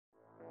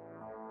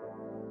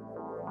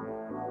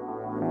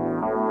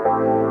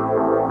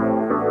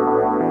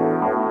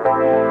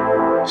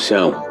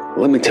So,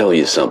 let me tell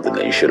you something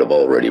that you should have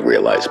already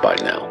realized by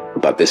now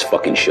about this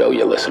fucking show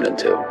you're listening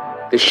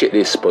to. This shit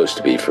is supposed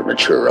to be for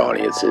mature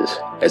audiences,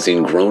 as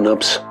in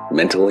grown-ups,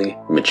 mentally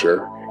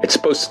mature. It's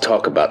supposed to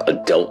talk about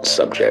adult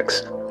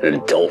subjects, an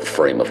adult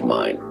frame of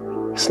mind.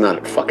 It's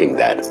not fucking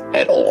that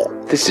at all.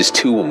 This is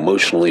two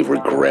emotionally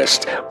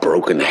regressed,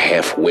 broken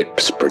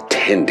half-wits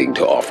pretending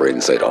to offer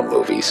insight on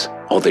movies.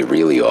 All they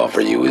really offer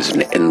you is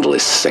an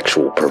endless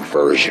sexual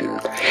perversion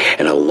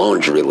and a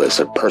laundry list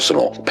of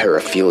personal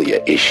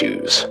paraphilia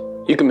issues.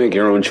 You can make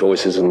your own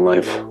choices in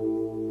life,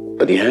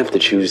 but you have to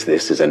choose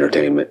this as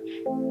entertainment.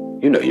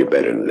 You know you're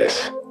better than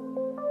this.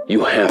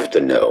 You have to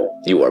know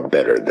you are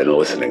better than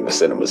listening to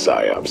Cinema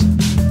Psyops.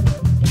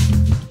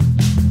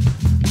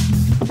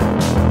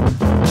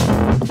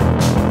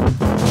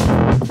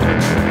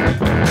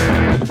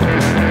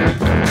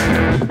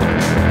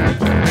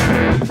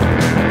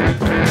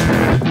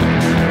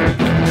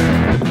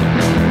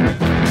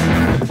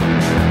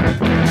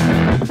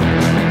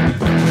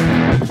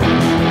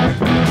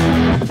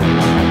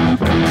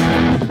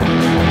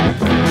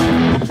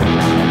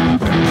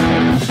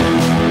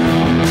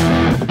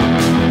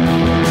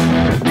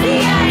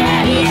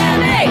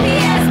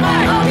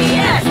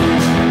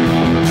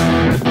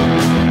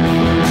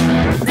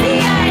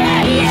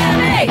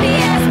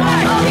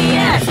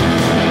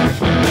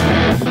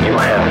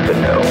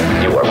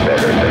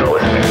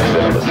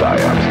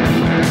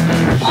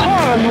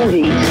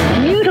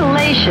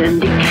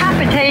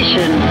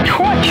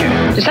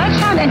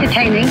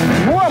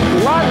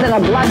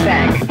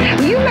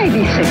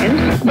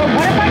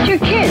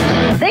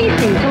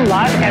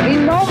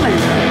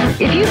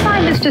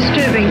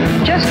 Disturbing,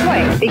 just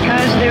wait,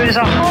 because there is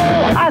a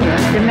whole other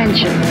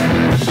dimension.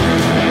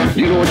 Do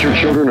you know what your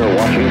children are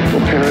watching? Well,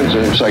 parents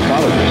and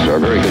psychologists are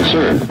very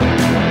concerned.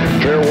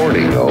 Fair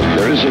warning, though,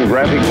 there is some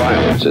graphic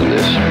violence in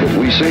this, but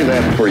we say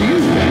that for you,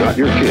 not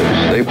your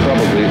kids. They've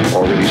probably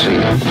already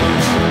seen it.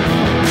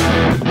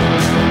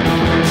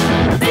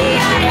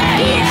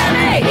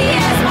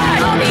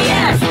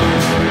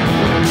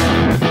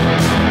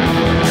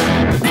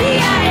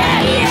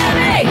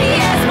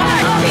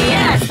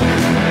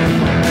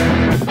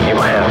 You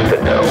have to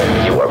know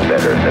you are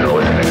better than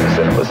listening to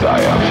Cinema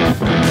Psyops.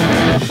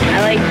 I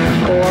like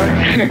gore.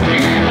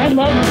 I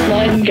love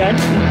blood and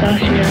guts and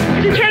stuff, you know.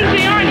 It turns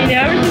me on, you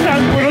know, ever since I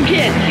was a little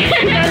kid.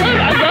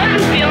 I love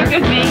the feeling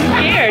of being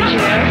scared, you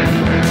know.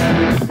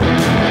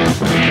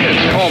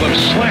 Kids call them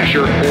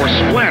slasher or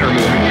splatter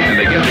movies, and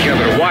they get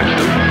together to watch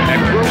them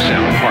at gross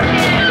out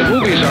parties. The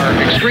movies are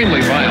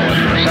extremely violent,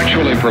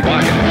 sexually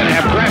provocative, and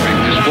have graphic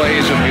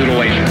displays of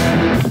mutilation.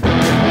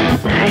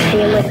 I see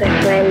them with my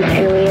friends,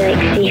 and we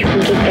see who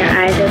can keep their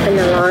eyes open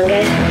the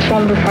longest.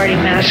 Slumber Party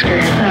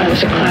Massacre. That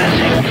was a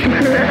classic.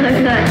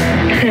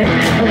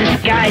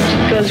 This guy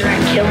just goes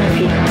around killing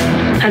people.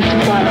 That's the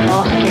plot of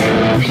all scary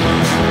movies.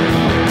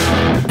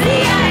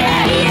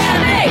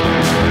 C-I-A-E-M-A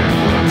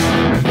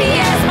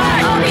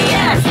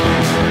P-S-Y-O-B-S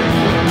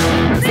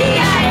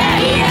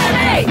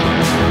C-I-A-E-M-A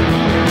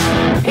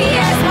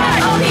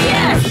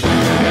P-S-Y-O-B-S.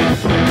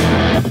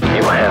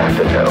 You have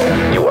to know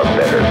you are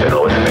better than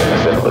listening to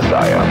Cinema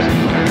Psyops.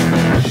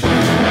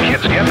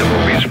 Kids get the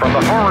movies from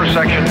the horror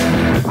section.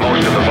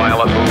 Most of the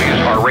violent movies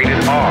are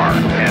rated R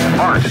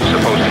and aren't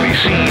supposed to be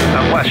seen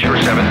unless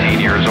you're 17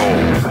 years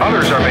old.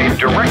 Others are made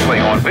directly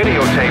on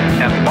videotape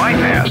and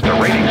bypass the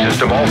rating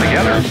system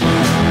altogether.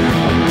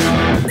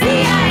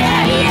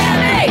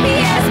 C-I-A-E-M-A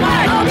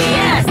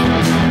P-S-Y-O-B-S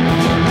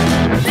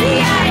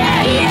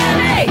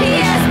C-I-A-E-M-A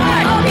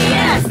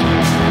P-S-Y-O-B-S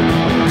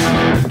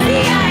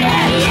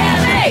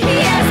C-I-A-E-M-A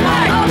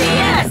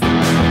P-S-Y-O-B-S.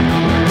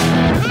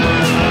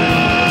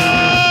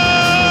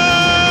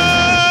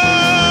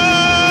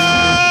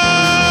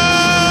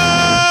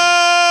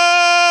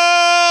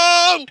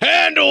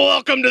 And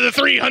welcome to the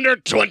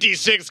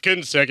 326th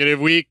consecutive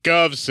week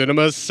of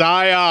Cinema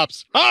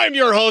Psyops. I'm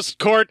your host,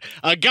 Cort,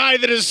 a guy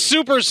that is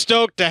super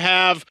stoked to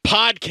have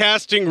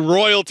podcasting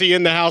royalty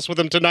in the house with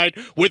him tonight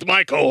with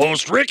my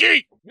co-host,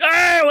 Ricky.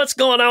 Hey, what's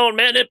going on,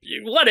 man?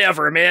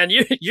 Whatever, man.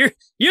 You're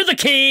the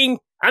king.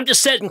 I'm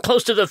just sitting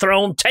close to the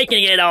throne,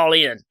 taking it all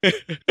in.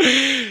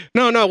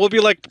 No, we'll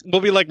be like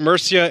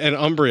Mercia and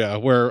Umbria,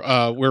 where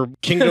we're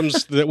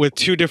kingdoms with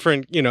two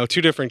different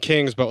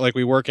kings, but like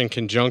we work in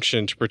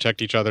conjunction to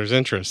protect each other's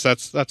interests.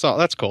 That's all.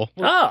 That's cool.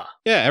 Ah,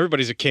 yeah,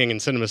 everybody's a king in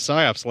Cinema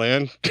Psyops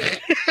land.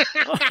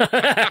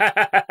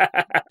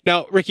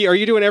 Now, Ricky, are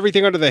you doing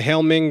everything under the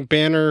Hail Ming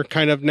banner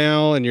kind of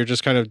now, and you're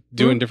just kind of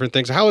doing different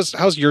things?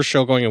 How's your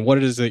show going, and what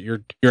it is that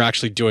you're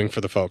actually doing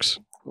for the folks?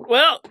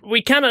 Well,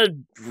 we kind of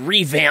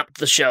revamped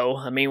the show.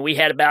 I mean, we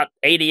had about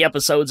 80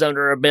 episodes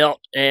under our belt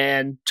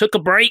and took a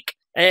break.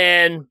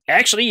 And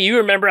actually, you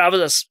remember I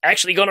was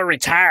actually going to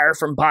retire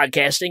from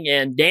podcasting,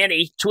 and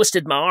Danny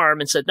twisted my arm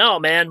and said, no,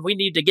 man, we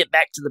need to get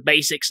back to the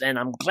basics. And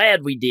I'm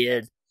glad we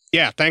did.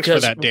 Yeah, thanks for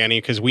that, Danny,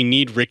 because we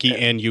need Ricky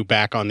and you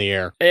back on the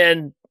air.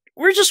 And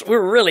we're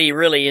really,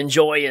 really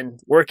enjoying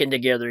working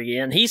together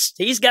again.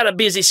 He's got a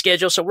busy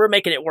schedule, so we're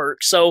making it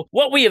work. So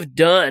what we have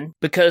done,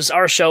 because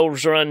our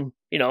shows run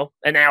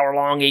an hour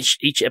long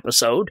each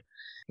episode.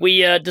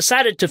 We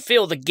decided to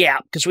fill the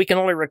gap because we can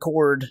only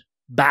record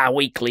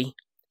bi-weekly.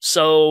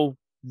 So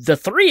the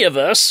three of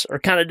us are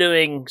kind of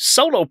doing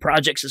solo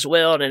projects as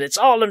well, and it's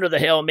all under the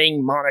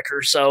Helming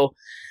moniker. So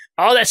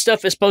all that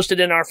stuff is posted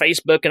in our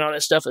Facebook and all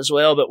that stuff as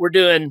well. But we're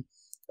doing,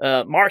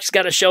 Mark's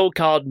got a show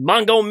called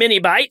Mongo Mini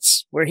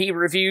Bites, where he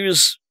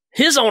reviews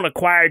his own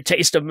acquired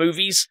taste of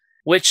movies,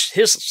 which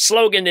his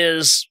slogan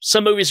is,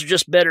 some movies are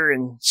just better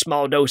in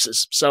small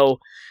doses. So,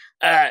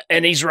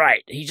 and he's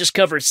right. He just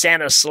covered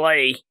Santa's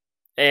Sleigh,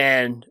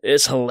 and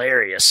it's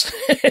hilarious.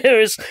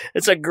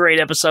 It's a great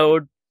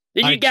episode.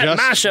 Then you got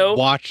my show. I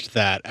watched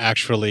that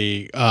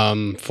actually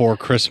for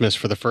Christmas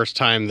for the first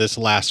time this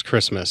last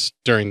Christmas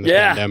during the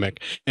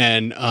pandemic.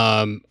 And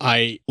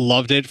I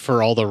loved it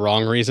for all the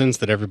wrong reasons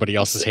that everybody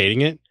else is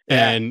hating it.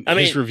 Yeah. And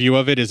his review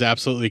of it is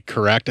absolutely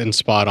correct and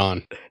spot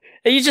on.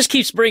 And he just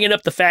keeps bringing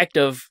up the fact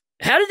of,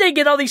 how did they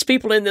get all these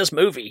people in this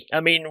movie? I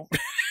mean,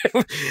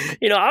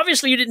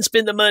 obviously you didn't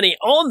spend the money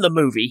on the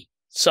movie.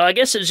 So I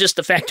guess it's just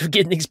the fact of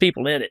getting these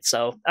people in it.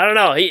 So I don't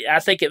know. I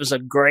think it was a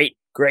great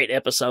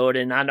episode,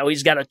 and I know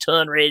he's got a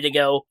ton ready to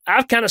go.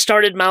 I've kind of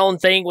started my own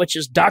thing, which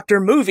is Dr.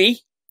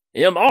 Movie,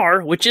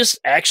 MR, which is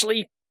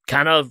actually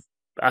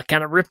I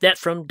kind of ripped that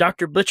from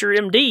Dr. Butcher,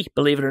 MD,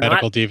 believe it or not.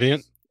 Medical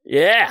Deviant?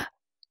 Yeah.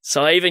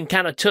 So I even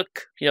kind of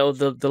took,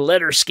 the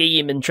letter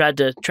scheme and tried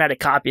to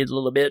copy it a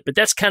little bit, but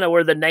that's kind of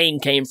where the name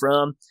came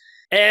from.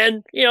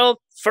 And,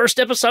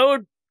 first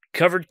episode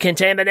covered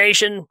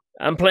contamination.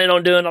 I'm planning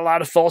on doing a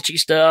lot of Fulci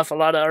stuff, a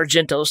lot of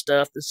Argento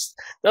stuff.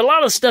 A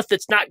lot of stuff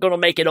that's not going to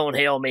make it on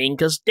Helming,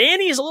 because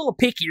Danny is a little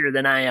pickier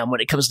than I am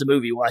when it comes to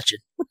movie watching.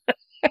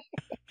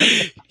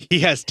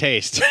 He has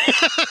taste.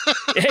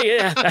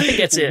 yeah, I think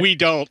that's it. We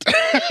don't.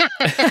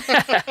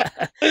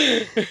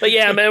 But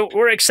yeah, man,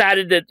 we're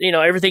excited that,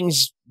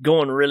 everything's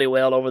going really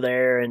well over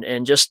there,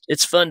 and just,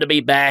 it's fun to be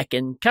back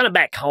and kind of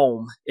back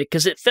home,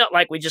 because it felt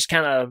like we just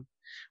kind of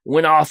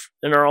went off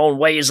in our own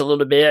ways a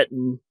little bit,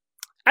 and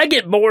I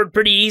get bored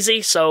pretty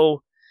easy,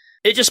 so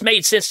it just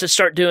made sense to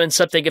start doing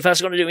something if I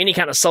was going to do any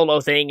kind of solo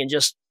thing and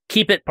just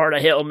keep it part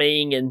of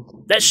Helming, and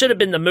that should have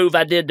been the move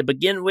I did to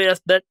begin with,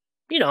 but,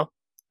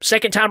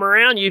 second time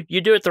around,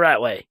 you do it the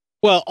right way.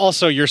 Well,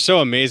 also, you're so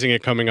amazing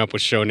at coming up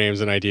with show names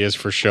and ideas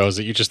for shows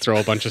that you just throw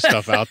a bunch of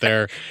stuff out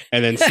there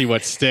and then see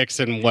what sticks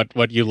and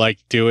what you like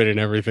doing and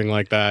everything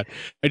like that.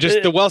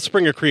 The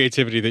wellspring of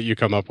creativity that you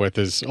come up with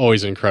is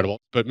always incredible.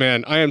 But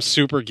man, I am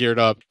super geared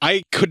up.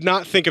 I could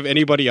not think of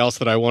anybody else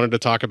that I wanted to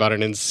talk about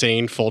an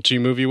insane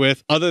Fulci movie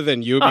with other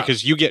than you,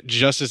 because you get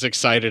just as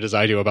excited as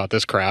I do about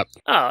this crap.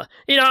 I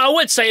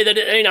would say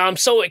that, I'm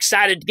so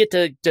excited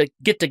to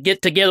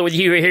get together with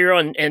you here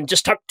and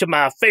just talk to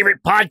my favorite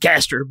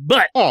podcaster,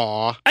 but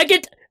I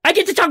get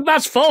to talk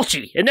about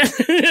Fulci, and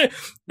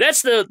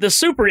that's the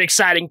super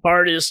exciting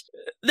part. Is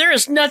there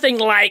is nothing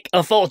like a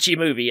Fulci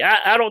movie.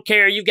 I don't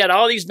care. You've got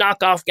all these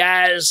knockoff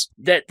guys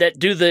that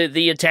do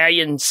the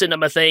Italian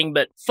cinema thing,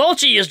 but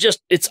Fulci is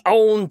just its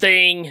own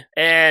thing,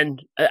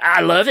 and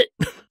I love it.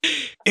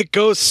 It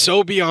goes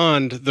so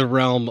beyond the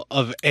realm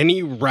of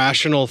any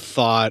rational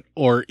thought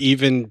or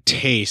even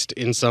taste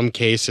in some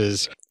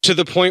cases, to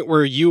the point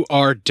where you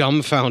are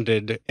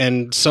dumbfounded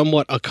and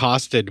somewhat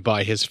accosted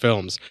by his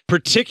films,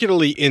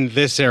 particularly in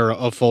this era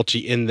of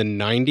Fulci in the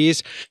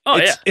 90s.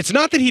 It's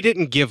not that he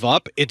didn't give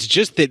up. It's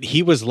just that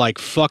he was like,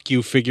 fuck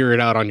you, figure it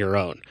out on your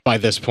own by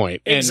this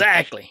point.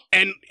 Exactly.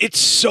 And it's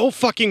so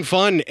fucking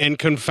fun and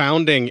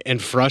confounding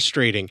and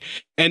frustrating.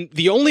 And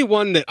the only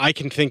one that I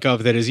can think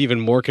of that is even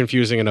more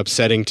confusing and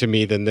upsetting to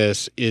me than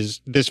this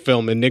is this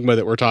film, Enigma,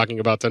 that we're talking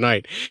about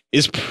tonight,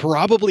 is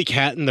probably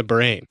Cat in the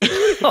Brain.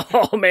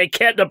 Oh, man,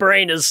 Cat in the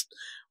Brain is,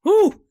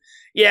 whoo.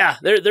 Yeah,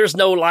 there's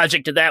no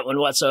logic to that one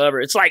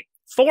whatsoever. It's like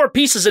 4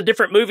 pieces of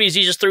different movies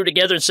you just threw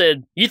together and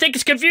said, you think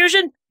it's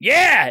confusion?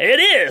 Yeah,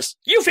 it is.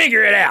 You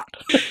figure it out.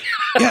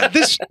 Yeah,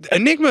 this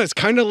Enigma is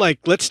kind of like,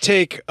 let's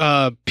take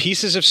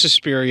pieces of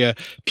Suspiria,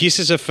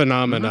 pieces of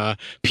Phenomena,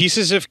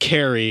 pieces of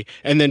Carrie,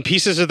 and then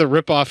pieces of the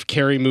ripoff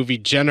Carrie movie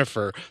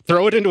Jennifer,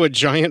 throw it into a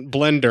giant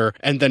blender,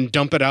 and then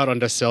dump it out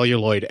onto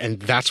celluloid,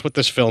 and that's what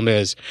this film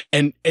is.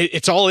 And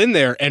it's all in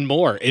there and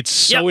more. It's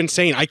so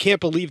insane. I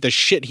can't believe the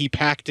shit he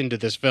packed into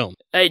this film.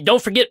 Hey,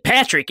 don't forget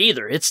Patrick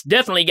either. It's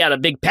definitely got a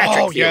big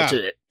Patrick feel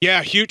to it.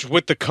 Yeah, huge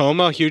with the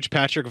coma, huge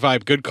Patrick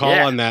vibe. Good call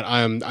on that.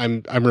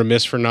 I'm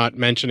remiss for not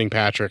mentioning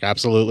Patrick.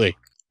 Absolutely.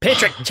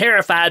 Patrick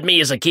terrified me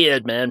as a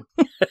kid, man.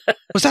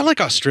 Was that like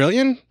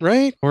Australian,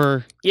 right?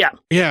 Or yeah,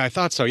 I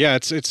thought so. Yeah,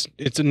 it's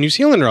a New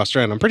Zealand or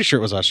Australian. I'm pretty sure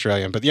it was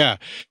Australian, but yeah,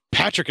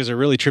 Patrick is a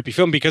really trippy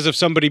film because of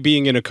somebody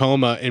being in a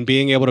coma and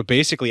being able to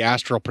basically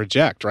astral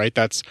project. Right,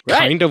 that's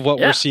kind of what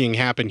we're seeing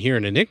happen here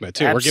in Enigma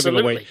too.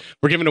 Absolutely.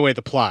 We're giving away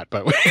the plot,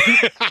 but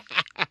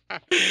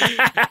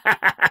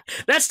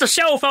That's the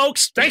show,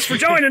 folks. Thanks for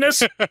joining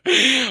us.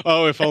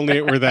 Oh, if only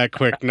it were that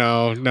quick.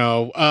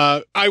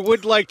 No. I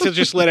would like to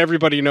just let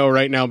everybody know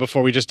right now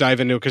before we just dive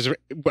into it, because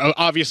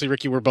obviously,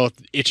 Ricky, we're both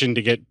itching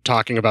to get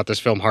talking about this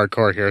film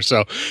hardcore here.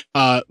 So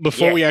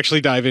before we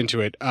actually dive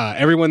into it,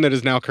 everyone that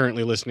is now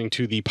currently listening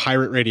to the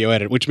Pirate Radio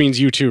edit, which means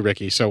you too,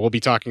 Ricky, so we'll be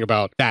talking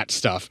about that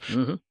stuff.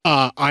 Mm-hmm.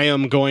 I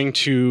am going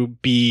to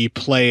be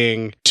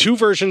playing 2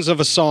 versions of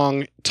a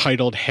song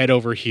titled Head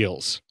Over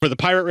Heels. For the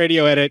Pirate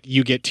Radio edit,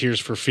 you get Tears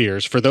for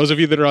Fears. For those of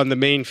you that are on the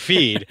main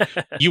feed,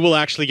 you will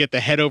actually get the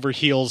Head Over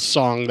Heels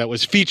song that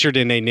was featured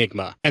in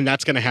Aenigma. And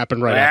that's going to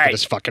happen right after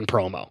this fucking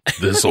promo.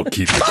 This'll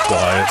keep it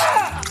quiet.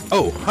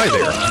 Oh, hi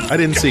there. I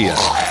didn't see you.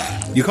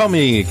 You caught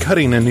me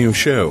cutting a new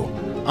show.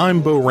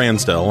 I'm Bo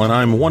Ransdell, and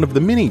I'm one of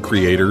the many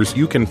creators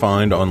you can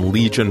find on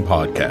Legion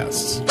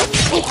Podcasts.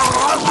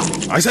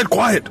 I said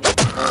quiet!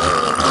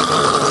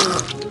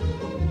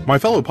 My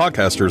fellow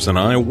podcasters and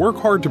I work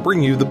hard to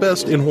bring you the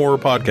best in horror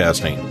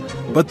podcasting,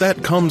 but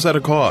that comes at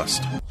a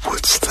cost.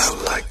 Wouldst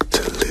thou like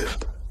to live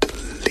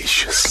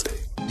deliciously?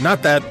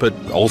 Not that, but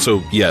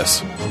also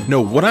yes. No,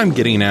 what I'm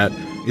getting at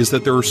is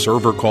that there are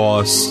server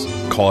costs,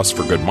 costs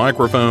for good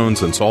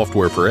microphones and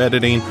software for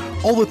editing,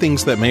 all the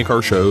things that make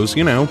our shows,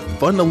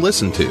 fun to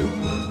listen to.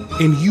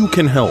 And you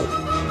can help.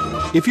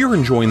 If you're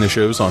enjoying the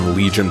shows on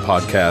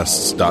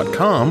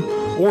legionpodcasts.com,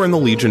 or in the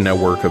Legion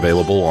Network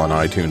available on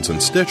iTunes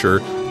and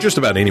Stitcher, just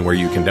about anywhere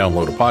you can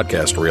download a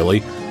podcast,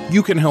 really,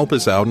 you can help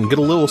us out and get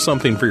a little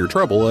something for your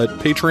trouble at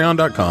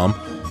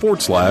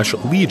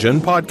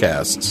patreon.com/Legion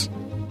Podcasts.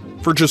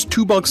 For just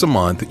 $2 a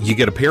month, you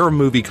get a pair of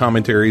movie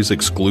commentaries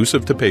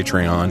exclusive to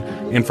Patreon,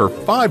 and for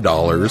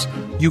 $5,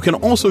 you can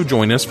also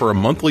join us for a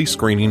monthly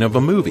screening of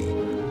a movie.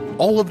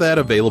 All of that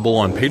available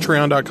on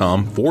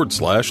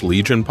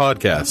patreon.com/Legion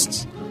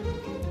Podcasts.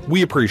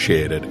 We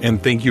appreciate it,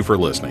 and thank you for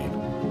listening.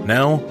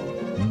 Now,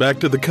 back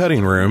to the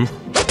cutting room.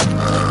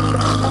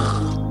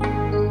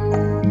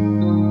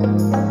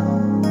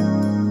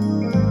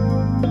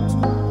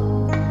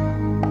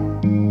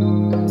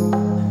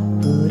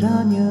 Put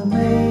on your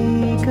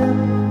makeup,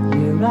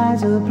 your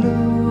eyes are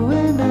blue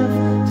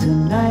enough.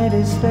 Tonight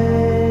is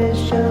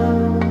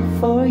special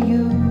for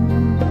you.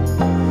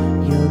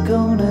 You're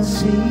gonna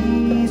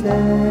see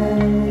that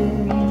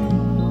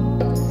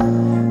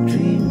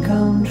dream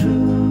come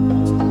true.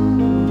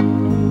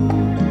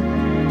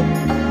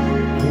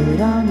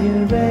 Put on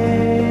your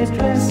red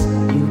dress,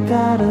 you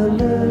gotta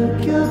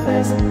look your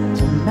best.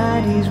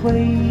 Tonight he's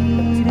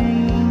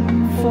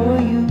waiting for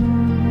you.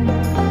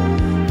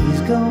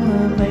 He's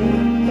gonna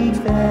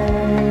make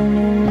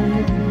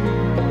that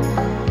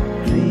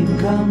dream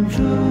come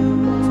true.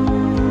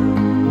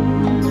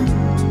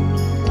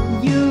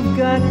 You've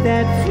got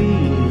that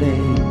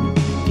feeling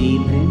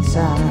deep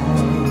inside.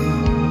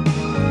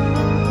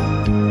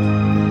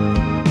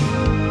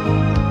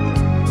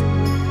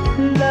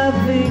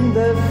 Loving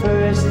the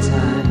first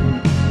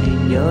time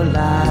in your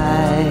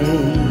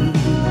life,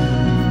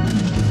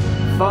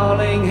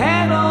 falling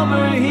head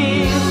over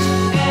heels,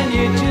 and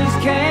you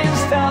just can't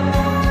stop.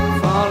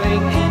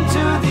 Falling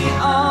into the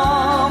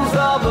arms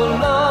of a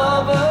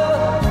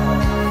lover,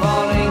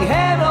 falling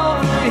head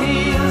over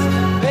heels,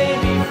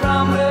 baby,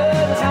 from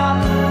the top,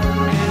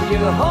 and you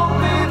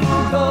hope it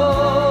will go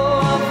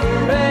on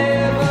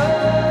forever.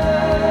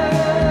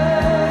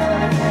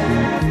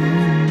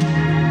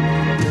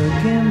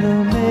 Look in the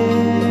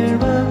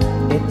mirror,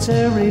 it's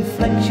a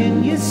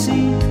reflection you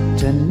see.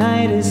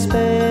 Tonight is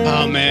special.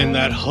 Oh man,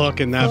 that hook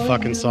in that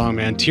fucking song,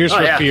 man. Tears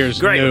for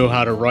Fears knew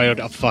how to write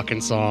a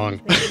fucking song.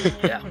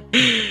 Yeah.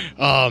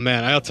 Oh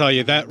man, I'll tell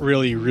you, that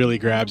really, really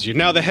grabs you.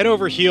 Now, the Head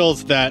Over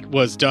Heels that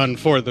was done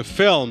for the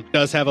film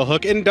does have a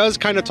hook and does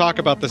kind of talk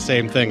about the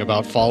same thing,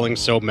 about falling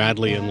so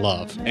madly in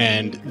love.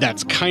 And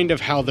that's kind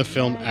of how the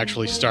film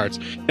actually starts.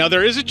 Now,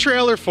 there is a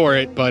trailer for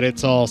it, but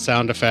it's all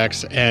sound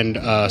effects and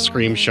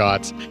scream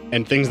shots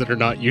and things that are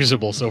not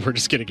usable, so we're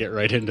just going to get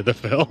right into the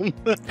film.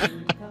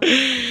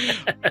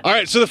 All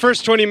right, so the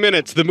first 20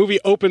 minutes, the movie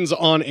opens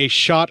on a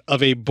shot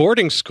of a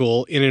boarding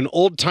school in an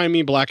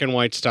old-timey black and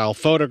white style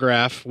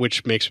photograph,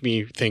 which makes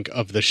me think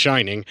of The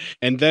Shining.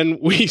 And then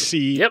we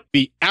see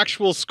the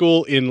actual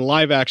school in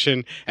live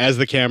action as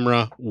the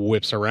camera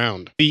whips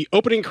around. The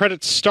opening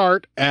credits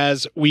start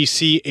as we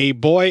see a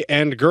boy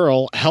and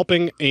girl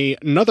helping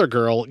another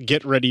girl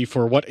get ready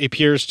for what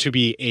appears to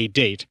be a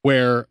date,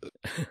 where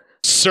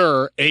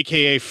Sir,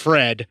 aka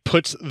Fred,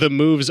 puts the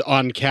moves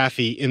on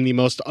Kathy in the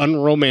most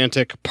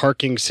unromantic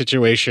parking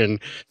situation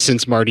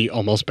since Marty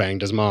almost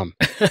banged his mom.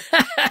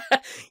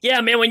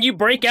 Yeah, man, when you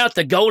break out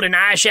the golden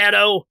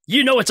eyeshadow,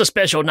 you know it's a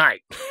special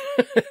night.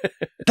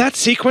 That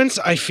sequence,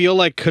 I feel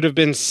like, could have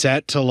been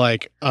set to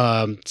like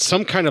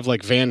some kind of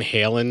like Van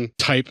Halen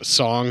type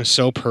song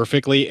so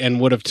perfectly, and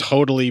would have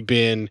totally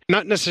been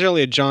not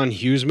necessarily a John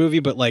Hughes movie,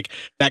 but like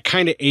that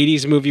kind of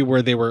 80s movie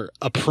where they were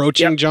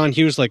approaching John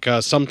Hughes, like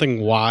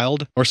Something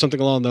Wild or something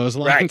along those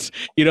lines.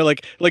 Right. You know,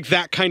 like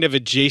that kind of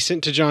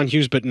adjacent to John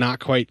Hughes, but not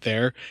quite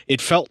there.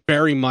 It felt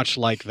very much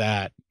like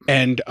that.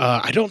 And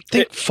I don't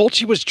think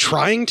Fulci was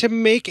trying to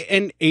make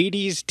an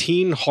 80s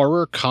teen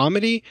horror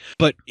comedy,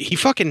 but he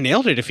fucking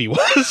nailed it if he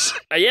was.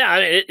 Yeah,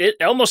 it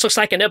almost looks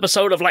like an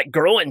episode of like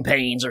Growing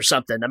Pains or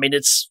something. I mean,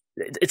 it's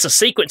a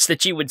sequence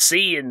that you would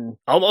see in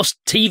almost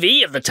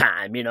TV of the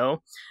time, you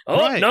know? Oh,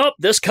 Right. nope,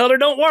 this color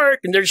don't work.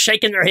 And they're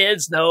shaking their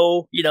heads.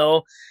 No, you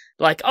know,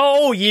 like,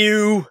 oh,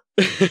 you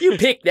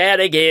picked that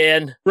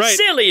again. Right.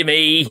 Silly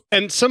me.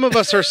 And some of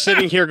us are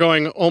sitting here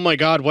going, oh my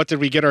God, what did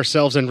we get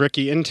ourselves and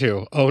Ricky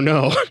into? Oh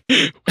no,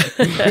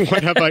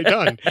 what have I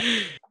done?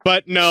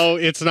 But no,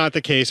 it's not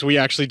the case. We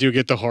actually do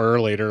get the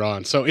horror later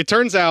on. So it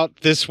turns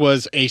out this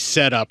was a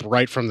setup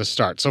right from the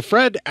start. So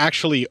Fred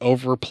actually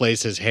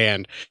overplays his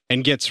hand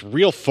and gets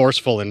real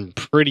forceful and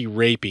pretty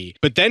rapey.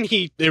 But then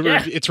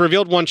it's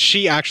revealed once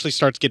she actually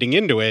starts getting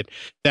into it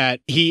that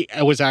he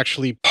was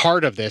actually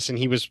part of this and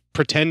he was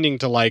pretending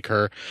to like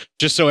her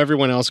just so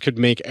everyone else could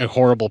make a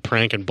horrible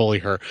prank and bully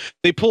her.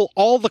 They pull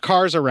all the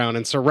cars around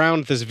and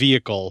surround this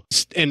vehicle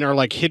and are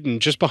like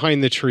hidden just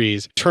behind the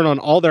trees, turn on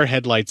all their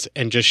headlights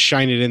and just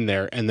shine it in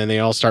there. And then they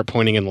all start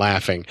pointing and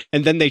laughing.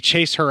 And then they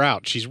chase her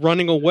out. She's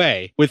running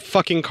away with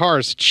fucking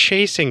cars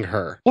chasing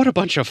her. What a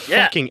bunch of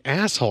fucking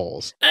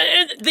assholes.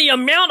 And the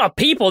amount of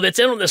people that's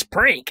in on this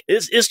prank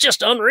is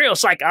just unreal.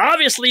 It's like,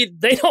 obviously,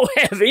 they don't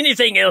have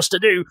anything else to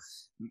do.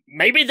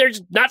 Maybe they're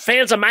not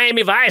fans of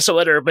Miami Vice or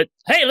whatever, but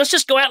hey, let's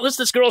just go out and listen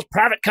to this girl's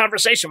private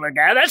conversation with a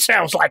guy. That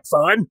sounds like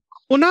fun.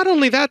 Well, not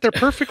only that, they're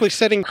perfectly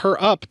setting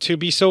her up to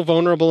be so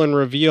vulnerable and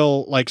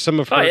reveal like some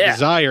of her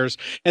desires.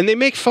 And they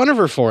make fun of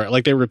her for it.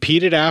 Like they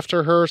repeat it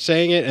after her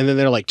saying it. And then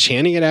they're like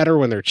chanting it at her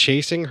when they're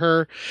chasing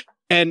her.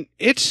 And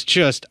it's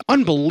just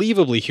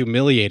unbelievably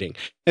humiliating.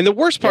 And the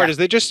worst part is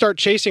they just start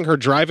chasing her,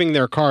 driving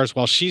their cars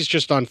while she's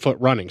just on foot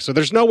running. So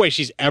there's no way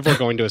she's ever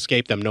going to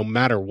escape them, no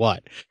matter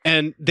what.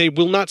 And they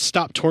will not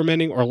stop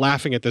tormenting or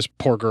laughing at this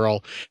poor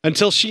girl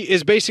until she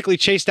is basically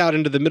chased out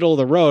into the middle of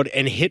the road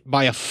and hit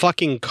by a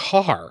fucking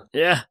car.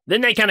 Yeah.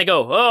 Then they kind of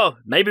go, oh,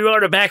 maybe we ought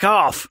to back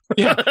off.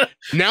 Yeah.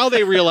 Now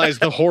they realize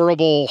the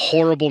horrible,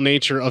 horrible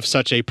nature of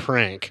such a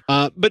prank.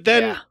 But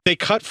then they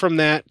cut from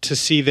that to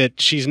see that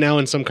she's now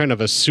in some kind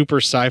of a super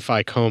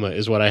sci-fi coma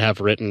is what I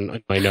have written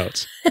in my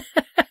notes.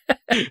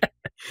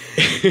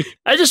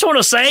 I just want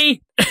to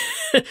say,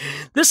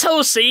 this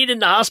whole scene in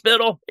the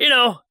hospital, you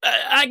know,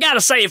 I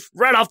gotta say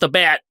right off the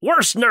bat,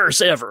 worst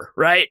nurse ever,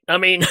 right? I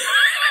mean,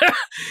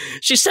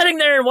 she's sitting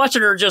there and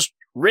watching her just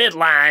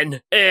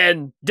redline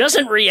and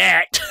doesn't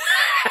react.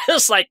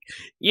 It's like,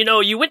 you know,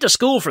 you went to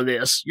school for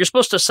this. You're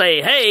supposed to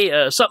say,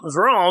 hey, something's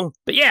wrong.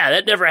 But yeah,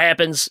 that never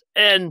happens.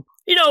 And,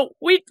 you know,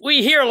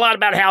 we hear a lot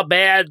about how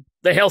bad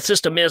the health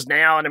system is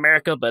now in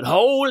America, but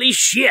holy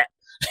shit.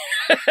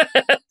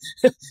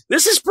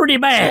 This is pretty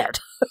bad.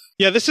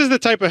 Yeah, this is the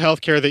type of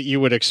healthcare that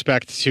you would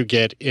expect to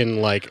get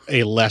in like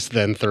a less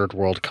than third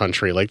world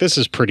country. Like this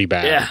is pretty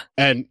bad. Yeah.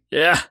 And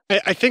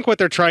I think what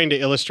they're trying to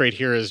illustrate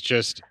here is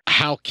just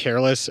how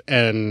careless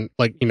and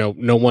like, you know,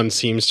 no one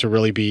seems to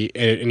really be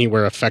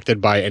anywhere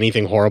affected by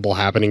anything horrible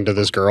happening to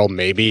this girl,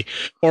 maybe.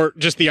 Or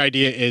just the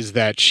idea is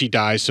that she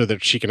dies so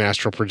that she can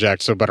astral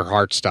project, but her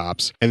heart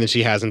stops. And then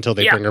she has until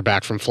they bring her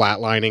back from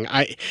flatlining.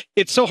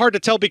 It's so hard to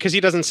tell because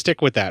he doesn't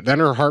stick with that. Then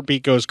her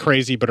heartbeat goes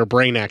crazy, but her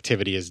brain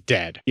activity is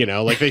dead. You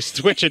know, like they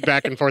switch it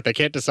back and forth. They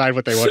can't decide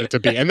what they want it to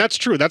be. And that's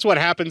true. That's what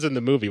happens in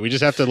the movie. We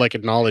just have to like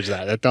acknowledge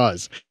that. It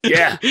does.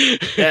 Yeah.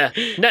 Yeah.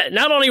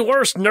 Not only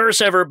worst nurse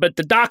ever, but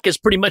the doc is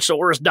pretty much the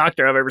worst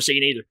doctor I've ever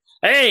seen either.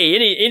 Hey,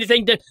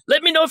 anything?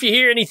 Let me know if you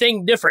hear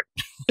anything different.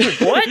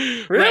 What?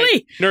 Really?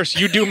 Right. Nurse,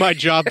 you do my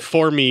job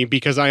for me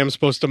because I am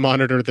supposed to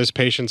monitor this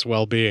patient's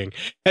well-being.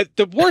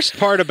 The worst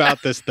part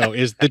about this, though,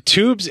 is the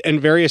tubes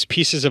and various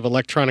pieces of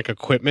electronic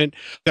equipment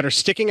that are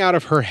sticking out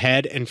of her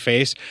head and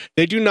face.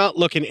 They do not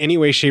look in any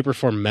way, shape, or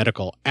form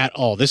medical at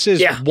all. This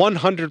is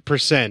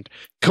 100%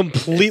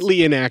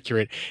 completely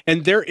inaccurate.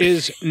 And there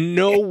is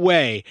no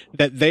way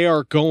that they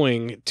are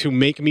going to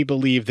make me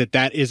believe that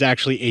that is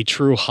actually a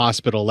true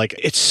hospital. Like,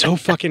 it's so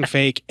fucking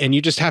fake, and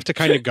you just have to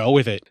kind of go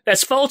with it.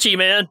 That's Fulci,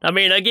 man. I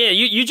mean, again,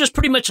 you just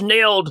pretty much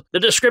nailed the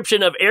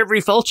description of every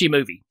Fulci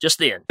movie just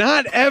then.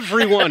 Not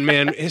everyone,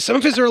 man. Some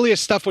of his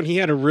earliest stuff when he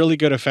had a really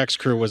good effects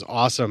crew was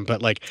awesome,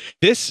 but like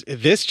this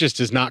just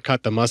does not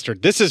cut the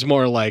mustard. This is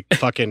more like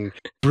fucking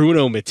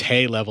Bruno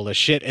Mattei level of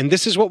shit, and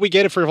this is what we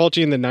get for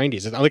Fulci in the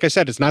 90s. Like I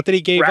said, it's not that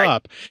he gave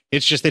up.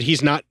 It's just that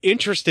he's not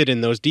interested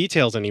in those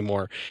details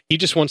anymore. He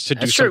just wants to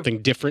do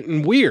something different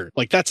and weird.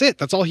 Like that's it.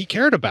 That's all he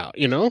cared about,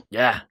 you know?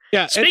 Yeah.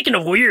 Yeah. Speaking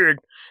of weird,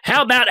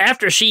 how about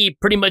after she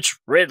pretty much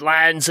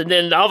redlines and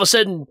then all of a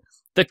sudden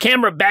the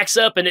camera backs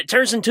up and it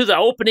turns into the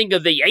opening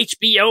of the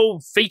HBO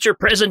feature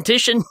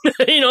presentation,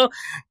 you know,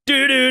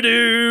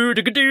 do-do-do,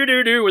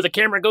 where the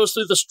camera goes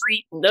through the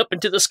street and up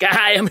into the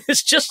sky. I mean,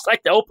 it's just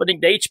like the opening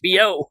to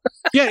HBO.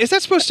 Yeah, is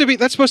that supposed to be,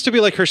 that's supposed to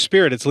be like her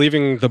spirit. It's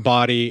leaving the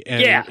body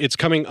and it's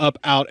coming up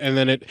out and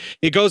then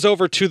it goes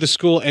over to the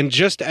school, and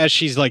just as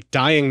she's like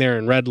dying there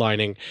and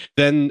redlining,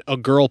 then a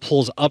girl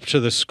pulls up to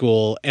the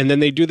school and then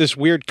they do this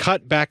weird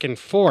cut back and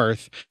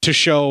forth to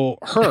show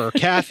her,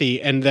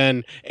 Kathy, and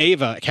then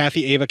Kathy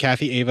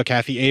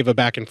Ava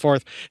back and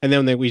forth. And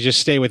then we just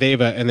stay with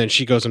Ava, and then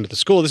she goes into the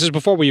school. This is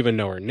before we even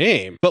know her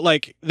name. But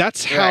like,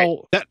 that's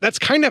how, that's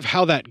kind of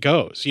how that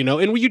goes, you know?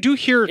 And you do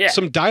hear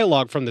some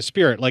dialogue from the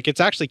spirit. Like,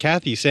 it's actually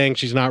Kathy saying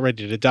she's not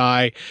ready to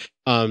die.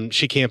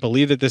 She can't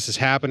believe that this is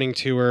happening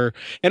to her,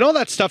 and all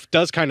that stuff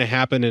does kind of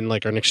happen in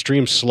like an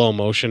extreme slow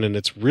motion, and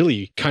it's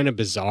really kind of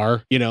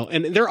bizarre, you know.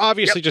 And they're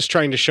obviously just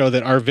trying to show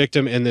that our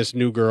victim and this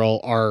new girl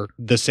are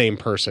the same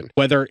person.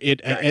 Whether it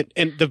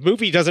and the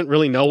movie doesn't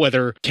really know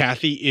whether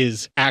Kathy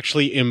is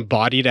actually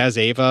embodied as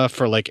Ava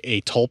for like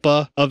a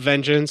tulpa of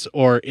vengeance,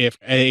 or if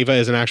Ava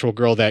is an actual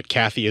girl that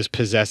Kathy is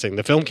possessing.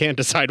 The film can't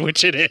decide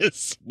which it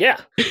is. Yeah,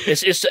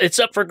 it's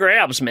up for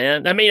grabs,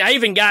 man. I mean, I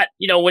even got,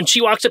 you know, when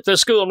she walks up to the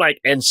school, I'm like,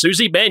 and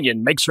Susie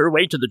Banyan makes her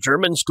way to the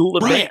German School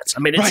of Dance. I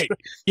mean, it's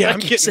yeah,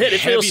 like you said, it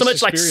feels so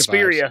much like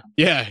Suspiria.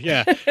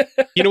 Yeah.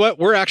 You know what?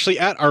 We're actually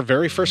at our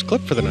very first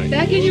clip for the night.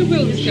 Back in your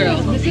rooms,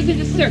 girls. This isn't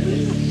a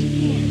circus.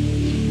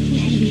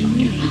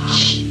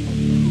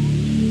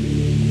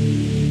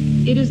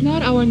 It is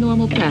not our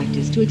normal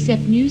practice to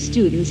accept new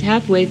students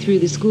halfway through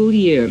the school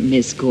year,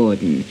 Miss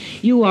Gordon.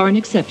 You are an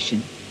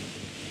exception.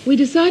 We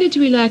decided to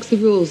relax the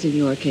rules in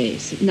your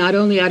case, not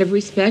only out of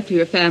respect for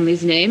your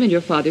family's name and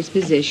your father's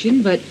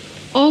position, but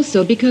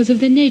also because of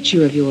the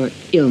nature of your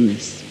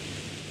illness.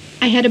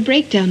 I had a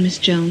breakdown, Miss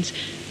Jones.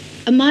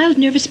 A mild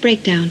nervous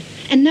breakdown,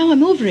 and now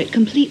I'm over it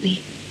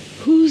completely.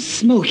 Who's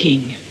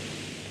smoking?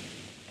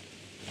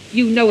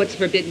 You know it's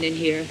forbidden in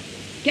here.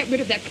 Get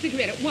rid of that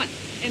cigarette at once,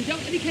 and don't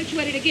let me catch you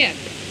at it again.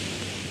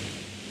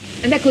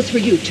 And that goes for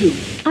you, too.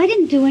 I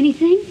didn't do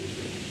anything.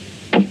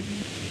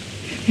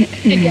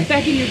 And get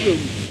back in your room.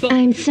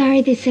 I'm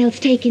sorry the sale's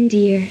taken,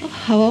 dear. Oh,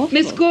 how awful.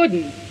 Miss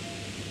Gordon,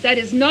 that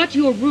is not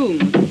your room.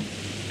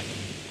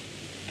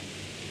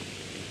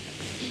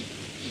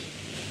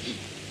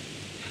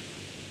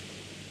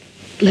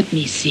 Let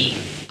me see.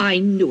 I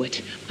knew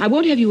it. I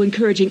won't have you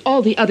encouraging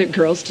all the other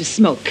girls to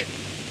smoke.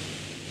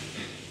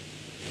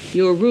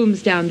 Your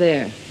room's down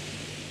there.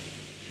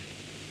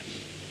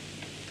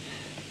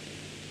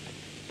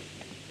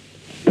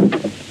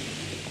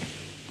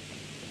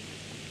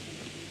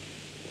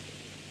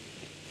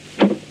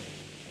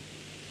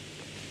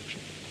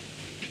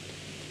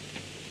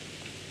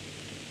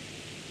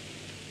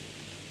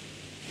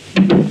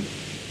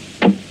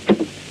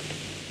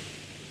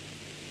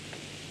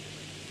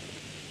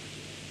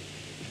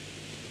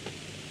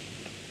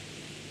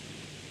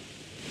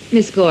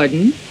 Miss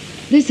Gordon,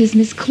 this is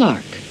Miss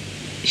Clark.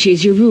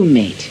 She's your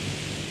roommate.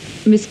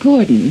 Miss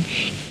Gordon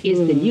is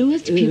the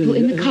newest pupil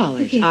in the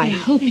college. Okay, I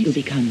thanks, hope thanks. you'll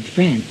become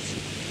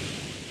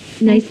friends.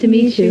 Nice to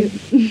meet you.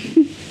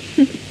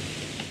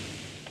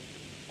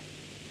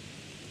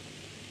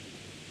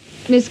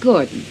 Miss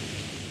Gordon,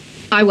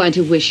 I want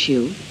to wish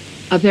you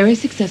a very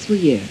successful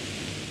year.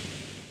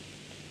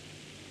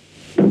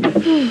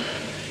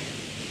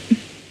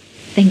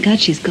 Thank God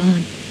she's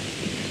gone.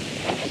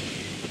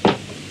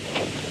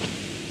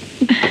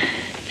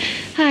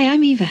 Hi,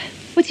 I'm Eva.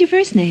 What's your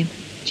first name?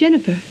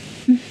 Jennifer.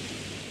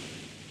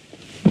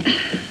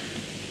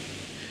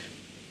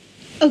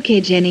 Okay,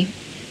 Jenny.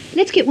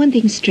 Let's get one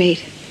thing straight.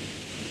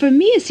 For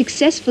me, a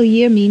successful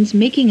year means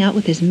making out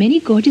with as many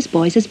gorgeous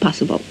boys as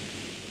possible.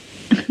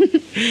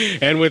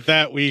 And with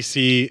that, we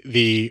see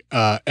the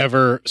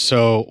ever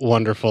so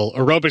wonderful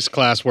aerobics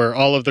class where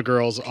all of the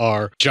girls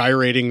are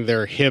gyrating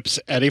their hips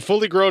at a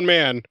fully grown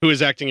man who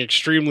is acting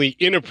extremely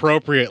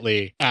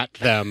inappropriately at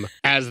them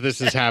as this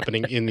is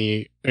happening in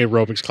the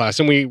aerobics class.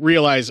 And we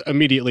realize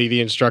immediately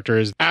the instructor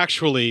is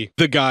actually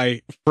the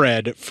guy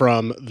Fred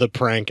from the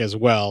prank as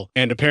well.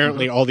 And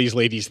apparently all these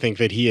ladies think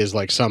that he is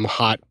like some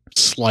hot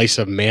slice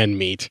of man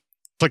meat.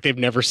 It's like they've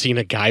never seen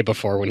a guy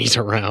before when he's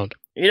around.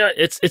 You know,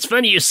 it's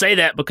funny you say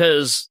that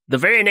because the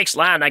very next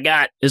line I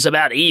got is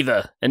about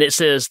Eva, and it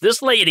says,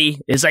 "This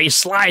lady is a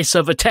slice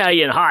of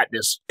Italian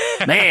hotness."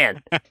 Man,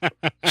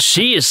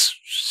 she is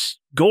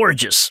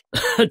gorgeous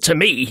to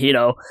me, you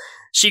know.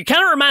 She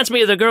kind of reminds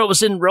me of the girl who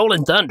was in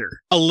Rolling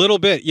Thunder. A little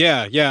bit,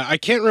 yeah. I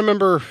can't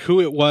remember who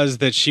it was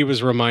that she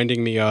was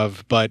reminding me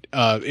of, but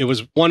it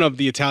was one of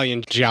the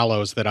Italian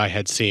giallos that I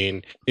had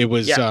seen. It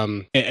was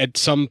at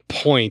some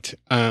point,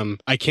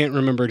 I can't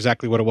remember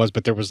exactly what it was,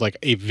 but there was like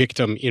a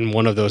victim in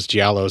one of those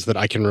giallos that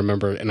I can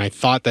remember, and I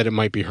thought that it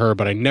might be her,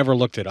 but I never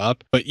looked it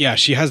up. But yeah,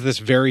 she has this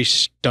very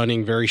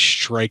stunning, very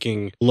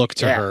striking look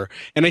to her.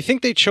 And I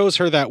think they chose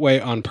her that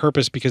way on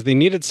purpose because they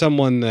needed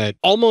someone that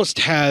almost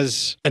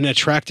has an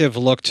attractive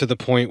look to the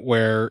point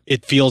where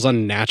it feels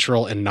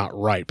unnatural and not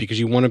right, because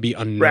you want to be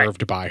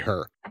unnerved by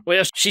her.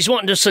 Well, she's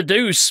wanting to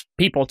seduce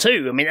people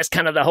too. I mean, that's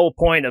kind of the whole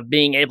point of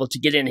being able to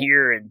get in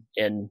here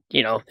and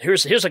you know,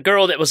 here's a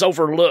girl that was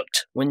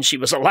overlooked when she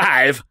was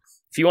alive,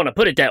 if you want to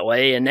put it that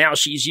way. And now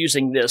she's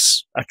using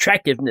this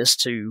attractiveness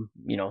to,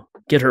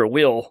 get her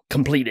will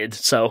completed.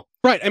 So.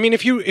 Right. I mean,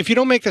 if you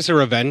don't make this a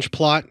revenge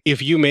plot,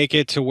 if you make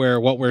it to where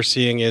what we're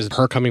seeing is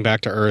her coming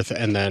back to Earth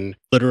and then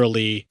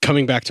literally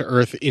coming back to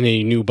Earth in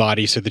a new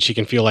body so that she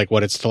can feel like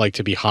what it's like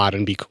to be hot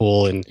and be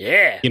cool and,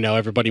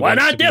 everybody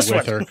wants to be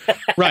with her.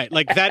 Right.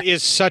 Like that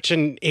is such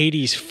an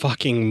 80s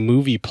fucking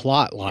movie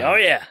plot line. Oh,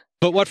 yeah.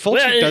 But what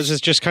Fulci does is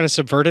just kind of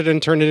subvert it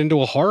and turn it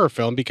into a horror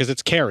film because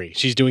it's Carrie.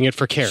 She's doing it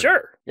for Carrie.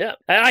 Sure. Yeah.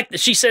 I like that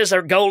she says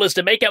her goal is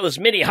to make out with as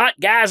many hot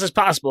guys as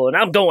possible. And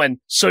I'm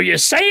going, so you're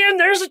saying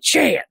there's a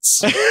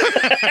chance?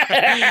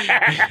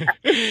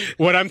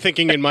 What I'm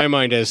thinking in my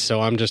mind is,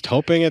 so I'm just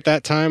hoping at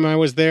that time I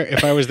was there.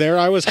 If I was there,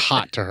 I was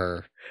hot to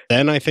her.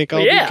 Then I think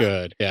I'll be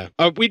good. Yeah.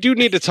 We do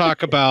need to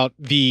talk about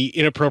the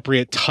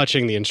inappropriate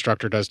touching the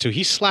instructor does too.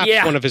 He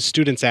slaps one of his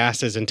students'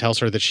 asses and tells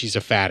her that she's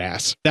a fat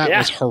ass. That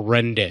was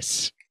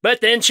horrendous.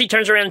 But then she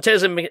turns around and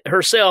tells him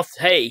herself,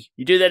 hey,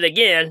 you do that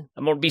again,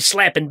 I'm going to be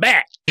slapping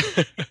back.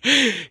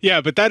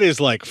 Yeah, but that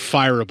is like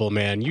fireable,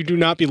 man. You do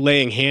not be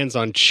laying hands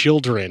on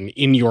children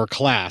in your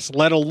class,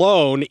 let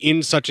alone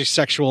in such a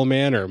sexual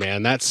manner,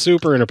 man. That's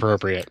super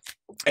inappropriate.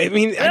 I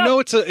mean, I know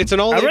it's an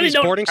all-ladies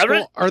boarding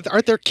school. Are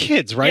they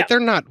kids, right? Yeah. They're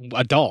not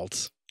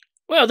adults.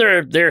 Well,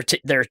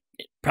 they're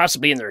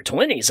possibly in their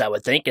 20s, I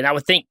would think. And I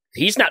would think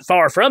he's not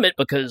far from it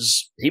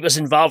because he was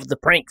involved with the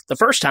prank the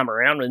first time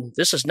around. And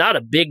this is not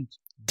a big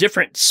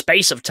different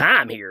space of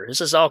time here. This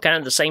is all kind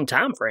of the same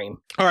time frame.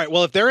 All right.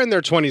 Well, if they're in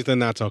their 20s, then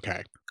that's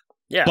okay.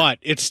 Yeah. But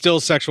it's still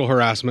sexual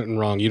harassment and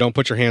wrong. You don't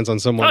put your hands on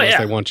someone unless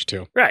they want you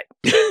to. Right.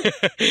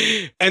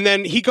 And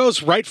then he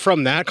goes right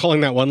from that,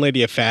 calling that one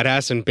lady a fat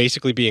ass and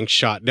basically being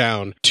shot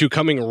down, to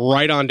coming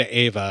right on to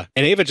Ava.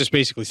 And Ava just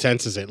basically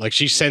senses it. Like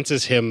she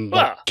senses him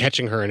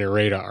catching her in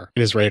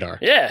his radar.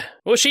 Yeah.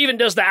 Well, she even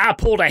does the I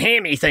pulled a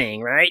hammy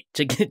thing, right?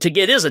 To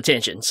get his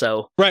attention.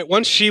 So right.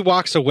 Once she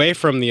walks away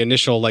from the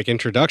initial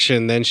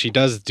introduction, then she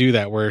does do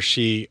that where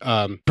she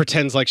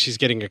pretends like she's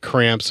getting a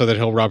cramp so that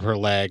he'll rub her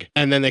leg.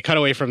 And then they cut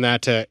away from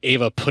that to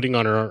Ava putting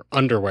on her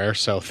underwear.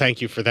 So thank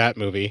you for that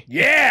movie.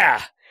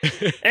 Yeah. And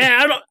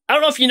I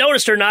don't know if you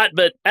noticed or not,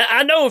 but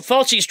I know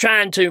Fulci's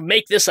trying to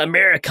make this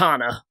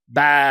Americana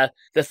by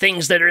the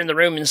things that are in the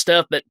room and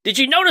stuff, but did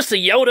you notice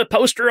the Yoda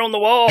poster on the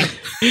wall?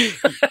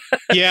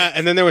 Yeah,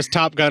 and then there was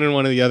Top Gun in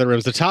one of the other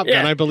rooms. The Top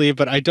Gun, I believe,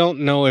 but I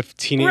don't know if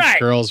teenage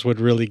girls would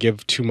really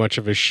give too much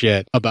of a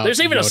shit about There's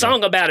even Yoda. A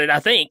song about it, I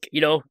think.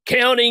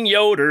 Counting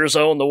Yoders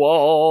on the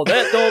wall.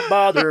 That don't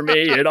bother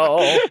me at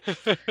all.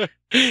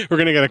 We're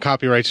going to get a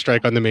copyright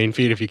strike on the main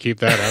feed if you keep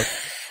that up.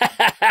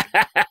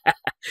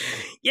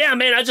 Yeah,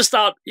 man, I just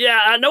thought,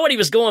 I know what he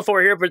was going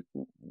for here, but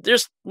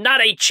there's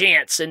not a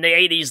chance in the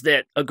 80s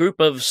that a group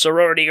of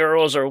sorority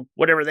girls or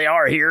whatever they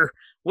are here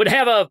would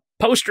have a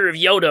poster of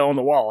Yoda on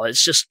the wall.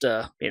 It's just,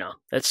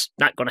 that's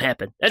not going to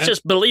happen. That's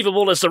just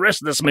believable as the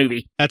rest of this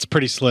movie. That's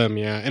pretty slim,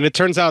 yeah. And it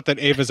turns out that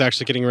Ava's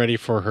actually getting ready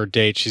for her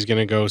date. She's going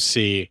to go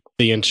see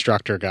the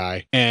instructor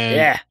guy.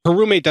 And her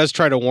roommate does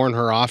try to warn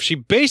her off. She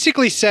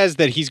basically says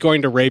that he's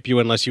going to rape you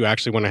unless you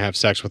actually want to have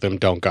sex with him.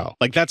 Don't go.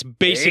 That's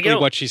basically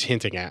what she's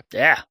hinting at.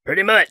 Yeah,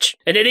 pretty much.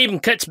 And it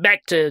even cuts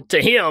back to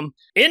him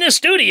in a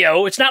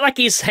studio. It's not like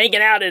he's hanging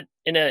out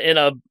in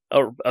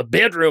a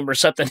bedroom or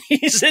something.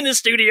 He's in the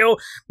studio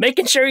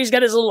making sure he's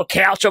got his little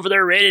couch over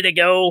there ready to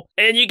go.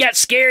 And you got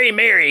Scary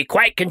Mary,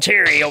 quite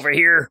contrary over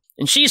here.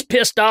 And she's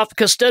pissed off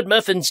because Stud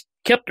Muffin's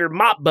kept her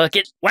mop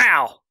bucket.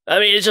 Wow. I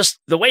mean, it's just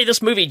the way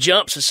this movie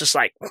jumps. It's just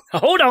like,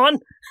 hold on.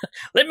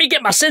 Let me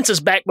get my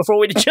senses back before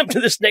we jump to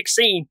this next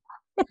scene.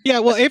 Yeah,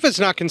 well, Ava's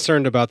not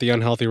concerned about the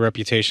unhealthy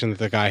reputation that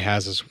the guy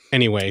has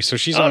anyway, so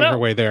she's on her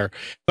way there.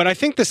 But I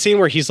think the scene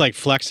where he's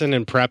flexing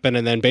and prepping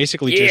and then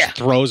basically just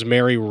throws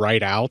Mary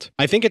right out,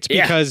 I think it's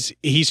because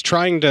he's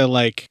trying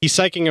to he's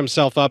psyching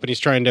himself up and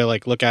he's trying to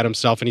look at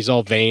himself and he's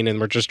all vain and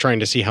we're just trying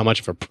to see how much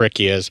of a prick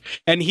he is.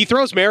 And he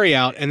throws Mary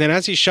out, and then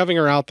as he's shoving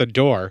her out the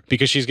door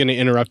because she's going to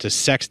interrupt his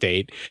sex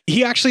date,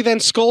 he actually then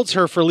scolds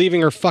her for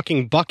leaving her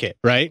fucking bucket,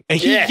 right? And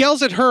he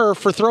yells at her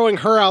for throwing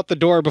her out the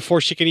door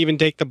before she can even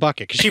take the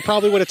bucket, because she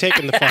probably would have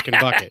taken the fucking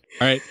bucket,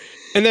 right?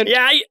 And then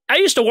I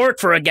used to work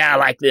for a guy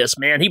like this,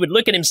 man. He would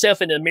look at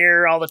himself in the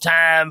mirror all the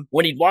time.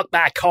 When he'd walk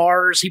by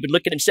cars, he would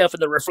look at himself in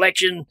the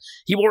reflection.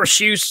 He wore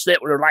shoes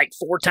that were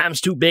 4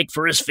 times too big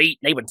for his feet,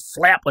 and they would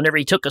flap whenever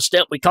he took a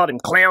step. We called him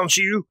clown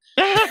shoe.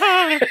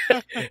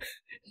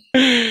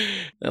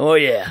 Oh,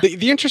 yeah.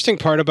 The interesting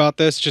part about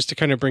this, just to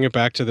kind of bring it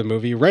back to the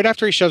movie, right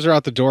after he shoves her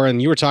out the door,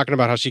 and you were talking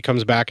about how she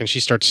comes back and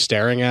she starts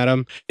staring at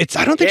him.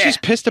 I don't think she's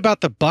pissed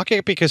about the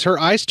bucket because her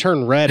eyes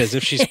turn red as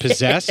if she's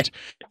possessed.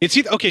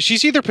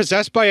 She's either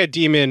possessed by a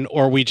demon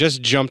or we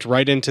just jumped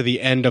right into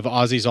the end of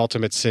Ozzy's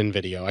Ultimate Sin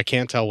video. I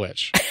can't tell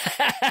which.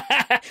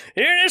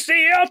 Here is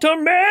the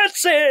ultimate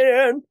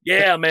sin.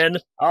 Yeah, man.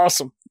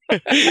 Awesome.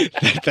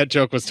 that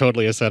joke was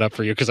totally a setup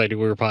for you because I knew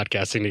we were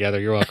podcasting together.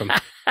 You're welcome.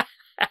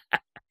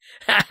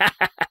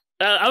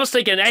 I was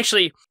thinking,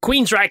 actually,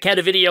 Queensryche had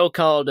a video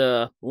called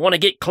Want to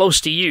Get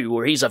Close to You,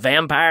 where he's a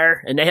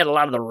vampire, and they had a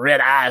lot of the red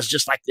eyes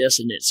just like this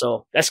in it.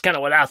 So that's kind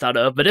of what I thought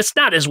of, but it's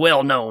not as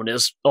well known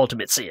as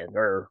Ultimate Sin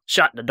or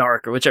Shot in the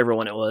Dark or whichever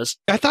one it was.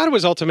 I thought it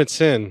was Ultimate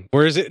Sin.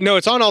 Where is it? No,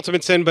 it's on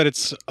Ultimate Sin, but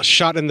it's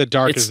Shot in the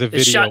Dark is the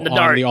video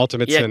on the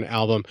Ultimate Sin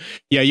album.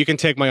 Yeah, you can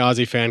take my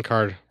Aussie fan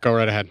card. Go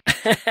right ahead.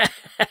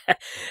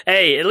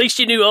 Hey, at least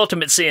you knew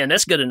Ultimate Sin.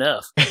 That's good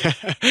enough.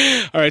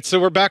 All right, so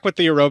we're back with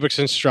the aerobics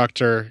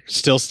instructor,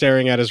 still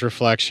staring at his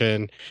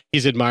reflection.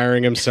 He's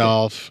admiring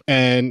himself,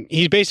 and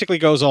he basically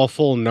goes all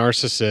full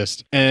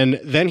narcissist. And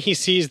then he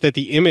sees that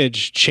the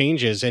image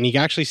changes, and he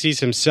actually sees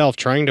himself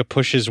trying to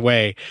push his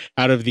way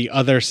out of the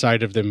other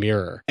side of the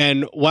mirror.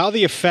 And while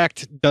the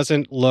effect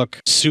doesn't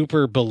look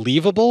super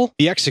believable,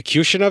 the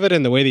execution of it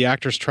and the way the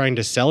actor's trying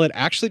to sell it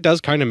actually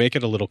does kind of make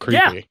it a little creepy.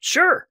 Yeah,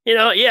 sure.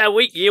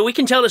 We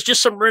can tell it's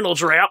just some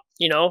Reynolds wrap,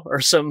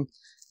 or some,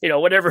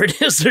 whatever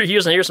it is they're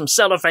using here, some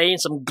cellophane,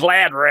 some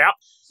Glad wrap.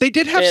 They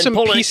did have some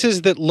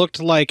pieces that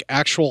looked like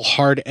actual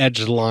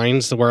hard-edged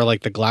lines where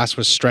like the glass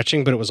was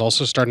stretching, but it was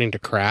also starting to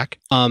crack,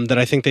 that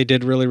I think they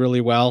did really,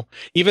 really well.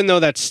 Even though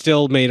that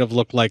still made it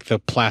look like the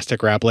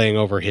plastic wrap laying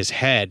over his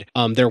head,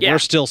 there were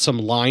still some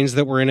lines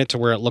that were in it to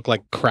where it looked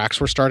like cracks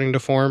were starting to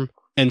form.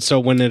 And so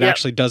when it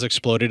actually does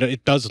explode,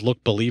 it does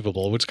look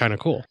believable, which is kind of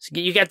cool.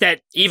 You got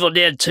that Evil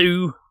Dead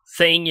 2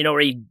 thing, where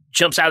he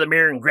jumps out of the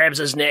mirror and grabs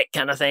his neck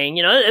kind of thing.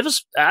 It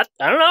was, I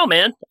don't know,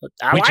 man.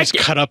 We just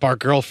cut up our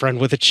girlfriend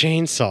with a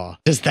chainsaw.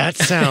 Does that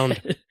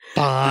sound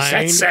fine? Does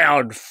that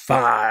sound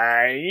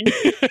fine?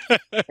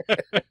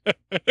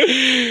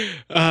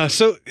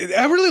 So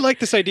I really like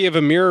this idea of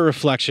a mirror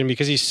reflection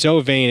because he's so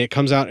vain. It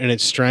comes out and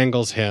it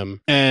strangles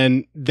him.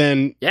 And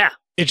then... yeah.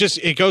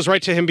 It goes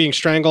right to him being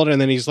strangled, and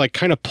then he's like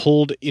kind of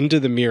pulled into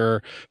the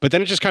mirror, but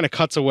then it just kind of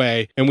cuts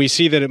away, and we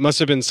see that it must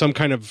have been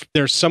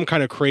there's some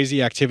kind of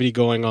crazy activity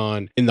going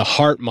on in the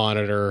heart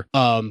monitor,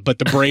 but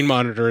the brain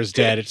monitor is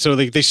dead. So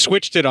they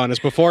switched it on us.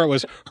 Before it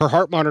was her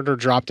heart monitor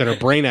dropped and her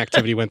brain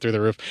activity went through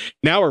the roof.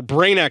 Now her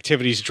brain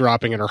activity is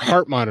dropping and her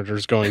heart monitor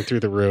is going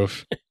through the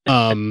roof.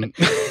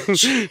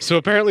 So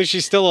apparently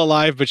she's still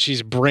alive, but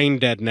she's brain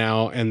dead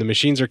now, and the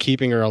machines are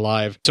keeping her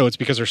alive. So it's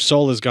because her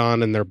soul is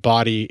gone and their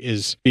body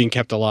is being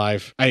kept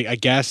alive. I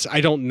guess.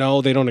 I don't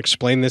know. They don't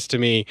explain this to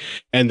me.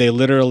 And they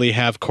literally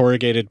have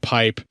corrugated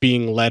pipe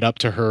being led up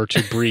to her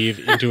to breathe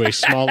into a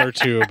smaller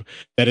tube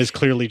that is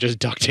clearly just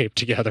duct taped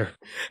together.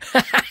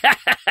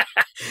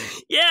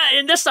 Yeah,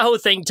 and that's the whole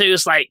thing too.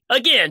 It's like,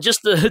 again,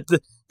 just the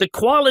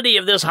quality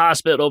of this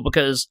hospital,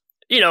 because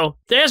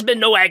there's been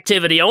no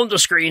activity on the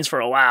screens for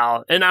a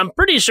while, and I'm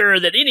pretty sure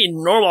that any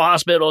normal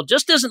hospital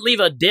just doesn't leave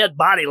a dead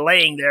body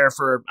laying there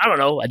for, I don't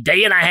know, a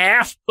day and a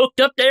half, hooked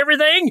up to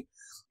everything.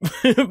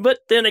 But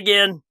then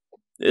again,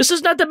 this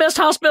is not the best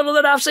hospital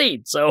that I've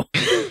seen, so...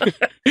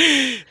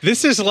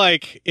 This is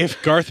like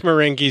if Garth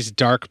Marenghi's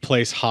Dark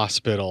Place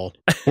Hospital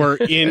were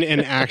in an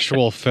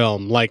actual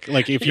film. Like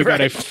if you got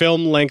a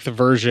film-length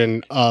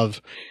version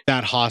of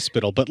that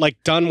hospital, but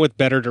like done with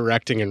better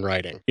directing and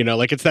writing.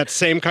 Like it's that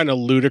same kind of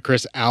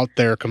ludicrous, out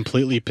there,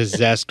 completely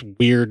possessed,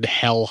 weird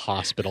hell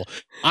hospital.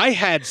 I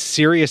had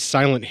serious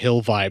Silent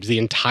Hill vibes the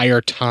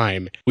entire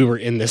time we were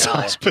in this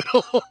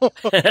hospital.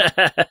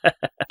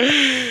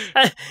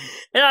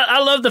 I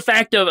love the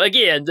fact of,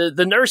 again,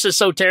 the nurse is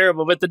so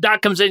terrible, but the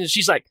doc comes in and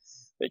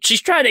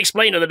she's trying to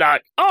explain to the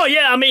doc, oh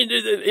yeah, I mean,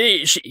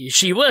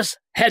 she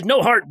had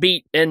no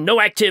heartbeat and no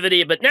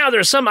activity, but now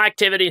there's some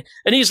activity.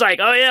 And he's like,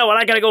 oh yeah, well,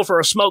 I got to go for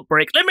a smoke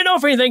break. Let me know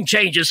if anything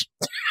changes.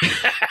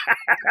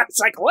 It's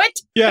like, what?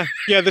 Yeah,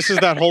 this is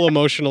that whole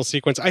emotional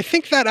sequence. I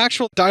think that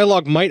actual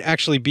dialogue might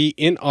actually be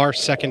in our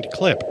second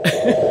clip.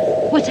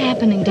 What's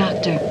happening,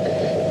 Doctor?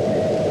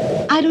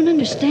 I don't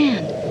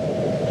understand.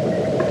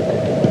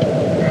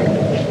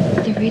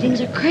 The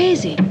readings are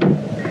crazy.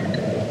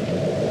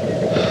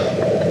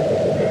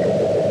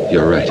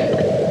 You're right.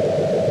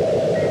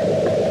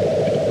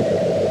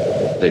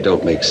 They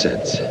don't make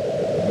sense.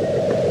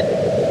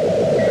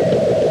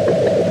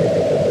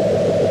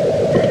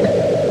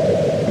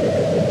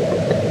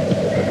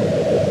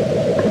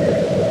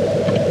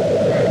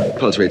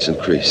 Pulse rate's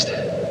increased.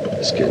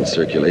 Skin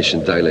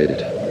circulation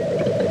dilated.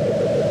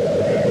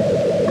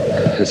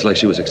 It's like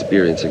she was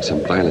experiencing some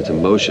violent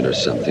emotion or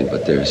something,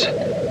 but there's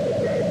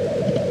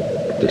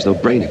no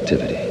brain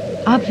activity.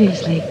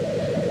 Obviously.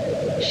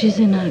 She's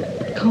in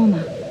a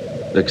coma.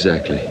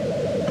 Exactly.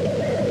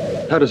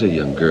 How does a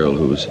young girl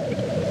who's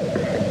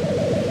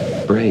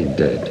brain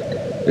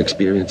dead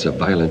experience a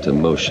violent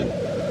emotion?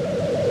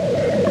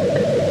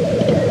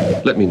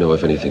 Let me know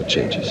if anything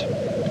changes.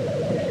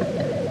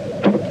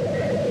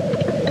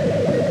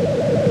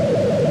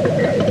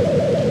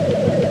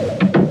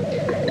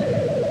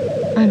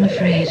 I'm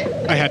afraid.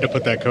 I had to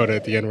put that coda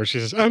at the end where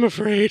she says, I'm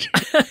afraid.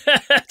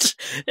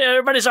 Yeah,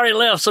 everybody's already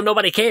left, so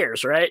nobody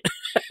cares, right?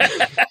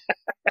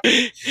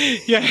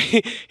 Yeah,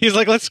 he's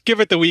like, let's give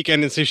it the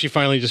weekend and see if she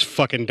finally just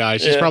fucking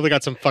dies. She's probably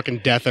got some fucking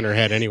death in her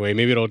head anyway.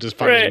 Maybe it'll just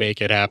finally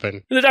make it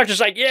happen. The doctor's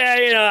like,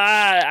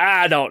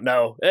 yeah, I don't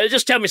know.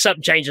 Just tell me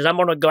something changes. I'm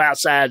going to go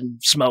outside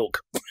and smoke.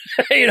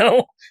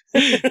 All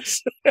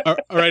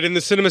right, in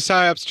the Cinema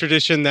Psyops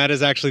tradition, that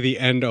is actually the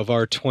end of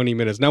our 20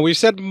 minutes. Now, we've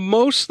said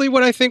mostly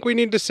what I think we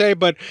need to say,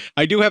 but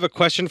I do have a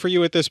question for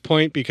you at this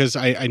point because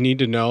I need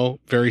to know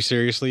very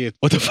seriously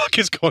what the fuck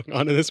is going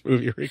on in this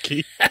movie,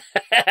 Ricky.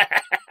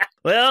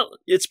 Well,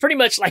 it's pretty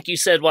much like you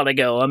said a while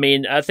ago. I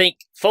mean, I think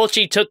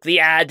Fulci took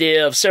the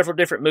idea of several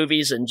different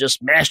movies and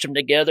just mashed them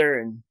together,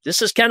 and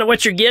this is kind of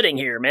what you're getting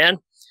here, man.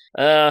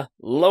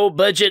 Low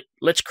budget,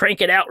 let's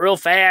crank it out real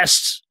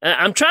fast.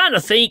 I'm trying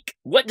to think,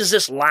 what does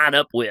this line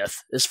up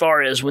with as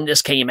far as when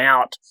this came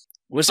out?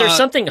 Was there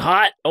something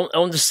hot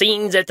on the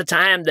scenes at the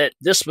time that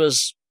this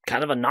was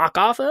kind of a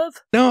knockoff of?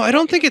 No, I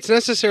don't think it's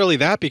necessarily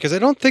that, because I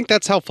don't think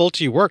that's how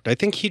Fulci worked. I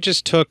think he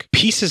just took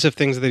pieces of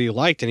things that he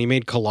liked and he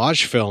made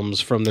collage films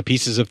from the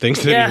pieces of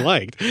things that he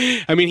liked.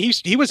 I mean,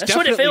 he was That's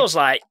what it feels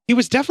like. He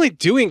was definitely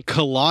doing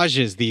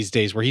collages these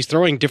days where he's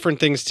throwing different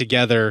things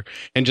together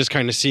and just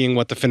kind of seeing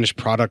what the finished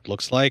product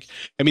looks like.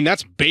 I mean,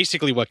 that's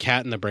basically what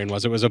Cat in the Brain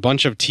was. It was a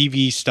bunch of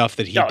TV stuff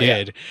that he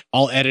did,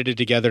 all edited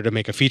together to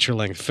make a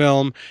feature-length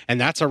film, and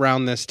that's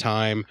around this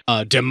time.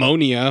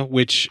 Demonia,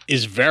 which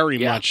is very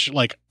much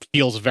like,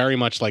 feels very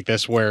much like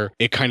this, where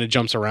it kind of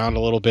jumps around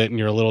a little bit and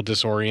you're a little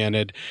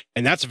disoriented,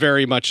 and that's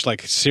very much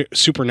like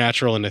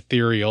supernatural and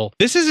ethereal.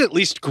 This is at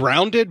least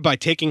grounded by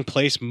taking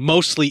place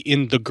mostly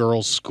in the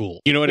girls' school.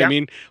 You know what I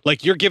mean?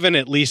 Like, you're given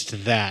at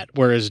least that,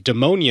 whereas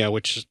Demonia,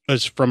 which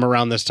is from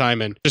around this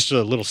time, and just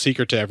a little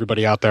secret to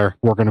everybody out there,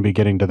 we're going to be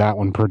getting to that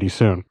one pretty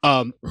soon.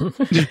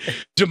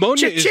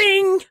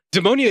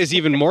 Demonia is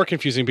even more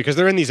confusing because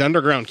they're in these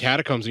underground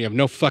catacombs and you have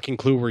no fucking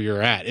clue where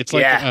you're at. It's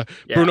like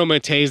Bruno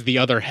Mattei's The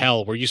Other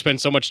Hell, where you spend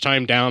so much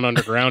time down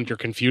underground, you're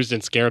confused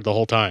and scared the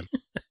whole time.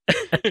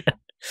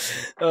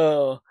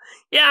 Oh,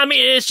 yeah. I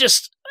mean, it's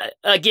just,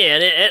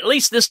 again, at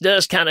least this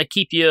does kind of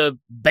keep you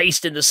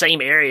based in the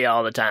same area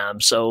all the time.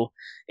 So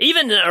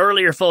even the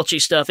earlier Fulci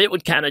stuff, it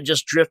would kind of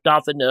just drift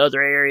off into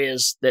other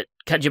areas that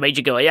kind of made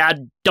you go, yeah, I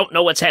don't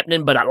know what's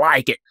happening, but I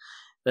like it.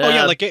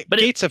 Like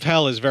Gates of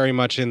Hell is very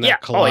much in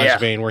that collage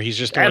vein, where he's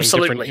just throwing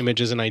different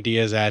images and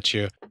ideas at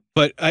you.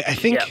 But I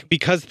think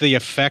because the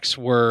effects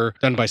were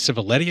done by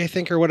Civiletti, I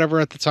think, or whatever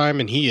at the time,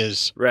 and he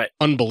is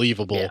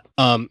unbelievable.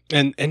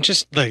 And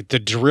just the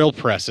drill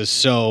press is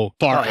so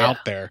far out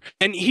there.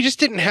 And he just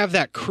didn't have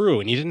that crew,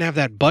 and he didn't have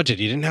that budget.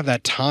 He didn't have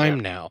that time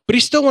now. But he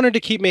still wanted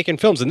to keep making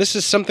films. And this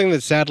is something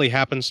that sadly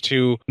happens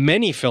to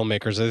many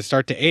filmmakers as they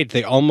start to age.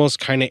 They almost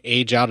kind of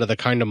age out of the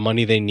kind of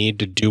money they need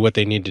to do what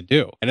they need to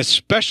do. And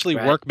especially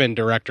workman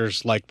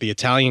directors like the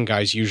Italian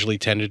guys usually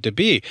tended to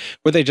be,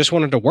 where they just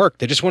wanted to work.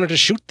 They just wanted to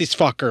shoot this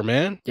fucker,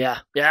 man. Yeah.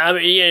 I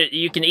mean,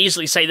 you can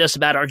easily say this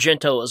about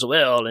Argento as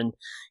well. And,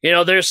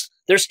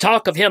 there's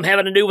talk of him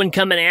having a new one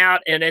coming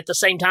out. And at the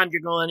same time,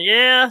 you're going,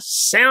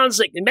 sounds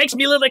like it makes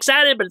me a little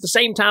excited. But at the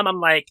same time, I'm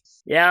like,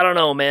 I don't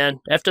know, man.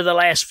 After the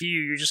last few,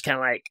 you're just kind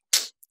of like,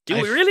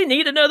 do we really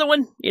need another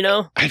one?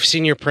 I've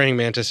seen your praying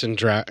mantis in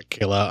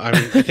Dracula.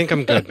 I think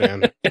I'm good,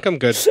 man. I think I'm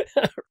good.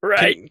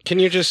 Right. Can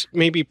you just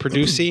maybe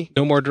produce-y?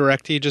 No more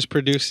direct-y, just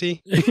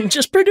produce-y?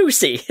 Just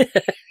produce-y.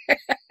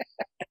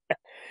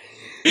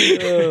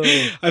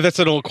 That's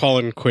an old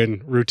Colin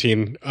Quinn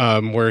routine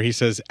where he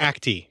says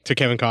acty to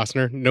Kevin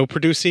Costner. No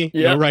produce-y,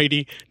 no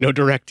righty, no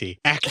directy.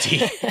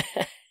 Acty.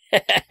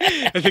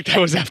 I think that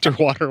was after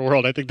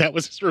Waterworld. I think that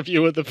was his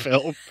review of the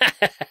film.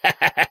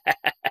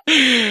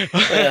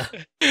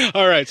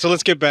 All right, so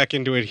let's get back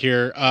into it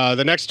here.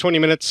 The next 20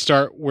 minutes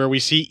start where we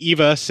see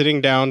Eva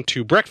sitting down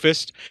to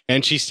breakfast,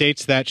 and she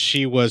states that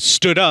she was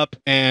stood up,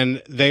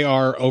 and they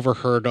are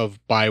overheard of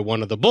by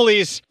one of the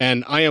bullies,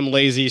 and I am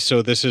lazy,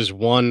 so this is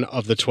one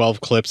of the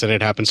 12 clips, and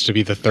it happens to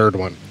be the third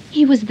one.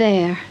 He was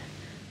there.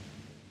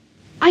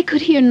 I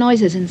could hear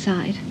noises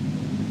inside.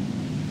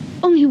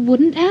 Only he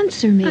wouldn't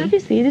answer me.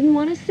 Obviously, he didn't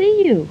want to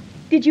see you.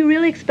 Did you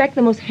really expect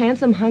the most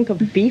handsome hunk of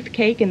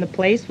beefcake in the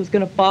place was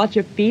going to fall at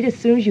your feet as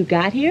soon as you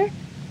got here?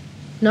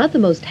 Not the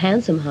most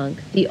handsome hunk,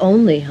 the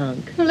only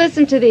hunk.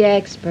 Listen to the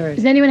experts.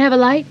 Does anyone have a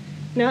light?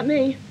 Not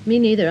me. Me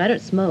neither. I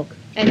don't smoke.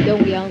 And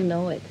don't we all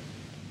know it?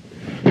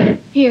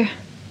 Here,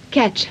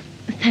 catch.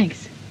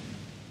 Thanks.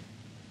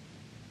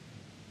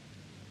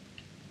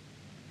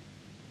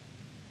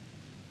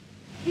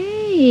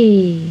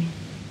 Hey,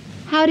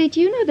 how did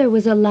you know there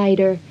was a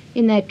lighter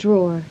in that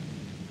drawer?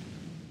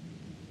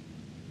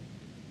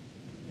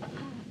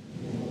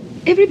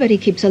 Everybody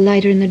keeps a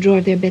lighter in the drawer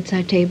of their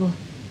bedside table.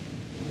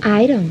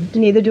 I don't.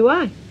 Neither do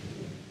I.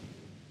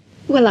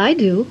 Well, I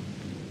do.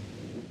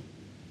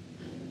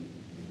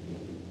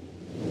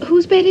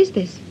 Whose bed is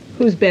this?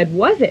 Whose bed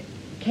was it?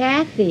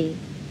 Kathy,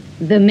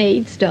 the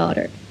maid's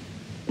daughter.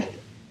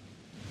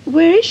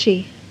 Where is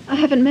she? I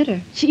haven't met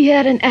her. She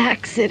had an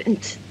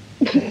accident.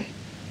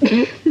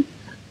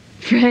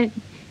 Fred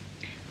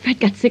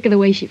got sick of the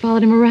way she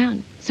followed him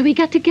around. So we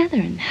got together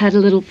and had a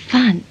little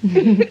fun.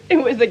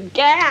 It was a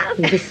gas.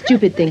 It was a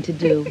stupid thing to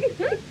do.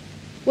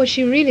 Was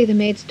she really the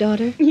maid's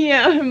daughter?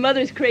 Yeah, her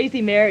mother's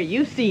crazy Mary.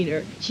 You've seen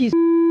her. She's...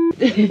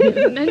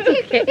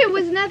 It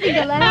was nothing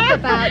to laugh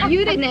about.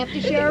 You didn't have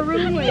to share a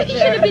room with her. You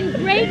should have been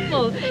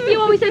grateful. You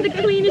always had the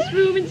cleanest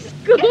room in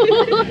school. It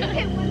wasn't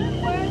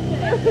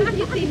worth it.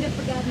 You seem to have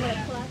forgotten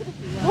that class.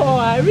 Oh,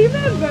 I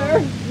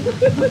remember.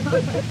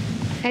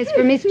 As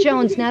for Miss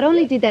Jones, not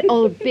only did that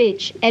old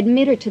bitch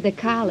admit her to the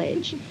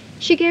college,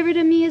 she gave her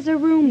to me as a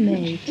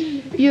roommate.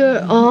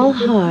 You're all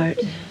heart.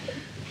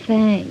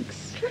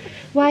 Thanks.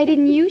 Why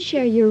didn't you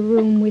share your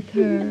room with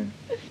her?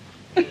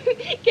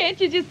 Can't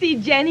you just see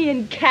Jenny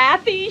and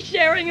Kathy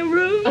sharing a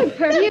room?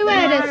 You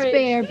had a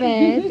spare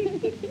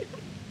bed.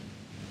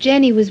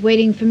 Jenny was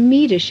waiting for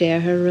me to share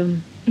her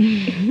room.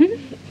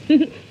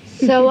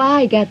 So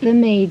I got the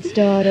maid's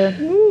daughter,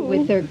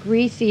 with her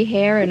greasy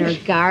hair and her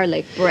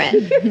garlic breath.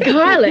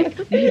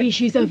 Garlic? Maybe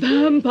she's a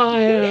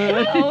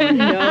vampire. Oh,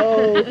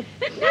 no.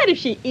 Not if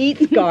she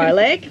eats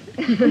garlic.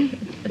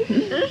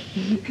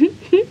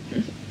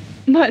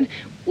 But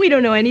we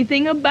don't know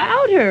anything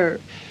about her.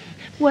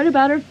 What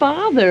about her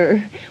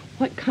father?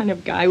 What kind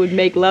of guy would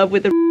make love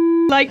with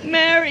a like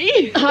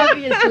Mary?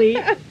 Obviously.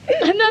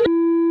 Another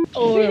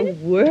or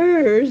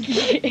worse.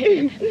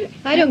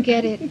 I don't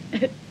get it.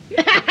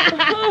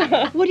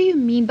 What do you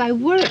mean by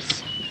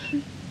worse?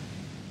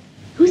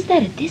 Who's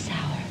that at this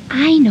hour?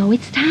 I know,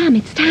 it's Tom.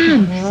 It's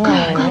Tom.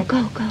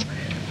 Go.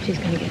 She's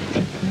gonna get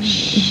it.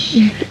 Shh.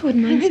 I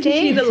wouldn't mind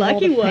staying. She's the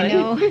lucky one. I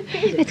know.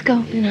 Let's go.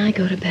 And I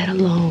go to bed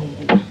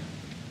alone.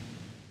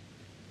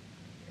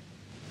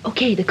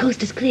 Okay, the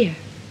coast is clear.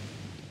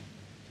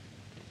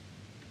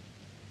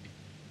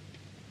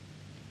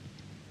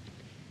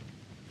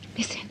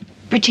 Listen,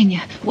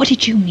 Virginia, what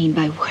did you mean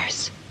by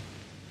worse?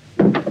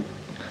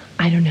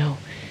 I don't know.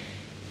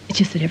 It's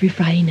just that every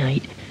Friday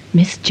night,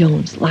 Miss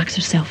Jones locks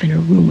herself in her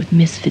room with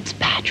Miss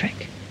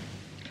Fitzpatrick.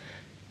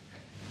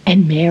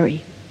 And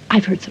Mary.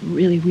 I've heard some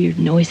really weird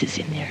noises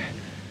in there.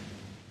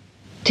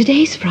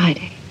 Today's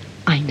Friday.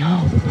 I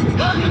know.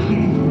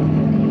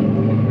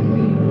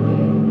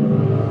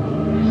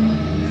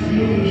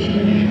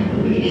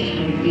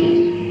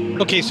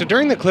 Okay, so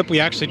during the clip, we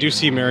actually do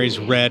see Mary's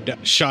red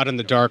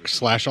shot-in-the-dark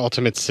 /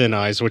 ultimate sin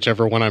eyes,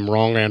 whichever one I'm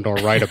wrong and or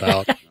right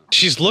about.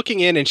 She's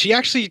looking in, and she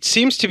actually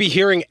seems to be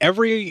hearing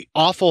every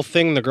awful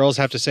thing the girls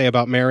have to say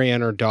about Mary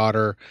and her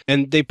daughter,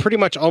 and they pretty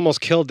much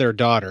almost killed their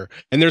daughter.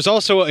 And there's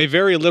also a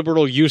very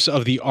liberal use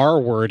of the R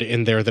word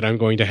in there that I'm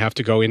going to have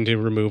to go in to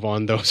remove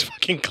on those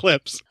fucking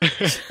clips.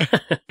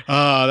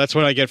 That's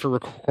what I get for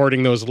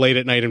recording those late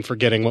at night and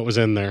forgetting what was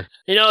in there.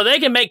 You know, they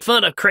can make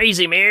fun of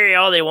Crazy Mary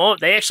all they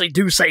want. They actually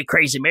do say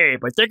Crazy Mary,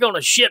 but they're going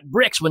to shit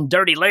bricks when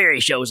Dirty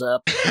Larry shows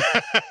up.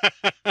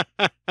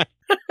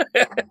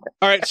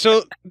 All right,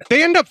 so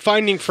they end up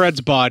finding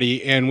Fred's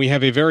body, and we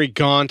have a very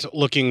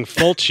gaunt-looking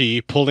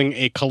Fulci pulling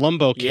a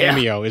Columbo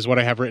cameo, is what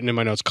I have written in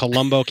my notes.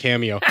 Columbo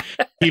cameo.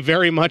 He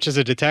very much is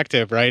a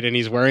detective, right? And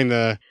he's wearing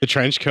the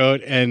trench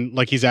coat, and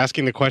like he's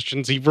asking the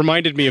questions. He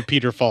reminded me of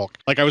Peter Falk.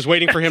 Like I was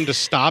waiting for him to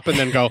stop and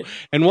then go,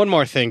 and one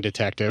more thing,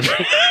 detective.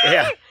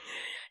 Yeah.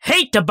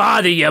 Hate to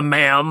bother you,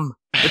 ma'am,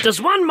 but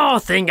there's one more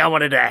thing I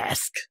wanted to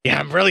ask. Yeah,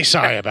 I'm really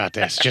sorry about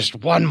this. Just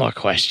one more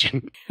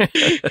question.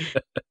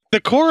 The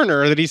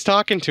coroner that he's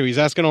talking to, he's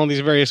asking all these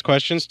various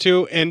questions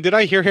to, and did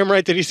I hear him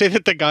right? Did he say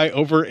that the guy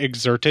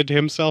overexerted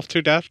himself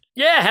to death?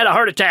 Yeah, had a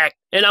heart attack.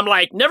 And I'm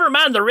like, never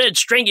mind the red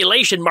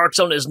strangulation marks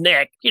on his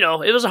neck. You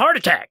know, it was a heart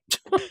attack.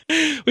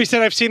 We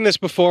said, I've seen this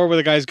before where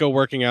the guys go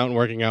working out.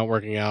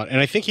 And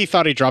I think he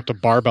thought he dropped a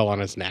barbell on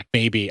his neck.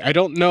 Maybe. I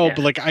don't know. Yeah.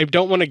 But like, I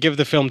don't want to give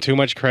the film too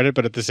much credit.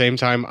 But at the same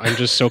time, I'm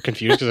just so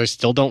confused because I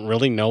still don't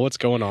really know what's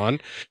going on.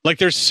 Like,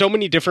 there's so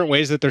many different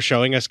ways that they're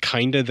showing us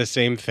kind of the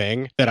same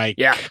thing that I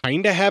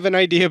kind of have an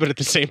idea. But at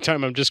the same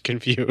time, I'm just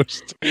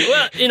confused.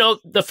 Well, you know,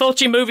 the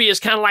Fulci movie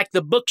is kind of like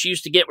the books you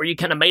used to get where you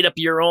kind of made up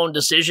your own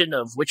decision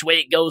of which way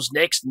it goes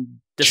next and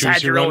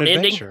decide your own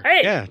ending.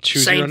 Hey, yeah,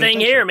 same thing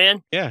here,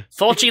 man. Yeah.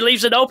 Fulci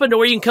leaves it open to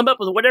where you can come up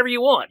with whatever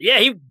you want. Yeah,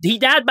 he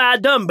died by a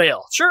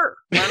dumbbell. Sure,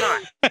 why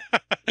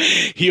not?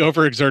 He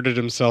overexerted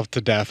himself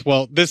to death.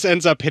 Well, this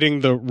ends up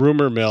hitting the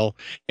rumor mill,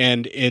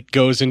 and it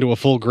goes into a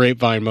full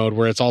grapevine mode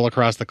where it's all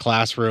across the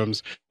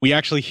classrooms. We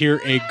actually hear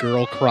a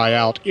girl cry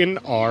out in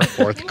our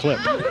fourth clip.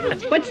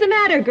 What's the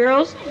matter,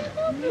 girls?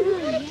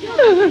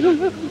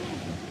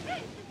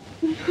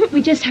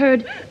 We just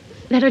heard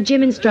that our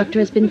gym instructor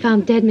has been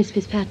found dead, Miss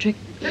Fitzpatrick.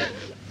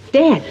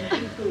 Dead?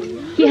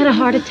 He had a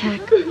heart attack.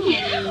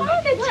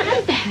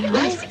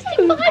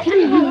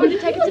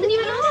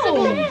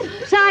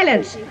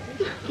 Silence!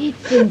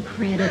 It's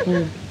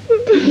incredible.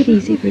 Take it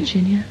easy,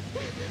 Virginia.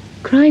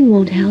 Crying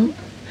won't help.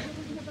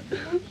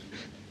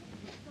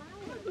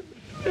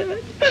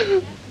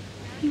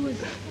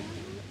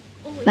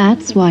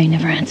 That's why he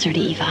never answered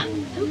Eva.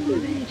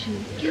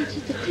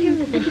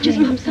 And he just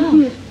bumps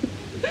off.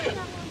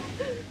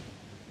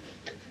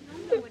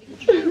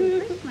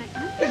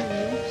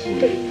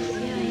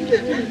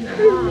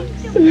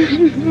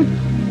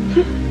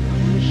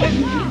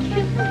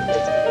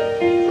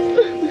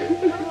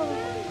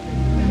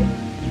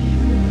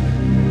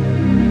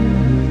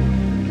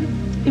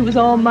 It was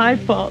all my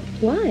fault.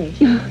 Why?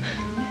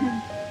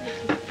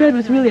 Fred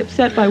was really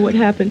upset by what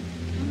happened.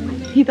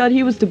 He thought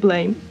he was to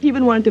blame. He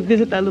even wanted to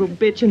visit that little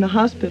bitch in the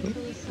hospital.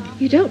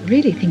 You don't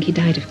really think he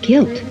died of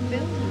guilt?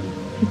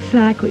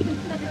 Exactly.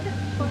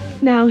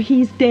 Now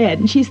he's dead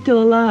and she's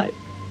still alive.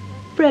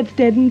 Fred's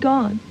dead and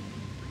gone.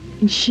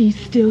 And she's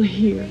still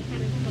here.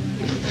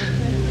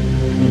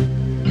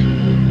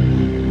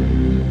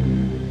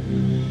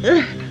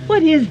 Ugh,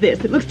 what is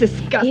this? It looks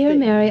disgusting. Here,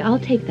 Mary, I'll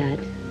take that.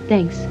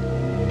 Thanks.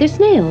 They're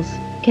snails.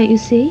 Can't you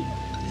see?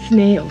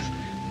 Snails.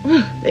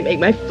 Ugh, they make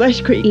my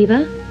flesh creep.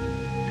 Eva?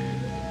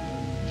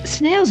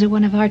 Snails are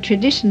one of our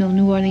traditional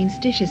New Orleans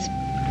dishes.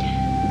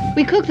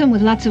 We cook them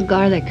with lots of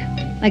garlic,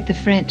 like the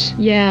French.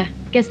 Yeah,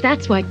 guess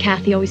that's why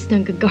Kathy always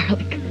stunk of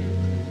garlic.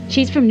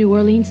 She's from New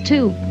Orleans,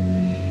 too.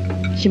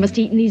 She must have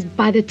eaten these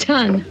by the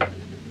ton.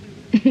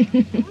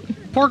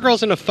 Poor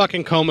girl's in a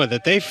fucking coma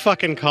that they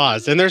fucking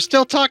caused, and they're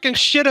still talking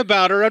shit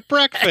about her at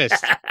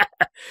breakfast,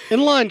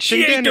 and lunch, and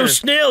She ate dinner. those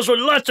snails with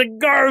lots of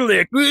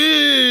garlic.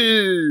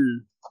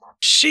 Ooh.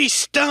 She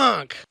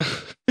stunk.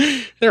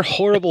 They're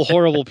horrible,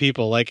 horrible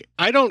people. Like,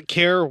 I don't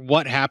care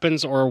what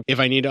happens or if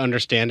I need to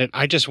understand it.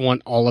 I just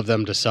want all of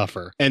them to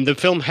suffer. And the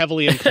film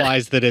heavily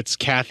implies that it's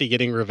Kathy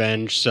getting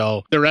revenge.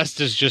 So the rest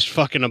is just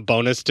fucking a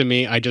bonus to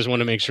me. I just want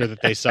to make sure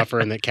that they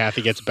suffer and that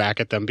Kathy gets back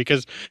at them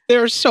because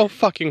they're so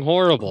fucking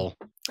horrible.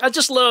 I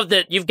just love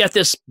that you've got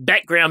this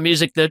background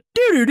music, the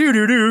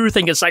do-do-do-do-do,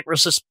 think it's like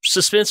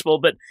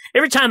suspenseful, but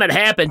every time it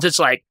happens, it's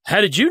like, how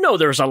did you know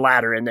there's a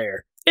lighter in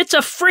there? It's a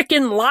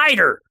freaking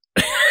lighter.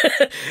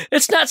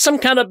 It's not some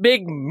kind of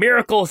big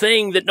miracle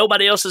thing that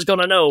nobody else is going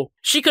to know.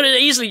 She could have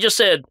easily just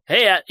said,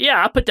 hey,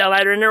 I put that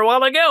lighter in there a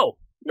while ago.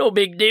 No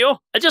big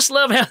deal. I just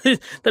love how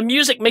the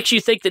music makes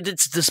you think that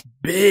it's this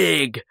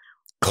big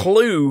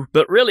clue,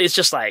 but really it's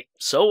just like,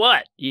 so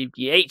what? You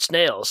ate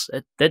snails.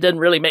 That doesn't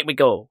really make me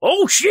go,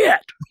 oh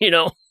shit, you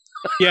know?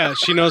 Yeah,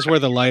 she knows where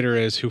the lighter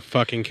is. Who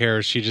fucking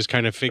cares? She just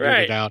kind of figured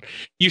Right. it out.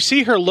 You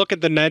see her look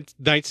at the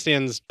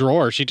nightstand's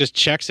drawer. She just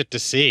checks it to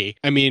see.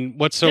 I mean,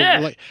 what's so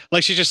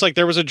like she's just like,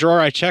 there was a drawer.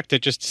 I checked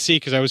it just to see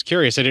because I was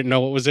curious. I didn't know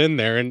what was in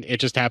there, and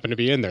it just happened to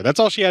be in there. That's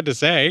all she had to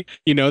say.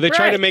 You know, they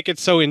try to make it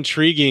so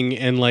intriguing,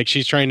 and like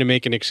she's trying to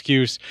make an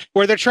excuse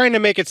where they're trying to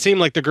make it seem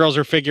like the girls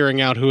are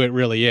figuring out who it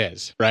really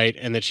is, right?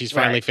 And that she's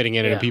finally fitting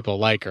in and people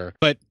like her.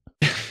 But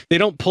they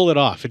don't pull it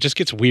off. It just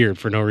gets weird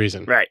for no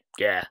reason. Right.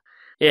 Yeah.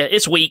 Yeah,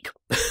 it's weak.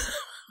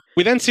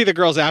 We then see the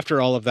girls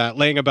after all of that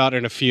laying about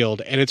in a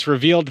field, and it's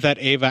revealed that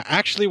Ava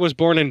actually was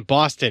born in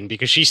Boston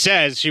because she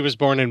says she was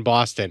born in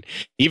Boston.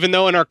 Even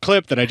though in our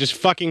clip that I just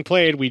fucking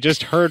played, we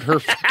just heard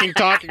her fucking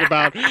talking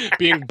about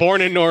being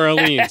born in New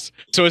Orleans.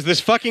 So is this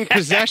fucking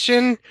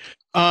possession?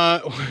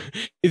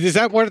 Is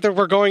that where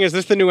we're going? Is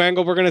this the new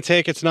angle we're going to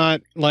take? It's not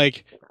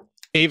like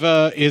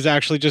Ava is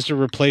actually just a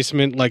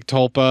replacement like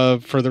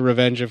Tulpa for the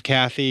revenge of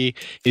Kathy.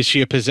 Is she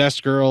a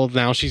possessed girl?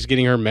 Now she's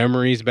getting her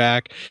memories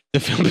back.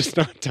 The film is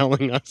not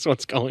telling us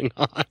what's going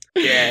on.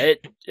 Yeah,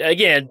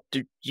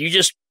 you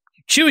just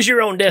choose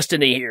your own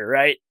destiny here,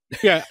 right?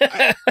 Yeah,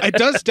 it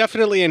does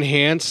definitely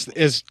enhance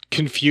as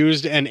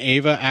confused and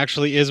Ava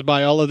actually is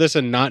by all of this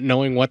and not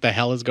knowing what the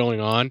hell is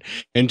going on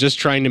and just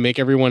trying to make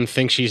everyone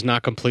think she's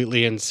not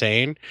completely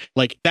insane.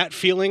 Like that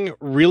feeling,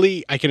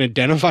 really, I can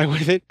identify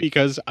with it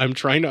because I'm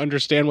trying to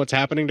understand what's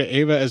happening to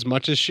Ava as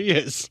much as she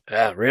is.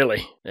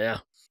 Really?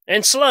 Yeah.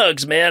 And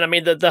slugs, man. I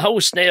mean, the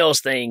whole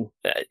snails thing.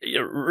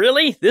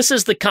 Really? This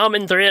is the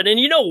common thread. And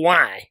you know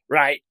why,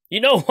 right? You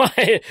know why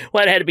it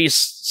had to be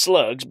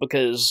slugs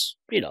because,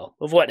 you know,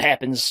 of what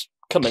happens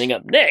coming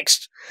up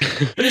next.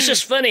 But it's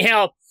just funny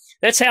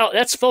that's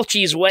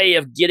Fulci's way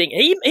of getting.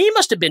 He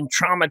must have been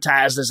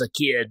traumatized as a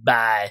kid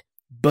by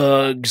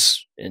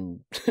bugs and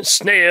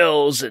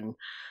snails, and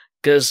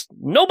because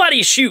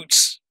nobody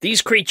shoots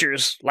these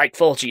creatures like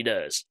Fulci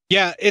does.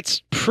 Yeah,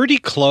 it's pretty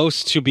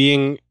close to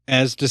being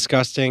as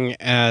disgusting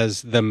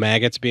as the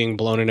maggots being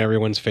blown in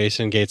everyone's face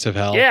in Gates of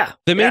Hell. Yeah.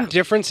 The main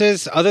difference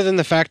is, other than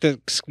the fact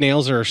that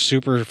snails are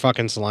super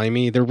fucking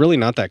slimy, they're really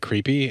not that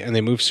creepy and they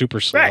move super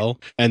slow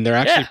and they're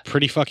actually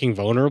pretty fucking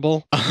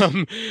vulnerable.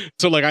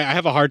 So like I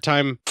have a hard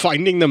time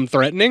finding them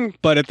threatening,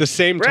 but at the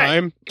same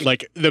time,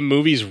 like the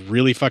movie's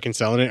really fucking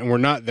selling it and we're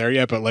not there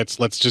yet, but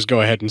let's just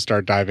go ahead and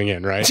start diving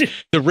in, right?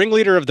 The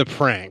ringleader of the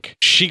prank,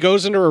 she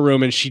goes into her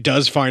room and she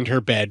does find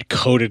her bed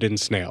coated in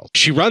snails.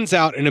 She runs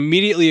out and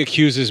immediately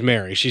accuses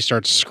Mary. She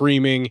starts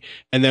screaming,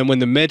 and then when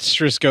the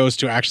mistress goes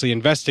to actually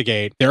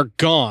investigate, they're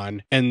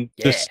gone, and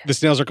the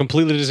snails are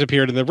completely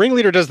disappeared, and the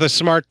ringleader does the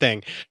smart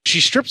thing.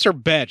 She strips her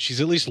bed. She's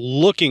at least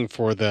looking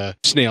for the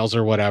snails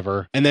or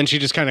whatever, and then she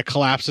just kind of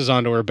collapses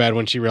onto her bed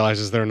when she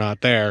realizes they're not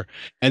there.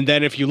 And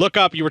then if you look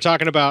up, you were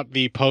talking about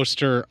the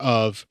poster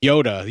of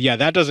Yoda. Yeah,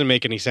 that doesn't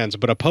make any sense,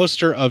 but a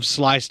poster of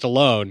Sly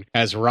Stallone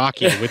as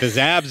Rocky with his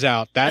abs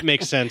out, that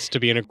makes sense to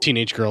be in a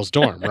teenage girl's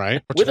dorm,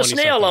 right? With a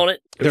snail on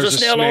it. There's a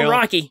snail on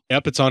Rocky.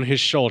 Yep, it's on his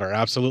shoulder,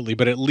 absolutely.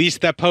 But at least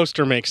that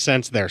poster makes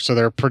sense there. So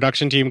their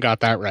production team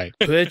got that right.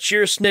 Put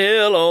your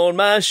snail on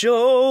my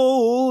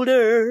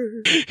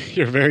shoulder.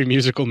 You're a very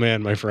musical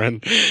man, my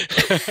friend.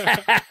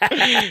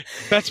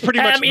 That's pretty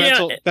much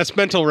mental. That's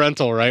mental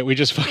rental, right? We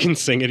just fucking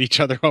sing at each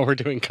other while we're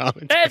doing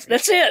commentary.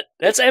 That's it.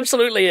 That's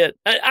absolutely it.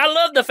 I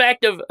love the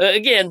fact of,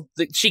 again,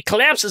 she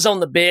collapses on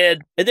the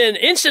bed, and then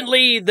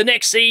instantly the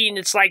next scene,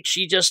 it's like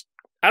she just,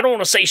 I don't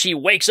want to say she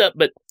wakes up,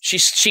 but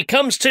she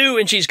comes to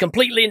and she's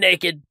completely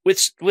naked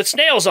with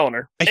snails on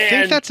her. I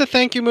think that's a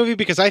thank you movie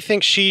because I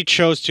think she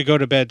chose to go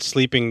to bed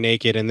sleeping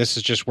naked, and this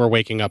is just we're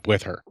waking up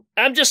with her.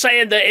 I'm just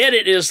saying the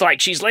edit is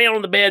like she's laying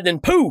on the bed, then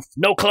poof,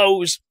 no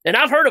clothes. And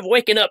I've heard of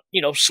waking up,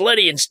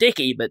 slutty and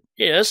sticky, but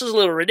this is a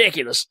little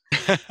ridiculous.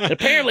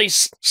 Apparently,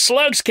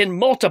 slugs can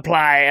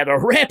multiply at a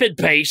rapid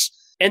pace.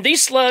 And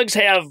these slugs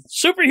have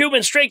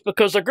superhuman strength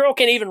because the girl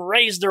can't even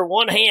raise their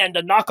one hand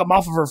to knock them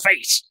off of her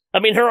face. I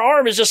mean, her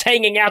arm is just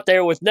hanging out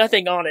there with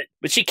nothing on it.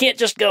 But she can't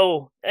just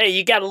go, hey,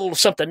 you got a little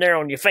something there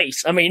on your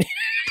face. I mean...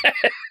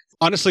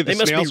 Honestly, the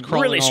snails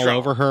crawling all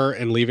over her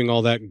and leaving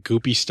all that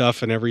goopy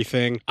stuff and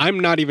everything. I'm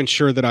not even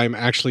sure that I'm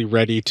actually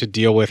ready to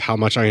deal with how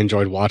much I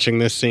enjoyed watching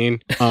this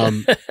scene.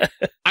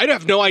 I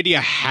have no idea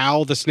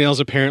how the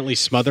snails apparently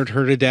smothered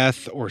her to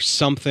death or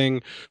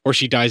something, or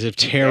she dies of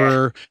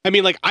terror. Yeah. I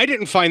mean, I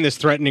didn't find this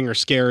threatening or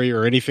scary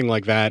or anything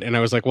like that. And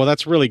I was like, well,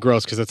 that's really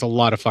gross because it's a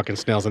lot of fucking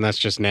snails and that's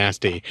just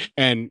nasty.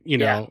 And,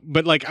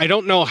 but I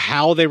don't know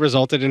how they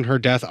resulted in her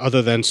death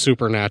other than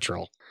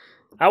supernatural.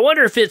 I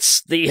wonder if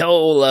it's the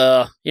whole,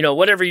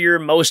 whatever you're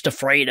most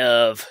afraid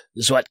of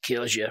is what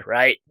kills you,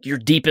 right? Your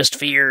deepest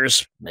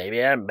fears.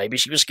 Maybe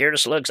she was scared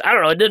of slugs. I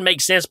don't know. It didn't make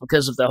sense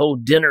because of the whole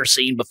dinner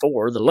scene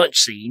before, the lunch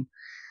scene.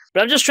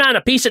 But I'm just trying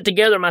to piece it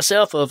together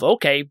myself of,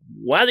 okay,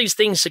 why are these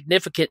things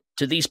significant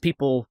to these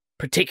people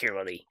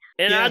particularly?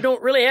 And I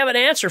don't really have an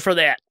answer for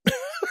that.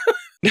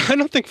 I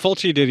don't think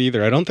Fulci did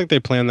either. I don't think they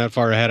planned that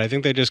far ahead. I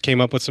think they just came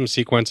up with some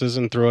sequences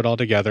and threw it all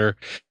together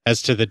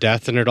as to the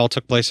death, and it all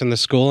took place in the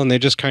school, and they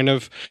just kind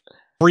of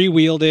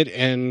freewheeled it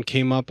and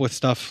came up with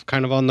stuff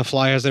kind of on the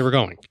fly as they were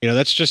going.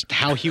 That's just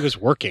how he was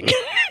working.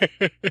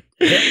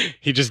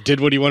 He just did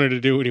what he wanted to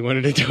do when he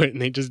wanted to do it,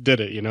 and they just did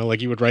it, like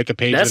he would write the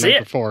page the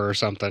night before or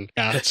something.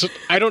 Yeah,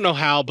 I don't know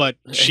how, but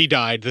she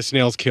died. The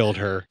snails killed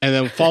her. And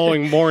then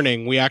following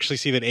morning, we actually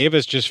see that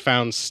Ava's just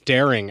found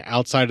staring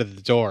outside of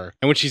the door.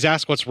 And when she's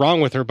asked what's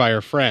wrong with her by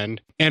her friend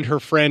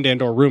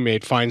and or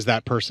roommate finds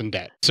that person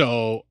dead.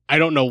 So I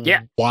don't know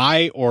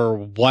why or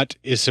what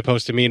is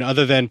supposed to mean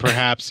other than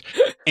perhaps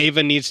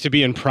Ava needs to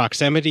be in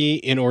proximity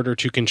in order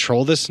to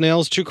control the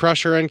snails to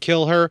crush her and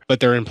kill her,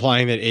 but they're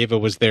implying that Ava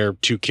was there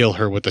to kill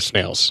her with the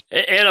snails.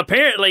 And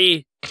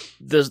apparently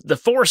the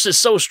force is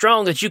so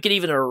strong that you can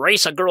even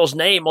erase a girl's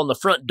name on the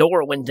front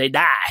door when they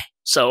die.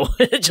 So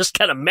it just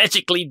kind of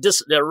magically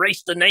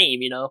erased the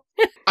name,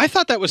 I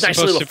thought that was nice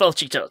supposed little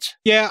Fulci touch.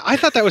 Yeah, I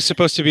thought that was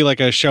supposed to be like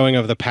a showing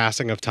of the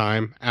passing of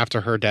time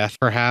after her death,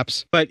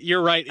 perhaps. But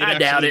you're right. I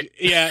doubt it.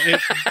 Yeah,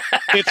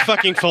 it's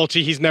fucking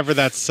Fulci. He's never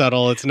that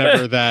subtle. It's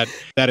never that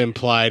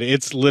implied.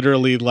 It's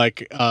literally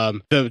like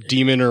the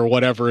demon or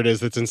whatever it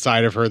is that's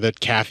inside of her that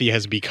Kathy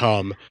has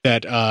become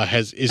that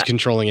is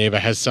controlling Ava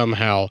has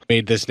somehow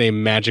made this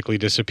name magically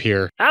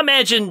disappear. I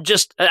imagine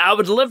I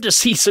would love to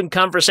see some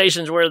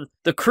conversations where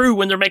the crew,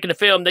 when they're making a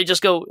film, they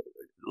just go,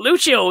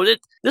 Lucio,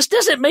 this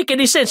doesn't make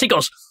any sense. He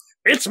goes,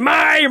 it's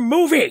my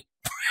movie.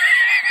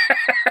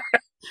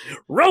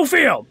 Roll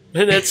film.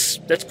 And that's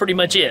pretty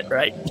much it,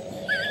 right?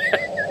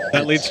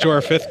 That leads to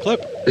our fifth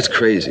clip. It's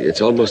crazy. It's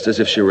almost as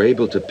if she were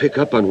able to pick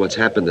up on what's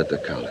happened at the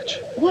college.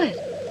 What?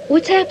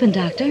 What's happened,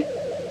 Doctor?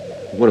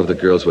 One of the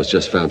girls was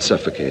just found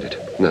suffocated,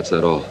 and that's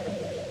not all.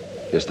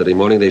 Yesterday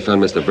morning, they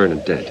found Mr.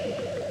 Vernon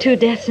dead. 2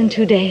 deaths in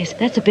 2 days.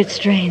 That's a bit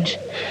strange.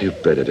 You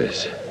bet it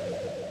is.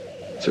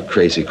 It's a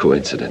crazy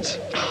coincidence.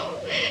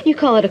 You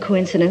call it a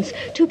coincidence.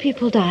 2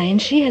 people die,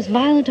 and she has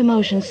violent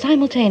emotions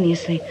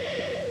simultaneously.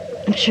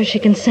 I'm sure she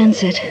can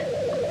sense it.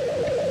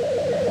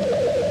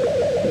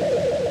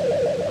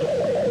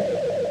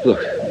 Look,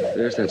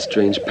 there's that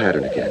strange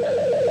pattern again.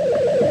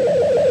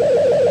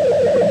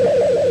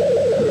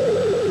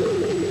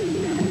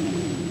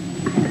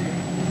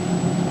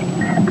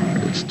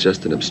 It's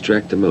just an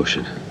abstract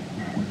emotion.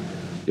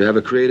 You have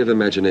a creative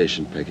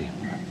imagination, Peggy.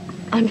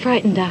 I'm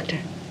frightened, Doctor.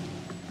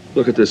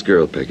 Look at this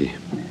girl, Peggy.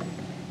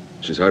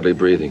 She's hardly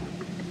breathing.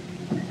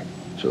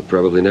 She'll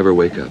probably never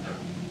wake up.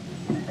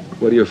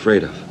 What are you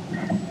afraid of?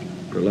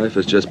 Her life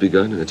has just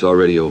begun and it's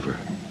already over.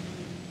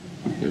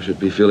 You should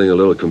be feeling a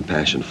little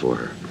compassion for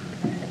her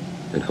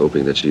and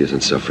hoping that she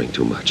isn't suffering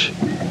too much.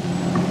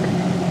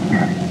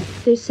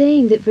 They're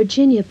saying that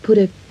Virginia put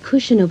a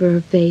cushion over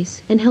her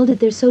face and held it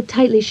there so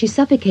tightly she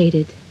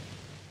suffocated.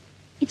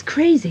 It's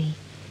crazy.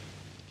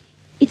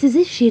 It's as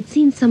if she had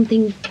seen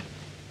something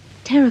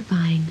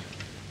terrifying.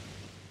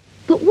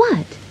 But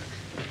what?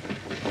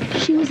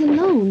 She was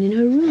alone in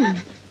her room.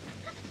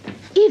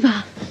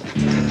 Eva!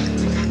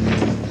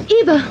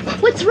 Eva,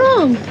 what's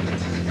wrong?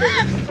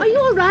 Are you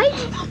all right?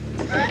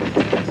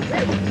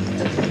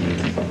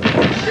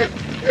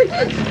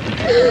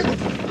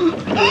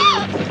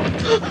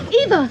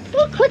 Eva,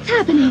 what's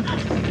happening?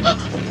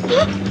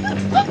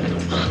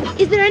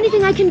 Is there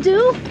anything I can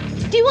do?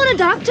 Do you want a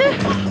doctor?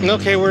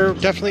 Okay, we're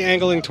definitely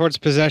angling towards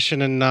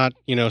possession and not,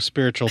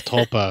 spiritual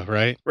tulpa,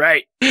 right?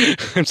 Right.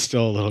 I'm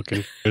still a little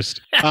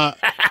confused.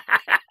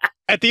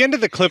 At the end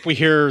of the clip, we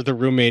hear the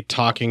roommate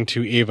talking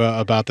to Eva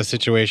about the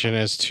situation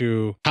as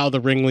to how the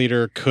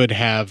ringleader could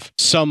have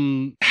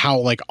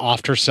somehow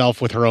offed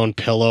herself with her own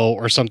pillow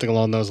or something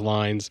along those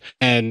lines.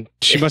 And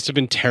she must have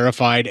been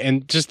terrified.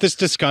 And just this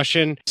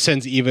discussion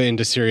sends Eva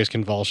into serious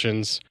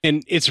convulsions.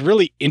 And it's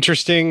really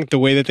interesting the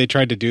way that they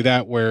tried to do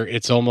that, where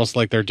it's almost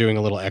like they're doing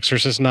a little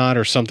exorcist nod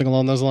or something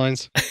along those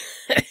lines.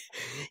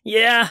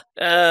 Yeah.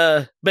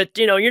 But,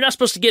 you're not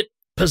supposed to get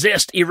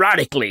possessed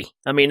erotically.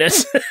 I mean,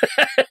 that's,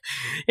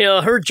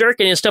 her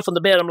jerking and stuff on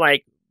the bed. I'm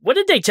like, what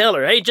did they tell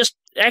her? Hey, just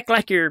act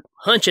like you're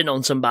hunching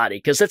on somebody,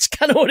 because that's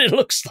kind of what it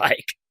looks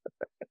like.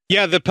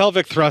 Yeah, the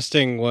pelvic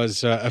thrusting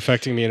was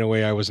affecting me in a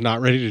way I was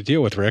not ready to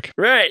deal with, Rick.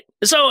 Right.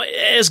 So,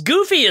 as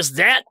goofy as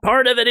that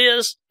part of it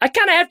is, I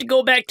kind of have to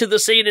go back to the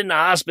scene in the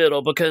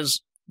hospital,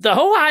 because the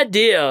whole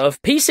idea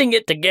of piecing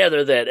it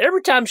together that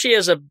every time she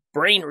has a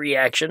brain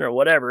reaction or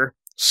whatever,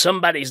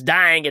 somebody's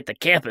dying at the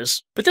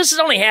campus, but this has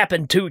only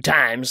happened 2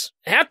 times.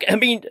 I'm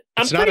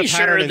It's not pretty a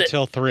pattern sure that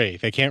until 3.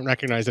 They can't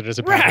recognize it as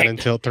a pattern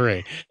until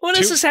 3. Well,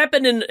 this has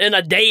happened in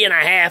a day and a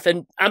half,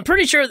 and I'm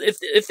pretty sure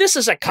if this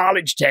is a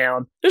college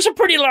town, there's a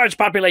pretty large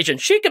population.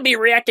 She could be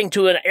reacting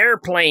to an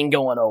airplane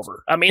going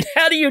over. I mean,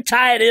 how do you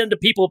tie it into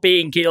people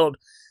being killed?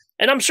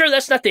 And I'm sure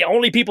that's not the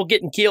only people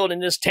getting killed in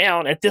this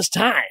town at this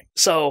time.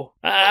 So,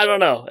 I don't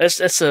know.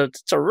 It's a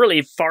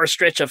really far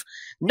stretch of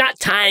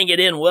not tying it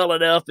in well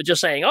enough, but just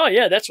saying, oh,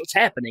 yeah, that's what's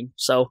happening.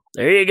 So,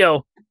 there you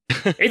go.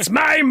 It's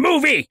my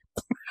movie!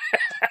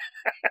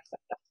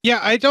 Yeah,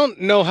 I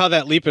don't know how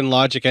that leap in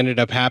logic ended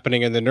up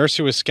happening, and the nurse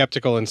who was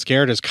skeptical and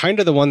scared is kind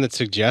of the one that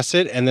suggests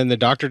it, and then the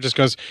doctor just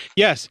goes,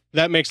 yes,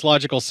 that makes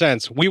logical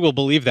sense. We will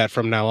believe that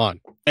from now on.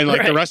 And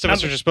the rest of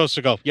us are just supposed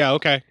to go, yeah,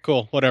 okay,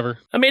 cool, whatever.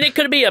 I mean, it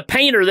could be a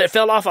painter that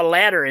fell off a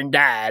ladder and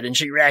died, and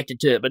she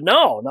reacted to it. But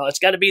no, it's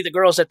got to be the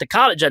girls at the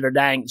college that are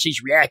dying that she's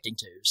reacting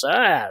to. So,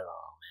 I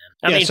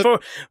don't know, man.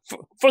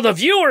 For the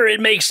viewer, it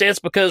makes sense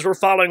because we're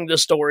following the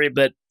story,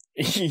 but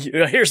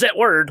here's that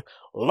word,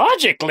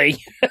 logically,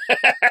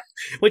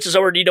 which is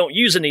a word you don't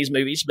use in these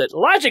movies, but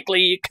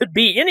logically, it could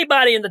be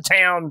anybody in the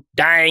town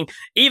dying.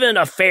 Even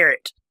a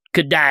ferret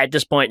could die at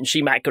this point, and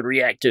she could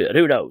react to it.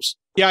 Who knows?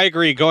 Yeah, I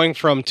agree. Going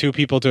from 2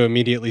 people to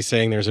immediately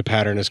saying there's a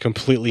pattern is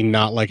completely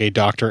not like a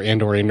doctor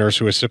and or a nurse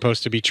who is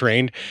supposed to be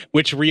trained,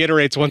 which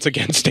reiterates once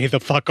again, stay the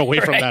fuck away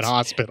from that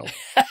hospital.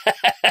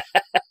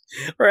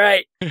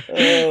 Right.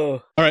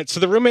 Oh. All right. So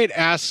the roommate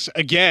asks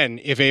again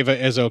if Ava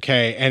is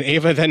okay, and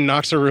Ava then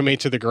knocks her roommate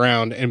to the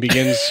ground and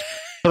begins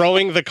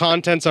throwing the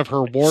contents of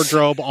her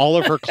wardrobe, all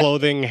of her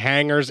clothing,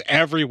 hangers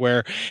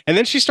everywhere. And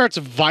then she starts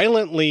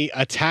violently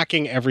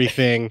attacking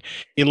everything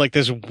in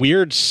this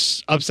weird,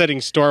 upsetting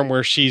storm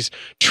where she's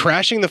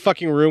trashing the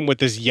fucking room with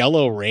this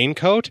yellow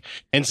raincoat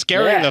and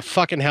scaring the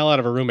fucking hell out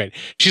of her roommate.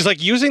 She's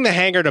using the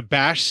hanger to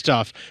bash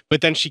stuff,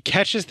 but then she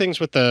catches things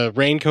with the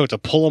raincoat to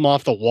pull them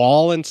off the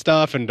wall and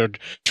stuff and to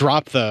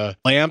drop the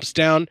lamps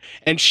down.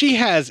 And she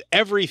has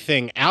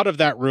everything out of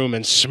that room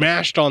and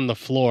smashed on the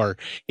floor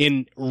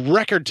in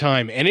record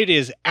time. And it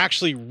is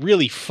actually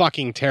really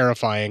fucking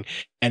terrifying.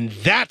 And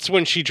that's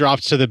when she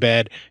drops to the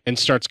bed and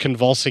starts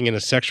convulsing in a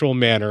sexual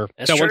manner.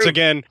 That's that, true. once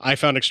again, I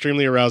found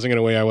extremely arousing in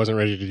a way I wasn't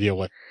ready to deal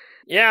with.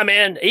 Yeah,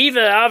 man.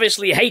 Eva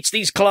obviously hates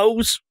these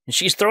clothes, and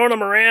she's throwing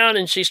them around,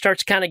 and she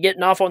starts kind of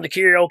getting off on the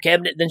curio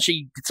cabinet. Then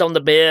she gets on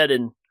the bed,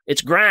 and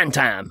it's grind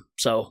time.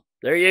 So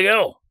there you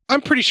go.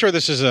 I'm pretty sure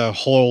this is a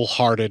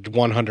wholehearted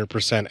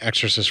 100%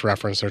 Exorcist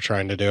reference they're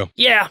trying to do.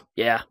 Yeah.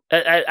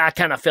 I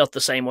kind of felt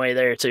the same way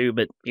there, too,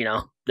 but,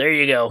 there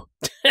you go.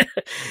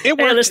 It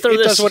works.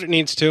 It does what it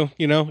needs to,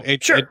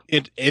 Sure.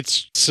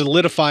 It's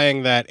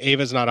solidifying that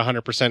Ava's not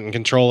 100% in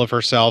control of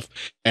herself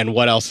and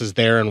what else is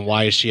there and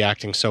why is she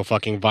acting so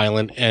fucking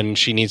violent, and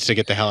she needs to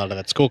get the hell out of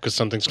that school because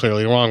something's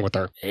clearly wrong with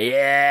her.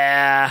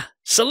 Yeah.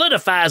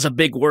 Solidify is a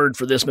big word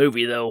for this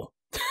movie, though.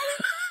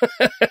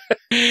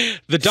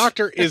 The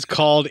doctor is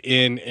called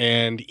in,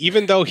 and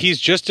even though he's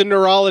just a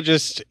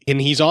neurologist and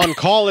he's on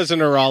call as a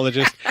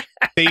neurologist,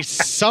 they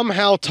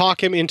somehow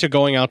talk him into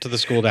going out to the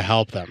school to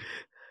help them.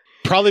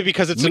 Probably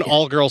because it's an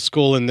all-girls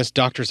school and this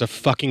doctor's a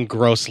fucking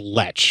gross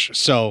lech.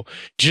 So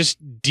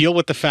just deal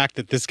with the fact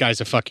that this guy's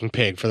a fucking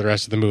pig for the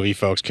rest of the movie,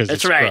 folks, because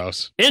it's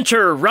gross.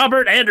 Enter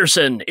Robert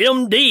Anderson,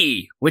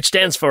 MD, which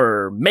stands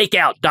for Make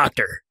Out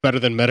Doctor. Better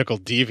than Medical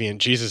Deviant.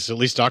 Jesus, at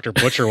least Dr.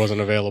 Butcher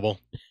wasn't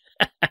available.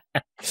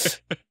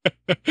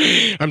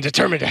 I'm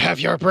determined to have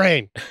your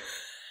brain.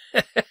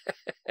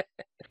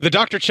 The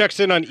doctor checks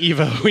in on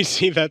Eva. We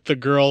see that the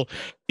girl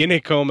in a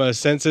coma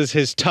senses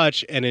his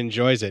touch and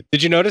enjoys it.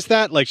 Did you notice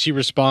that? Like she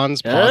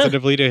responds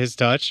positively to his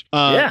touch.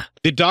 Yeah.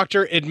 The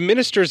doctor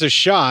administers a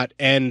shot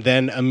and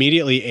then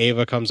immediately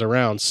Ava comes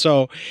around.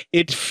 So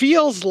it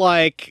feels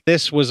like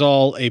this was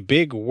all a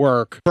big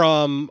work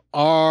from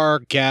our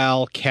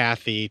gal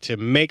Kathy to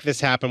make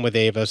this happen with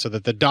Ava so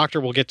that the doctor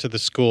will get to the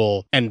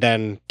school and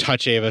then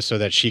touch Ava so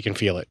that she can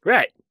feel it.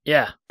 Right.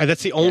 Yeah. And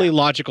that's the only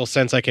logical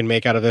sense I can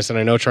make out of this. And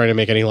I know trying to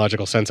make any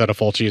logical sense out of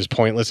Fulci is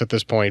pointless at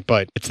this point,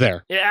 but it's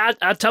there. Yeah,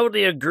 I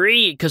totally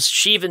agree because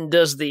she even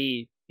does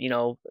the,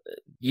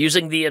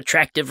 using the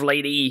attractive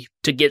lady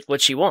to get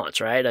what she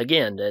wants, right?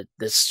 Again,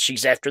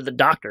 she's after the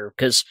doctor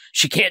because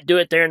she can't do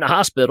it there in the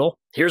hospital.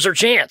 Here's her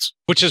chance.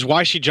 Which is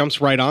why she jumps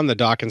right on the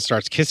doc and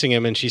starts kissing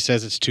him, and she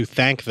says it's to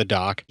thank the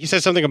doc. He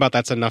says something about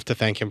that's enough to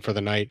thank him for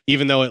the night,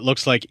 even though it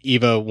looks like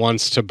Eva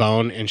wants to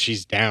bone and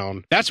she's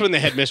down. That's when the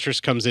headmistress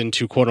comes in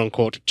to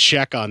quote-unquote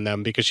check on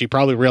them because she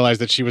probably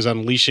realized that she was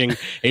unleashing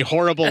a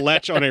horrible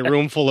lech on a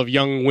room full of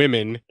young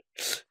women.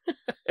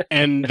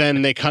 And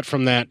then they cut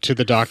from that to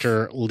the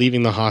doctor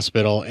leaving the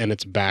hospital, and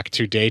it's back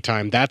to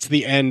daytime. That's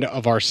the end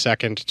of our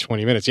second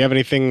 20 minutes. You have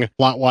anything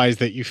plot-wise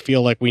that you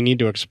feel like we need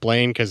to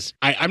explain? Because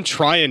I'm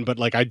trying, but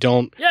like I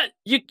don't. Yeah,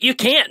 you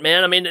can't,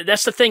 man. I mean,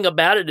 that's the thing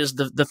about it is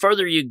the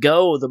further you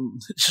go,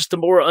 the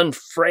more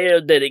unfair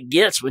that it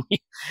gets when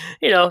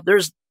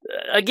there's.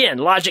 Again,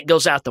 logic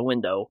goes out the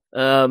window.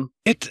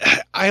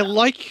 I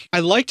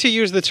like to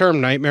use the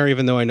term nightmare,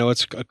 even though I know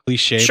it's a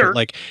cliche. Sure. But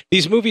like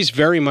these movies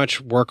very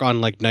much work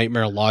on like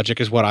nightmare logic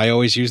is what I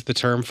always use the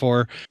term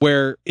for,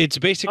 where it's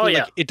basically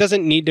like it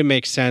doesn't need to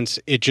make sense.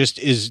 It just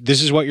is.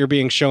 This is what you're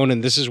being shown,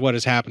 and this is what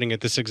is happening at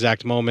this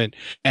exact moment,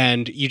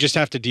 and you just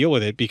have to deal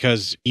with it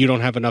because you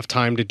don't have enough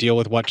time to deal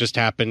with what just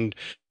happened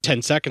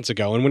 10 seconds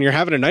ago. And when you're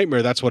having a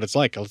nightmare, that's what it's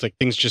like. It's like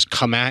things just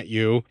come at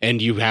you and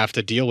you have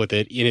to deal with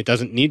it. And it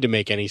doesn't need to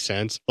make any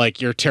sense.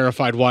 Like you're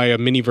terrified why a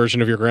mini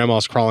version of your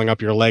grandma's crawling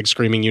up your leg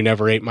screaming, "You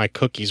never ate my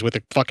cookies," with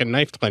a fucking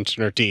knife clenched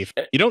in her teeth.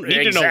 You don't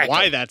need to know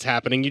why that's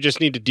happening. You just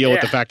need to deal with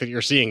the fact that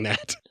you're seeing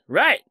that.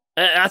 Right.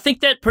 I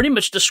think that pretty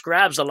much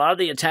describes a lot of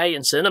the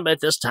Italian cinema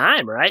at this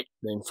time, right?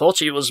 I mean,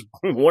 Fulci was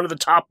one of the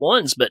top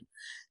ones, but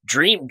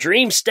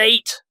dream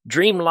state,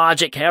 dream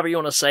logic, however you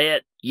want to say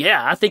it.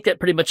 Yeah, I think that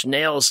pretty much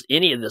nails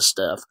any of this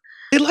stuff.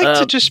 They like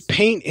to just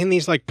paint in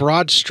these like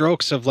broad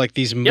strokes of like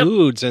these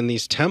moods and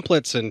these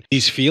templates and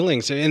these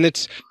feelings. And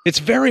it's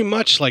very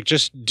much like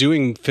just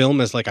doing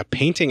film as like a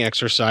painting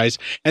exercise.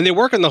 And they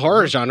work in the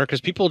horror genre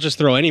because people just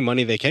throw any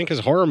money they can because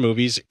horror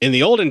movies, in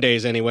the olden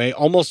days anyway,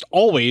 almost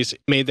always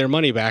made their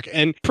money back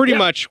and pretty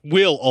much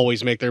will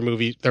always make their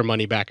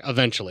money back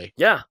eventually.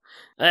 Yeah.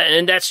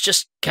 And that's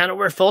just kind of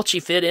where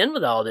Fulci fit in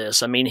with all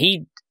this. I mean,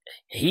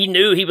 he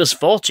knew he was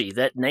Fulci.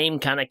 That name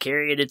kind of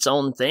carried its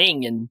own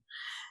thing. And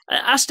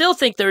I still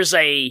think there's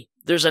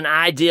an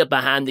idea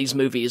behind these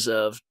movies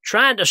of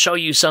trying to show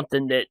you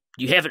something that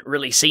you haven't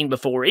really seen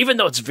before, even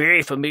though it's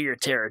very familiar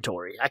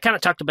territory. I kind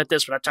of talked about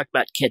this when I talked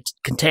about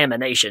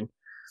contamination.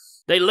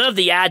 They love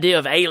the idea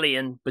of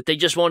alien, but they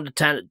just wanted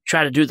to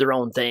try to do their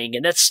own thing.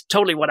 And that's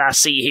totally what I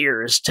see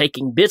here is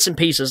taking bits and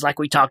pieces like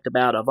we talked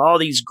about of all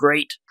these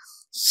great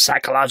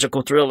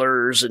psychological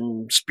thrillers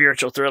and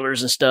spiritual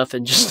thrillers and stuff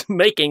and just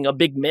making a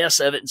big mess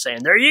of it and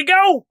saying, there you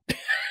go.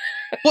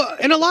 Well,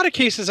 in a lot of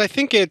cases, I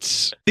think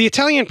it's the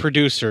Italian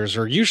producers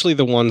are usually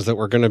the ones that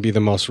were going to be the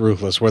most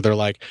ruthless, where they're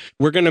like,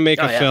 we're going to make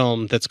a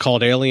film that's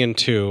called Alien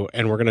 2,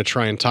 and we're going to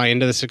try and tie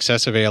into the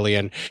success of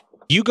Alien.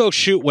 You go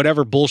shoot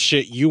whatever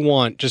bullshit you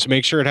want. Just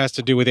make sure it has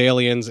to do with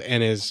aliens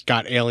and has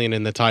got alien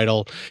in the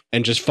title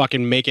and just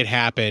fucking make it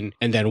happen.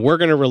 And then we're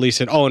going to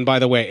release it. Oh, and by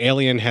the way,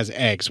 Alien has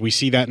eggs. We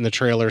see that in the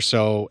trailer.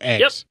 So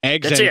eggs,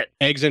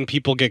 eggs and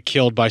people get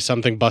killed by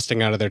something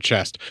busting out of their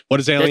chest.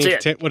 What does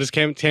what does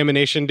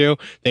contamination do?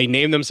 They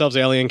name themselves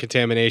alien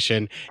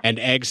contamination and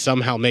eggs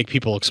somehow make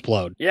people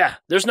explode. Yeah.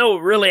 There's no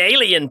really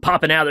alien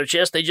popping out of their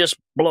chest. They just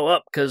blow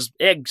up because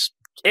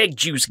egg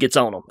juice gets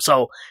on them.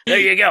 So there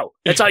you go.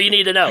 That's all you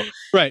need to know.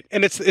 Right.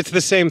 And it's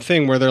the same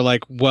thing where they're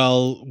like,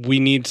 well, we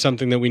need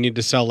something that we need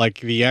to sell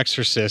like The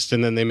Exorcist,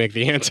 and then they make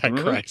the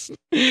Antichrist.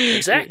 Mm-hmm.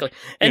 Exactly.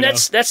 And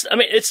that's I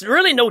mean, it's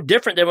really no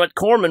different than what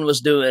Corman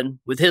was doing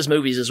with his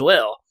movies as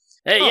well.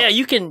 Hey, yeah,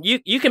 you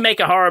can make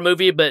a horror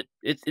movie, but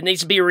it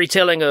needs to be a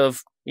retelling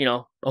of,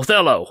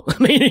 Othello.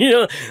 I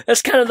mean,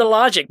 that's kind of the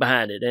logic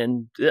behind it.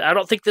 And I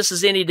don't think this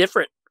is any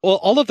different. Well,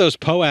 all of those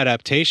Poe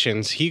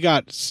adaptations, he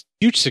got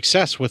huge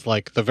success with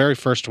like the very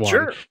first one.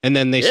 Sure. And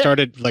then they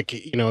started like,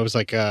 it was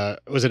like,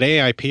 was it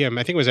AIP?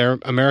 I think it was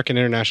American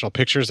International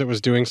Pictures that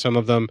was doing some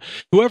of them.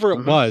 Whoever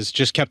it was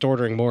just kept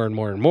ordering more and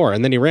more and more.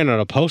 And then he ran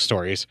out of Poe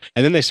stories.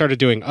 And then they started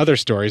doing other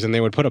stories and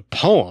they would put a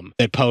poem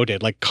that Poe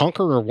did. Like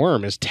Conqueror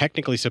Worm is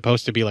technically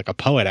supposed to be like a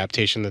Poe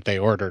adaptation that they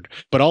ordered.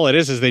 But all it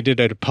is they did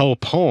a Poe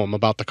poem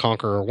about the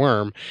Conqueror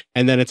Worm.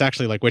 And then it's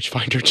actually like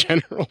Witchfinder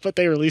General, but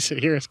they release it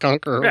here as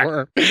Conqueror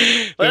Worm.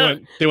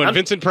 They want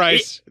Vincent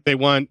Price. They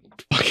want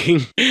fucking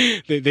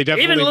looking. They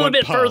definitely even a little want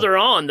bit Poe. further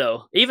on,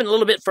 though. Even a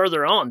little bit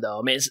further on, though.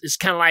 I mean, it's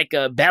kind of like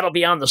Battle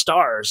Beyond the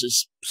Stars.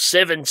 It's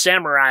 7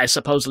 samurai,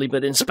 supposedly,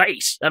 but in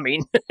space. I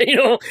mean,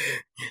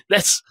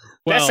 that's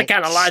the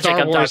kind of logic Star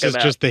I'm Wars talking is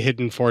about. just the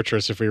hidden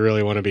fortress, if we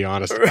really want to be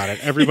honest about it.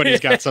 Everybody's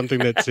got something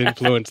that's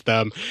influenced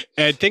them.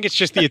 And I think it's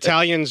just the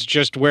Italians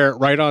just wear it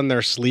right on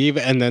their sleeve,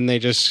 and then they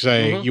just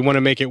say, you want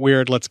to make it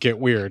weird, let's get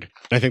weird.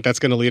 And I think that's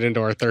going to lead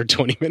into our third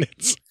 20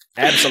 minutes.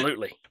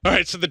 Absolutely. All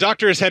right, so the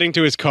doctor is heading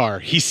to his car.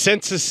 He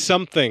senses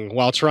something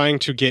while trying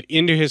to get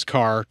into his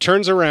car,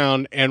 turns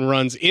around, and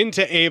runs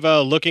into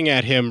Ava, looking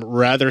at him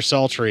rather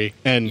sultry.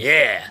 And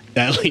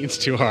that leads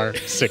to our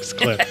 6th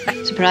clip.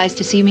 Surprised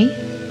to see me?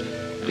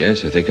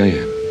 Yes, I think I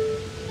am.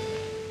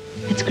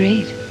 That's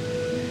great.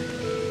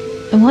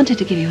 I wanted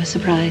to give you a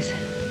surprise.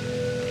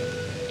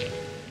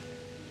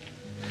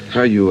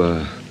 Are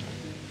you,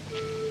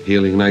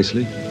 healing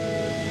nicely?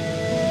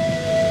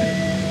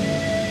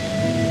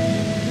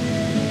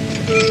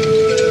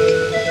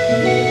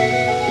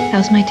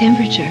 How's my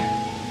temperature?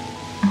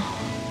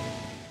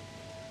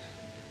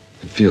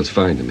 It feels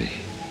fine to me.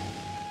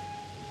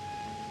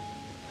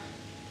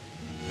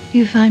 Do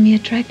you find me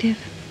attractive?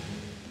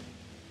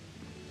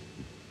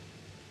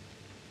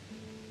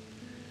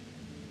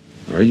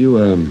 Are you,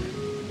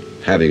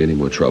 having any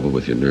more trouble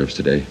with your nerves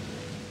today?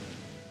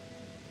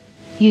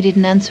 You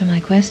didn't answer my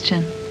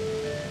question.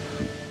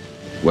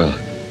 Well,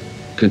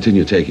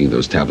 continue taking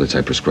those tablets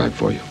I prescribed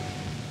for you.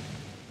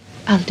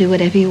 I'll do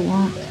whatever you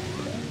want.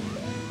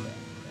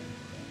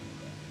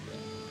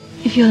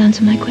 If you'll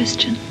answer my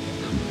question.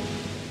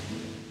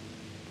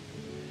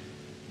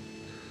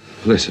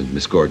 Listen,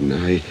 Miss Gordon,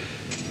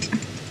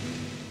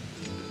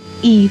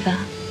 Eva.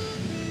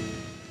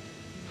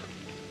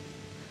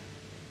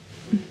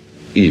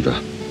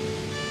 Eva.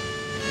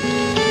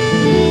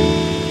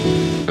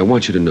 I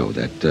want you to know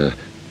that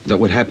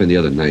what happened the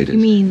other night is...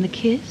 You mean the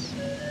kiss?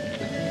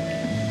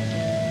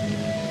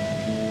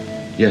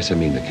 Yes, I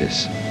mean the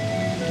kiss.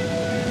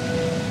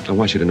 I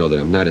want you to know that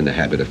I'm not in the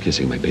habit of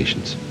kissing my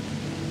patients.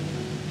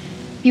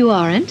 You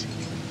aren't?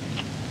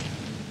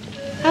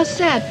 How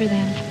sad for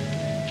them.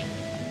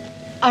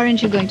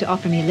 Aren't you going to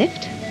offer me a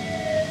lift?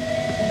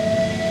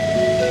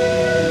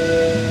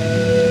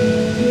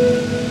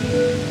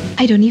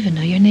 I don't even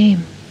know your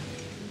name.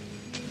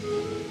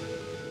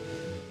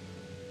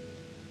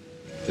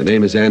 The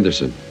name is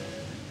Anderson.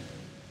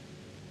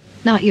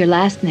 Not your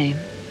last name.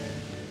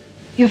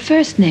 Your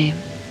first name.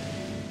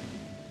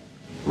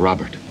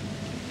 Robert.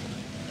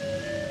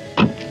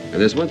 And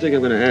there's one thing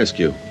I'm going to ask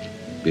you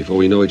before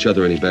we know each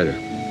other any better.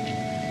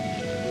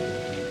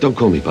 Don't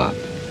call me Bob.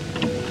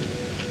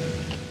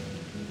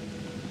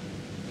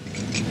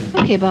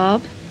 Okay,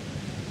 Bob.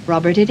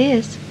 Robert it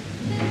is.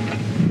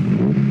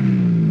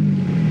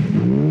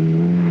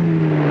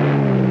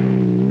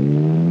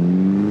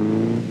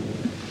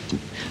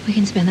 We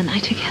can spend the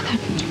night together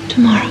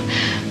tomorrow.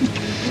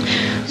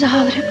 It's a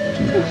holiday.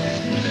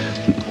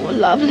 Oh,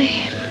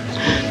 lovely.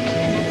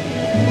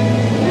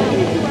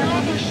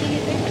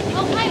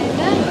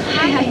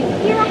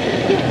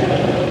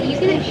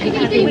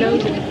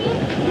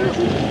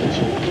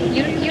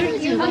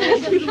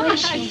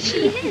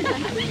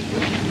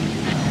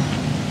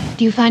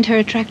 Do you find her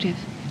attractive?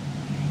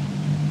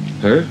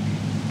 Her?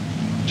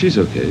 She's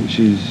okay.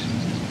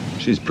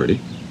 She's pretty.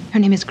 Her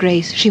name is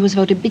Grace. She was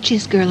voted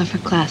bitchiest girl of her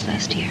class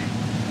last year.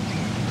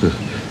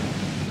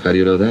 How do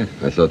you know that?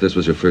 I thought this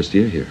was your first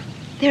year here.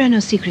 There are no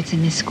secrets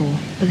in this school,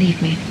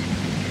 believe me.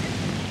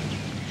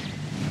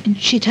 And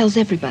she tells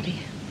everybody.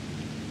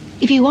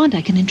 If you want,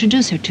 I can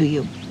introduce her to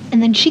you,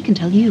 and then she can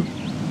tell you.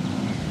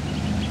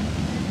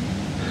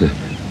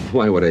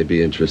 Why would I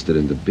be interested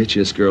in the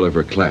bitchiest girl of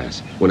her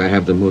class when I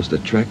have the most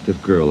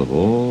attractive girl of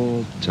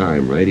all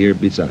time right here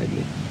beside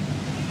me?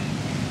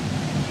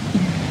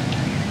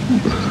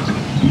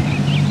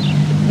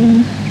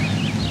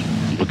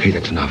 Okay,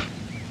 that's enough.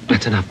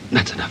 That's enough.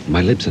 That's enough.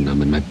 My lips are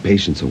numb and my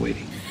patients are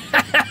waiting.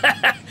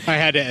 I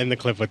had to end the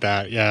clip with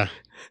that, yeah.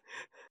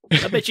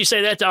 I bet you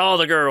say that to all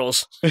the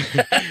girls.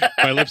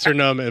 My lips are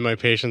numb and my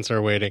patients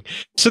are waiting.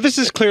 So this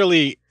is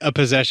clearly a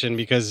possession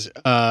because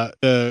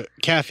the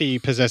Kathy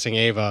possessing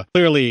Ava,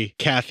 clearly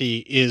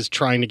Kathy is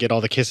trying to get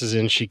all the kisses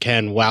in she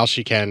can while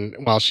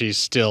she's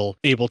still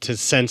able to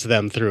sense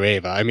them through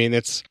Ava. I mean,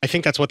 I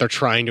think that's what they're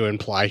trying to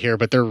imply here,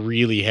 but they're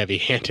really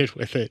heavy-handed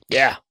with it.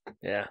 Yeah.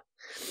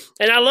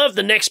 And I love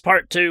the next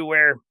part, too,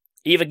 where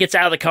Eva gets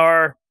out of the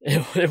car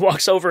and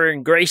walks over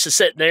and Grace is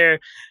sitting there.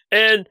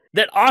 And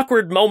that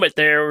awkward moment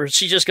there where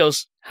she just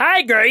goes,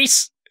 "Hi,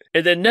 Grace."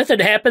 And then nothing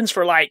happens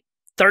for like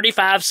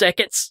 35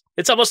 seconds.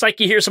 It's almost like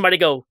you hear somebody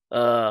go,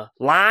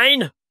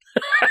 line?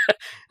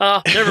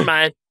 Oh, never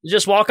mind. You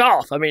just walk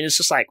off. I mean, it's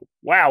just like,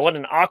 wow, what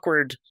an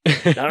awkward,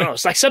 I don't know.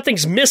 It's like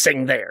something's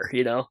missing there,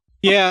 you know?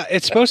 Yeah,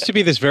 it's supposed to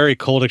be this very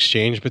cold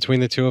exchange between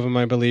the two of them,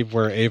 I believe,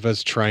 where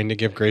Ava's trying to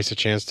give Grace a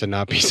chance to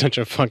not be such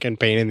a fucking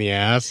pain in the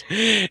ass.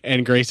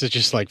 And Grace is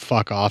just like,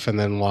 fuck off, and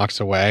then walks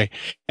away.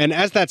 And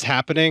as that's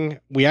happening,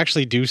 we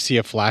actually do see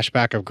a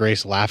flashback of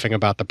Grace laughing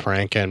about the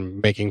prank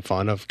and making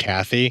fun of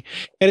Kathy.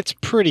 And it's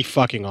pretty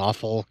fucking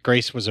awful.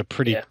 Grace was a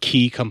pretty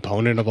key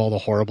component of all the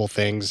horrible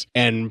things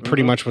and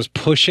pretty much was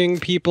pushing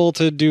people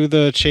to do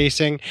the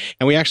chasing.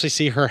 And we actually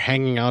see her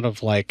hanging out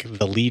of like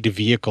the lead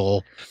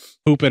vehicle,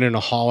 hooping and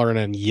hollering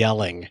and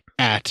yelling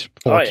at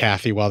poor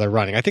Kathy while they're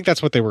running. I think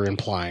that's what they were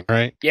implying,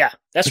 right? Yeah,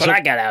 that's what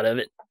I got out of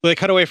it. They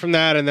cut away from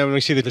that, and then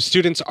we see that the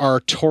students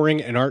are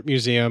touring an art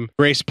museum.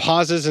 Grace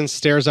pauses and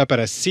stares up at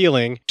a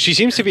ceiling. She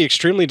seems to be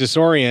extremely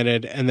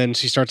disoriented, and then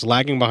she starts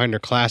lagging behind her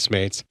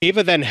classmates.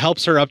 Ava then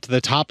helps her up to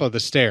the top of the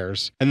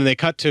stairs, and then they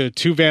cut to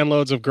 2 van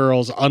loads of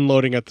girls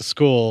unloading at the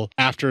school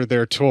after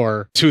their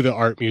tour to the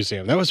art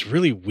museum. That was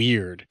really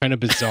weird, kind of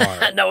bizarre.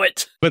 I know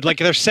it. But like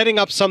they're setting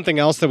up something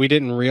else that we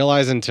didn't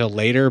realize until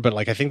later, but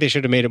like I think they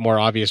should have made it more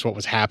obvious what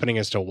was happening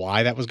as to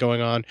why that was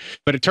going on.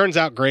 But it turns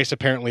out Grace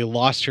apparently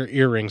lost her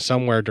earring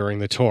somewhere during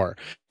the tour.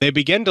 They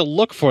begin to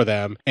look for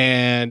them,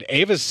 and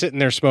Ava's sitting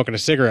there smoking a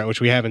cigarette,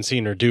 which we haven't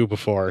seen her do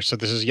before. So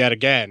this is yet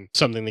again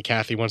something that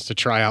Kathy wants to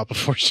try out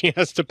before she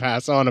has to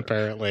pass on,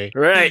 apparently.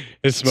 Right.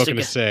 Is smoking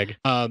a cig.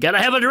 Gotta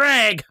have a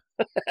drag.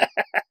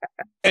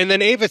 And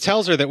then Ava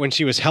tells her that when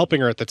she was helping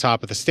her at the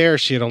top of the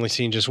stairs, she had only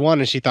seen just one,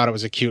 and she thought it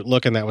was a cute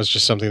look, and that was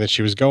just something that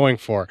she was going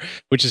for,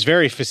 which is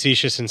very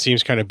facetious and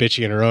seems kind of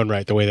bitchy in her own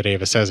right, the way that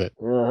Ava says it.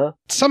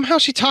 Somehow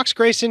she talks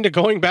Grace into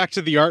going back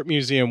to the art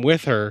museum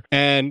with her,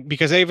 and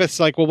because Ava's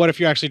like, well, what if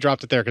you actually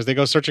dropped it there? Because they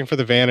go searching for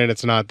the van, and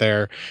it's not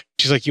there.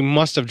 She's like, you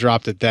must have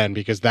dropped it then,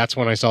 because that's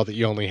when I saw that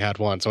you only had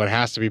one, so it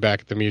has to be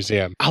back at the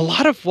museum. A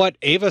lot of what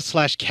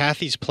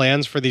Ava/Kathy's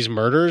plans for these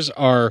murders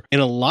are in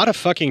a lot of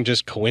fucking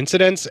just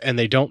coincidence, and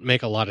they don't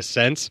make a lot of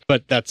sense.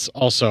 But that's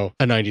also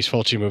a 90s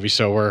Fulci movie,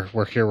 so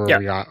we're here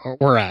where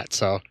we're at.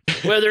 So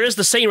well, there is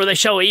the scene where they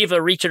show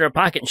Ava reach in her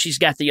pocket and she's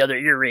got the other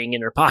earring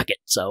in her pocket.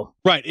 So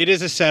right, it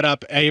is a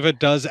setup. Ava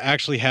does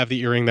actually have the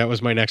earring. That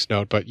was my next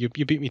note, but you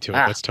beat me to it.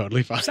 That's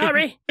totally fine.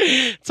 Sorry.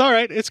 It's all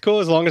right. It's cool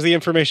as long as the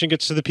information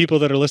gets to the people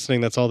that are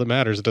listening. That's all that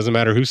matters. It doesn't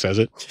matter who says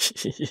it.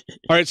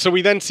 All right, so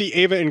we then see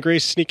Ava and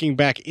Grace sneaking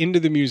back into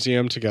the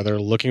museum together,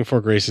 looking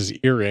for Grace's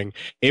earring.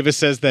 Ava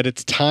says that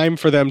it's time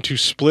for them to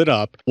split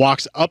up,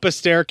 walks up a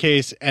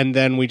staircase, and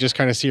then we just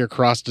kind of see her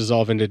cross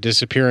dissolve into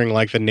disappearing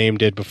like the name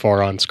did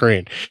before on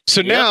screen.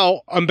 So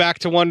now I'm back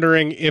to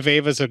wondering if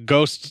Ava's a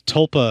ghost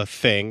tulpa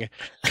thing,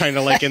 kind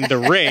of like in The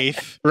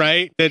Wraith,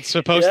 right? That's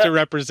supposed to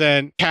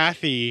represent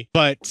Kathy,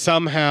 but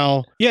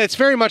somehow, it's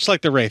very much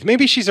like The Wraith.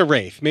 Maybe she's a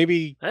Wraith.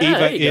 Maybe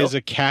Ava is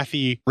a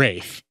Kathy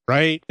Wraith.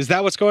 Right? Is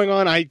that what's going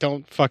on? I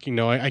don't fucking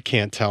know. I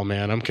can't tell,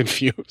 man. I'm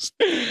confused.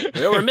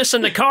 Well, we're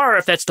missing the car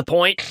if that's the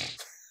point.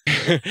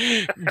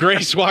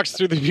 Grace walks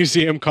through the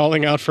museum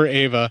calling out for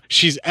Ava.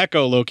 She's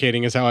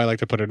echolocating is how I like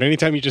to put it.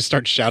 Anytime you just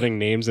start shouting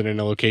names in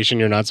a location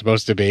you're not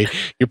supposed to be,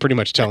 you're pretty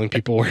much telling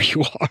people where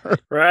you are.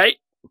 Right?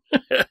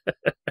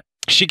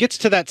 She gets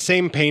to that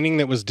same painting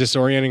that was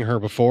disorienting her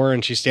before,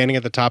 and she's standing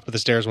at the top of the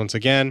stairs once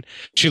again.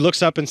 She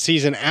looks up and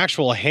sees an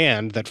actual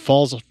hand that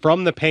falls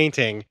from the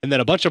painting, and then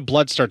a bunch of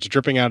blood starts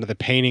dripping out of the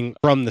painting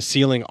from the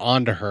ceiling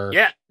onto her.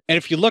 Yeah. And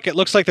if you look, it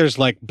looks like there's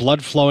like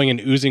blood flowing and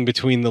oozing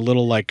between the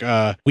little like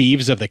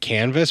weaves of the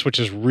canvas, which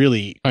is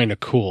really kind of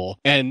cool.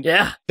 And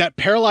that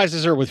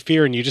paralyzes her with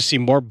fear, and you just see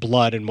more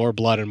blood and more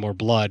blood and more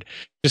blood.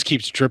 Just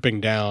keeps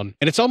dripping down.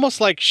 And it's almost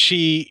like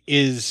she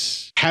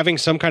is having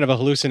some kind of a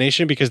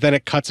hallucination, because then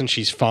it cuts and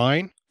she's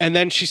fine. And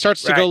then she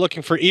starts to go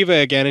looking for Eva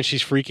again, and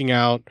she's freaking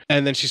out.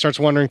 And then she starts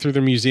wandering through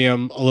the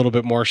museum a little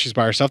bit more. She's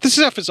by herself. This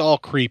stuff is all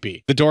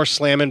creepy. The door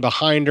slamming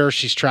behind her.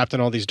 She's trapped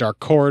in all these dark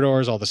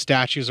corridors, all the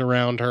statues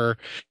around her.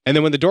 And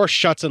then when the door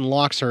shuts and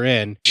locks her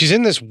in, she's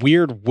in this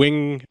weird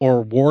wing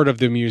or ward of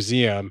the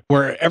museum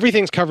where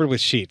everything's covered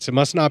with sheets. It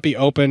must not be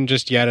open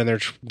just yet, and they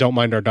don't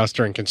mind our dust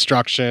during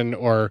construction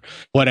or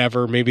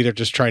whatever. Maybe they're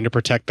just trying to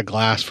protect the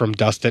glass from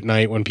dust at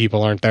night when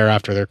people aren't there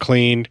after they're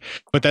cleaned.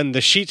 But then the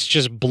sheets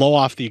just blow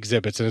off the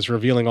exhibits, and it's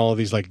revealing all of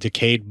these like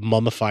decayed,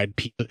 mummified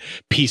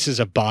pieces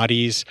of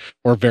bodies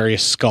or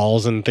various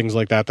skulls and things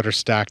like that are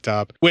stacked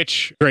up,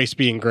 which, Grace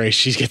being Grace,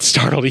 she gets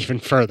startled even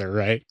further,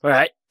 right?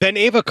 Right. Then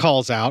Ava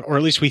calls out, or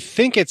at least we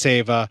think it's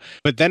Ava,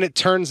 but then it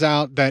turns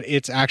out that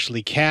it's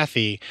actually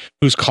Kathy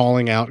who's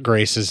calling out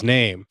Grace's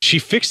name. She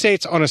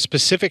fixates on a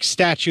specific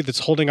statue that's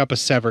holding up a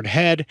severed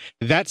head.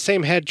 That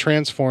same head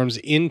transforms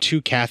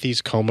into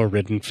Kathy's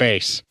coma-ridden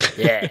face.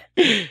 Yeah.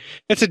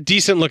 It's a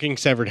decent-looking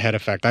severed head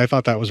effect. I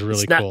thought that was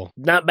really cool.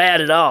 Not bad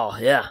at all,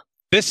 yeah.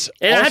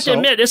 And I have to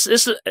admit,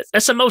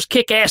 that's the most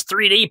kick-ass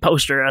 3D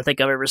poster I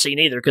think I've ever seen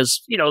either,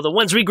 because, you know, the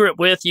ones we grew up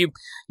with, you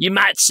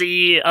might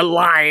see a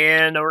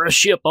lion or a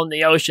ship on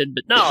the ocean,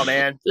 but no,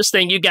 man, this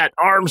thing, you got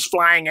arms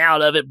flying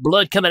out of it,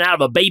 blood coming out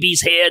of a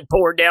baby's head,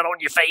 pouring down on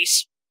your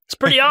face. It's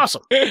pretty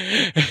awesome.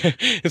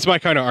 It's my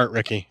kind of art,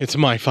 Ricky. It's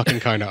my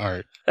fucking kind of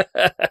art.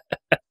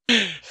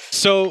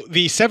 So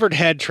the severed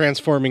head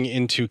transforming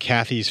into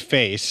Kathy's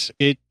face,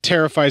 it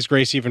terrifies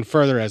Grace even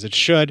further, as it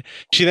should.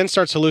 She then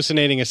starts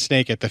hallucinating a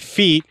snake at the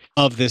feet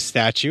of this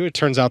statue. It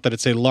turns out that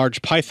it's a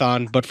large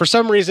python, but for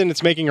some reason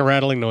it's making a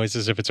rattling noise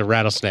as if it's a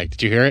rattlesnake.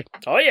 Did you hear it?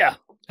 Oh, yeah.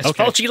 It's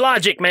faulty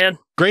logic, man.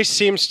 Grace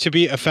seems to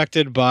be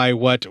affected by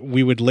what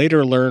we would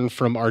later learn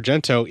from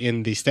Argento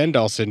in the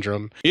Stendhal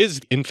syndrome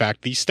is, in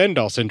fact, the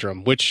Stendhal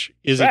syndrome, which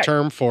is a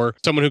term for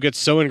someone who gets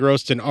so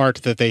engrossed in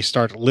art that they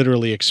start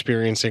literally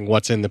experiencing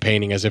what's in the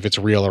painting as if it's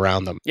real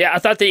around them. Yeah, I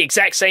thought the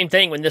exact same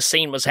thing when this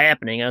scene was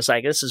happening. I was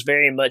like, this is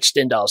very much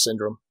Stendhal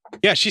syndrome.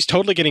 Yeah, she's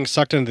totally getting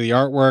sucked into the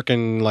artwork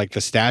and like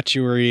the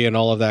statuary and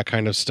all of that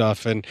kind of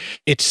stuff. And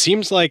it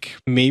seems like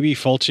maybe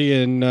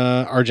Fulci and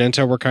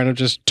Argento were kind of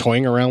just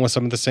toying around with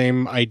some of the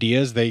same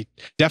ideas. They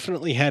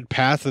definitely had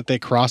paths that they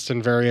crossed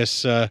in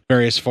various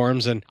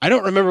forms. And I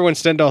don't remember when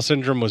Stendhal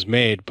syndrome was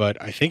made, but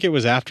I think it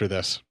was after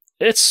this.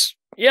 It's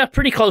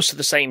pretty close to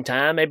the same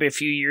time. Maybe a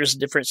few years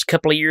difference,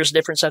 couple of years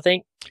difference, I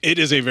think. It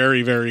is a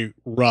very, very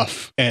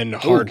rough and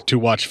hard to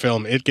watch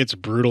film. It gets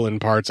brutal in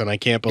parts, and I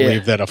can't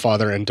believe that a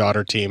father and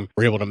daughter team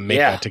were able to make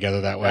that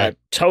together that way. I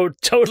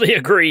totally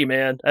agree,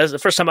 man. As the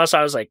first time I saw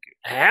it, I was like,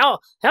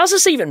 how's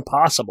this even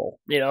possible?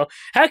 You know,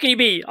 how can you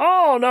be,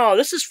 oh, no,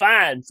 this is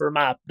fine for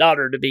my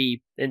daughter to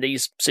be in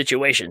these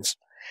situations?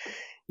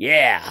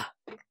 Yeah.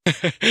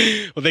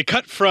 Well, they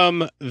cut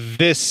from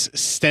this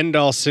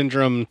Stendhal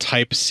syndrome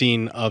type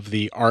scene of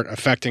the art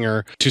affecting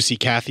her to see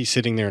Kathy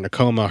sitting there in a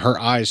coma. Her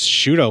eyes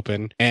shoot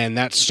open, and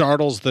that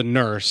startles the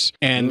nurse.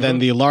 And then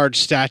the large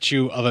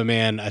statue of a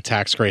man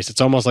attacks Grace.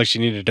 It's almost like she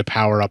needed to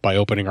power up by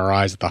opening her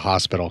eyes at the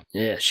hospital.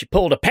 Yeah, she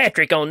pulled a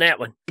Patrick on that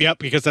one. Yep,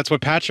 because that's what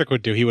Patrick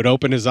would do. He would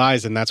open his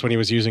eyes, and that's when he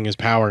was using his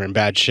power, and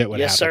bad shit would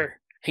happen. Yes, sir.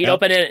 He'd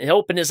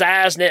open his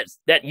eyes, and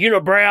that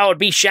unibrow would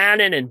be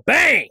shining, and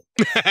bang!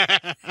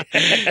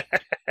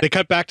 They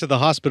cut back to the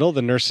hospital.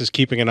 The nurse is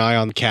keeping an eye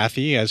on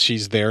Kathy as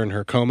she's there in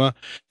her coma.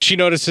 She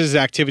notices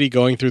activity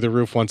going through the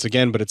roof once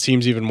again, but it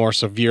seems even more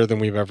severe than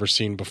we've ever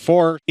seen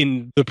before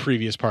in the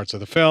previous parts of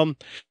the film.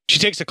 She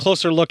takes a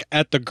closer look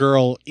at the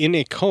girl in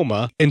a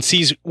coma and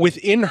sees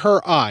within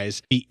her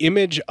eyes the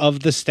image of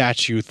the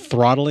statue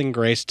throttling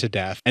Grace to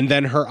death. And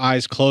then her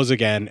eyes close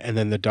again, and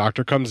then the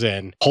doctor comes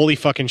in. Holy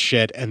fucking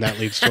shit, and that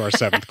leads to our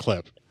 7th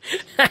clip.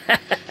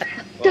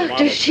 Well, a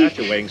model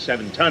statue weighing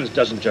 7 tons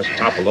doesn't just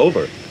topple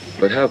over.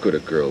 But how could a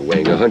girl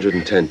weighing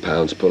 110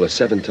 pounds pull a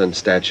 7-ton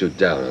statue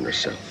down on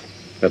herself?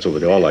 That's what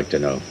we'd all like to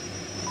know.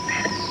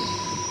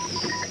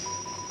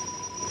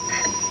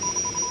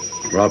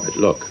 Robert,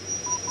 look.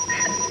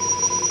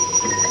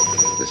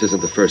 This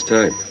isn't the first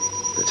time.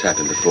 It's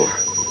happened before.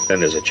 Then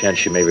there's a chance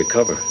she may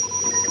recover.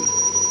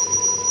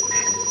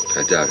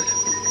 I doubt it.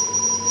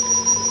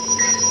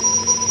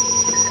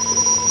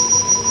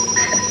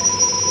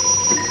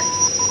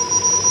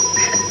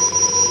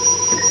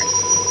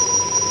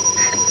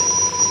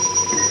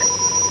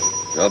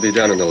 I'll be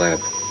down in the lab.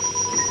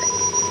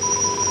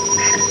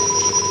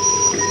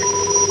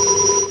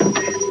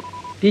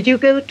 Did you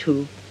go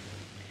too?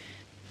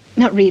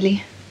 Not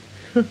really.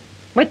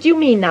 What do you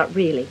mean, not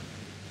really?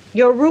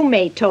 Your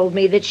roommate told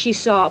me that she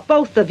saw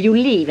both of you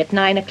leave at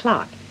 9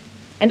 o'clock.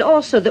 And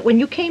also that when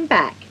you came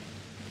back,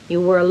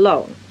 you were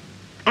alone.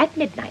 At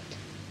midnight.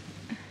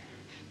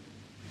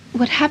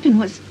 What happened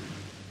was,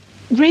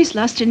 Grace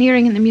lost an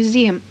earring in the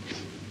museum,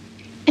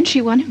 and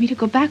she wanted me to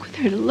go back with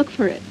her to look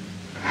for it.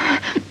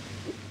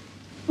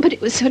 But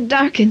it was so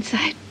dark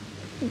inside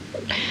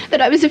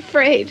that I was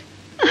afraid.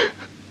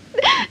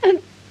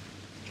 And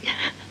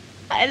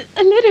I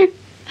let her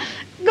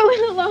go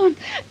in alone.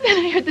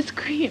 Then I heard the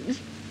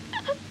screams.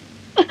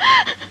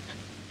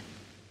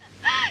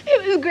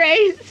 It was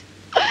Grace.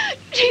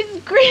 She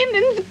screamed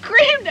and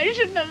screamed. I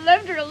shouldn't have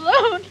left her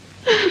alone.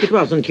 It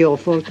wasn't your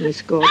fault,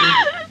 Miss Gordon.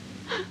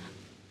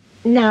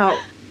 Now,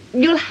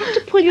 you'll have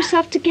to pull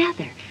yourself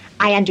together.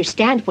 I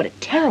understand what a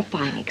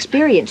terrifying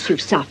experience you've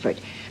suffered,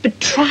 but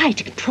try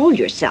to control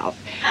yourself.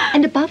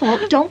 And above all,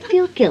 don't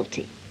feel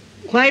guilty.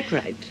 Quite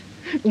right.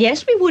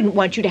 Yes, we wouldn't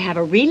want you to have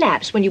a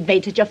relapse when you've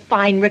made such a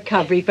fine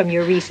recovery from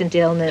your recent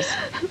illness.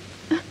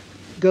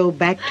 Go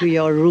back to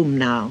your room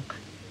now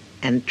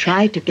and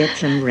try to get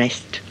some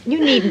rest. You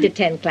needn't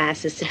attend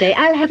classes today.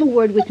 I'll have a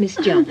word with Miss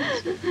Jones.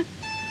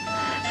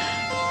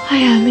 I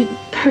am in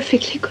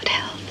perfectly good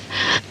health.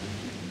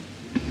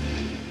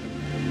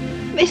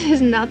 This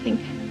is nothing.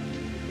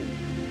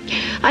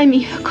 I'm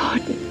Eva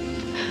Gordon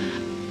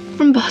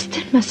from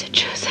Boston,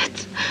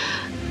 Massachusetts.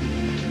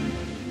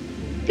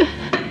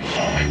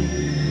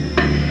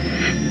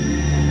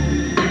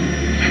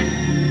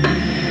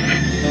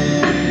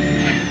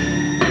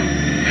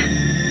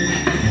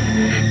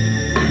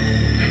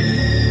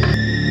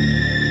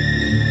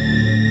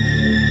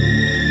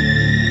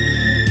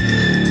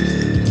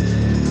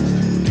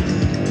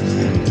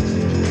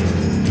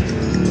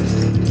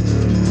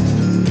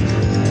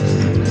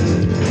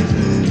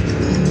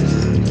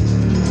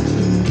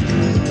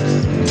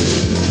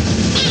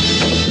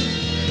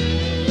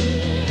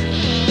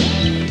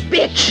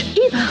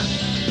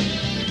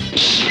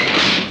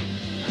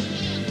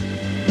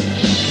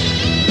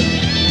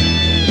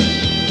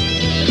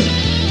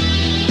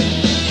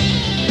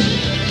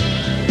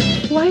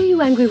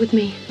 you angry with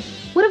me?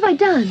 What have I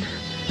done?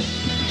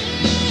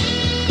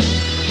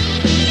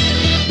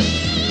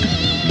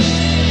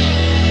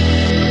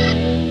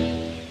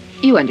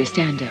 You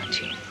understand,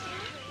 don't you?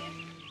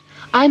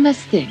 I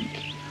must think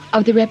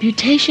of the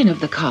reputation of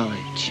the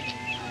college.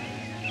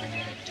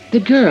 The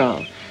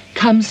girl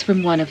comes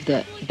from one of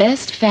the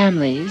best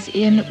families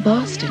in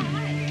Boston,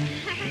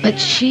 but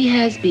she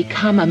has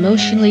become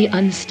emotionally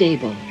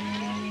unstable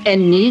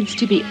and needs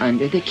to be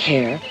under the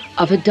care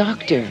of a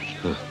doctor.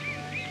 Huh.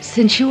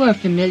 Since you are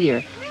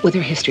familiar with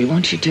her history,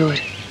 won't you do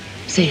it?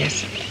 Say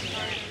yes.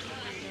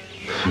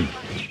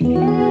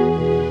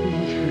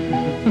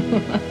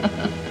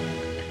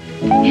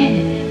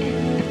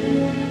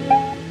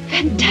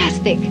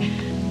 Fantastic.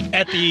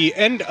 At the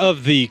end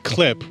of the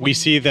clip, we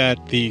see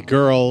that the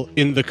girl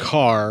in the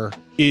car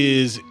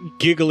is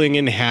giggling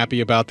and happy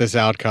about this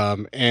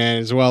outcome,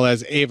 as well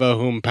as Ava,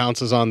 whom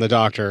pounces on the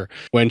doctor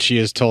when she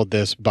is told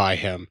this by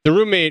him. The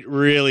roommate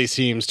really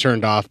seems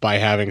turned off by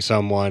having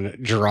someone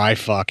dry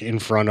fuck in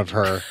front of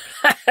her.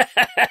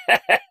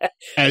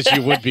 As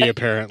you would be,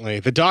 apparently.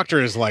 The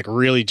doctor is like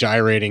really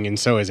gyrating, and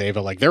so is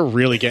Ava. Like, they're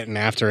really getting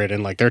after it,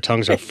 and like their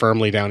tongues are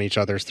firmly down each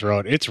other's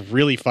throat. It's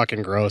really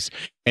fucking gross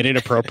and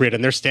inappropriate,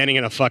 and they're standing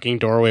in a fucking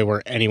doorway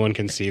where anyone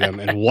can see them.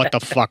 And what the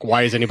fuck?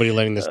 Why is anybody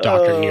letting this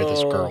doctor near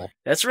this girl?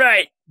 That's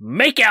right.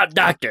 Makeout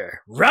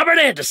doctor, Robert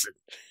Anderson.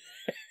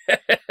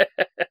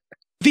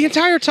 The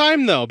entire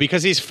time, though,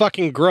 because he's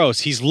fucking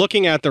gross, he's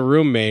looking at the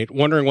roommate,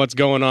 wondering what's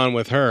going on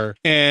with her.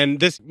 And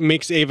this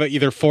makes Ava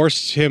either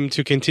force him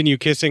to continue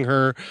kissing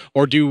her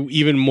or do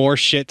even more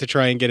shit to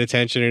try and get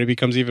attention, and it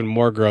becomes even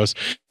more gross.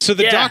 So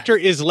the doctor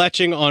is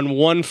leching on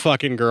one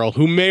fucking girl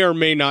who may or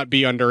may not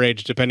be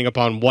underage, depending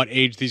upon what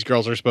age these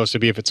girls are supposed to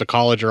be, if it's a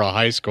college or a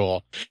high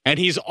school. And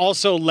he's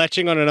also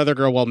leching on another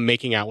girl while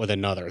making out with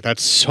another.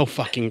 That's so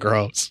fucking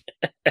gross.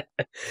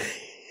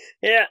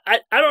 Yeah, I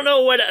don't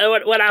know what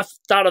I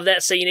thought of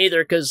that scene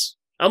either, because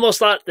I almost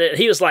thought that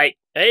he was like,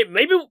 hey,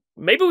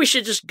 maybe we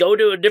should just go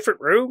to a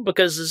different room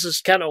because this is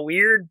kind of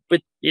weird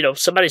with,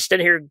 somebody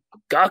standing here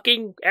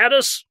gawking at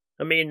us.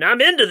 I mean, I'm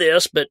into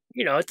this, but,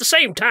 at the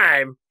same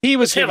time, he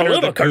was giving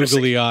her the courtesy.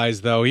 googly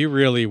eyes, though. He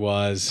really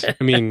was.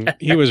 I mean,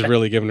 he was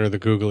really giving her the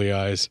googly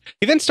eyes.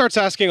 He then starts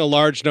asking a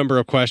large number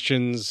of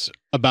questions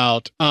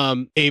about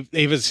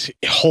Ava's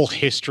whole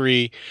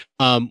history,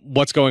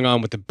 what's going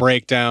on with the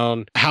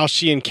breakdown, how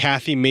she and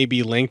Kathy may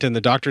be linked, and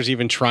the doctor's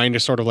even trying to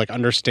sort of like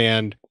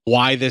understand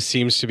why this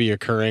seems to be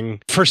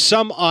occurring. For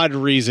some odd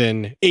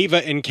reason,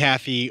 Ava and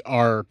Kathy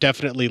are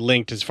definitely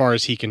linked as far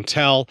as he can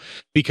tell,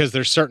 because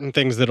there's certain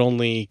things that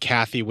only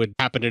Kathy would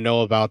happen to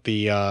know about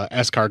the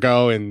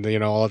escargot and,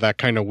 all of that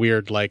kind of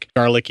weird, like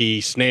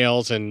garlicky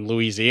snails in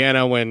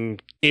Louisiana, when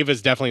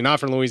Ava's definitely not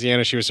from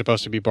Louisiana. She was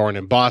supposed to be born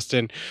in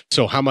Boston.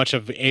 So how much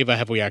of Ava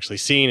have we actually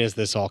seen? Is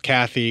this all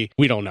Kathy?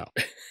 We don't know.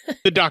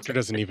 The doctor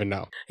doesn't even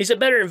know. He's a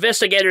better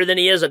investigator than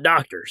he is a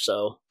doctor,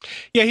 so.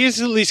 Yeah,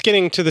 he's at least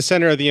getting to the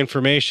center of the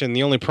information.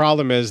 The only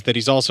problem is that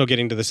he's also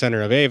getting to the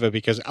center of Ava,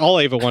 because all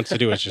Ava wants to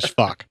do is just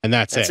fuck, and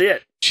that's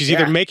it. She's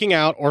either making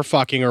out or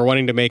fucking, or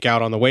wanting to make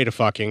out on the way to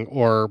fucking,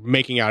 or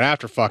making out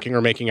after fucking,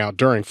 or making out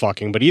during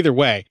fucking. But either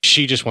way,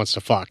 she just wants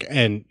to fuck.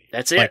 And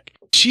that's it.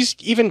 She's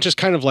even just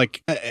kind of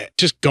like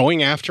just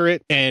going after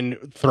it and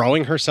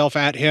throwing herself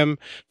at him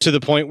to the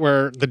point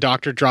where the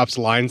doctor drops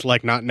lines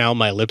like, "Not now,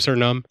 my lips are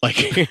numb." Like,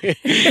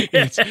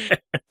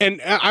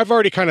 and I've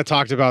already kind of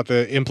talked about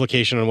the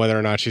implication on whether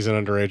or not she's an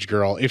underage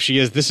girl. If she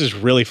is, this is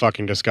really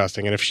fucking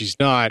disgusting. And if she's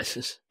not,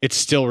 it's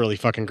still really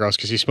fucking gross,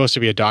 because he's supposed to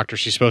be a doctor.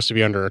 She's supposed to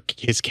be under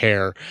his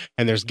care.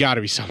 And there's got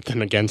to be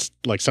something against,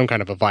 like, some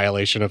kind of a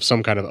violation of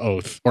some kind of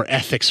oath or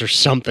ethics or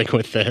something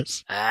with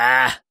this.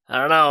 I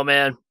don't know,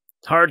 man.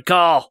 Hard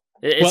call.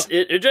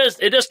 It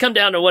just come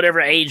down to whatever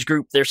age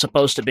group they're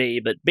supposed to be.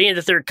 But being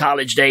that they're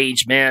college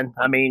age, man,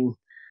 I mean,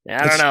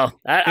 I don't know.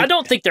 I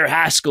don't think they're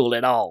high school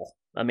at all.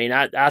 I mean,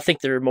 I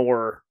think they're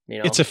more,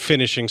 It's a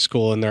finishing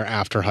school and they're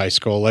after high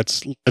school. That's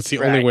the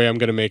only way I'm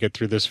going to make it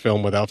through this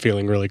film without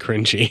feeling really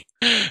cringy.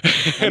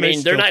 I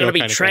mean, they're not going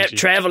to be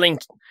traveling.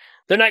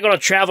 They're not going to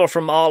travel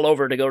from all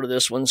over to go to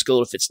this one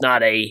school if it's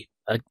not a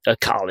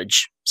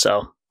college.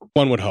 So.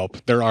 One would hope.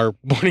 There are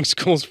boarding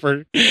schools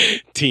for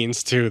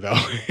teens too, though,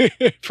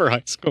 for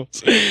high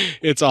schools.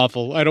 It's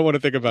awful. I don't want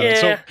to think about it.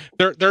 So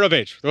they're of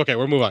age. Okay,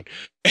 we'll move on.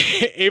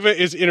 Ava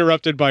is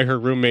interrupted by her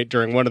roommate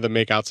during one of the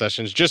makeout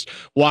sessions, just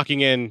walking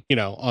in,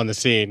 on the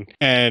scene,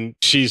 and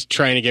she's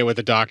trying to get with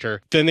the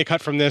doctor. Then they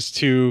cut from this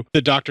to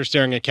the doctor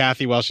staring at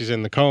Kathy while she's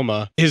in the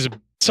coma.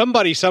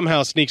 Somebody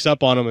somehow sneaks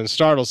up on him and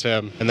startles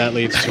him, and that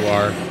leads to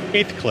our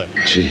 8th clip.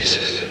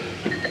 Jesus.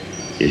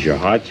 Is your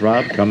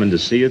heartthrob coming to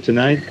see you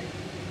tonight?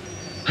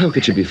 How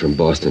could she be from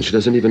Boston? She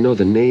doesn't even know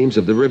the names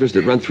of the rivers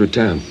that run through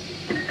town.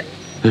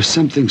 There's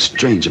something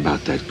strange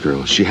about that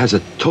girl. She has a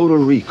total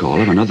recall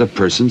of another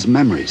person's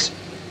memories.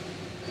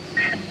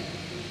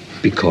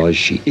 Because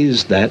she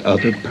is that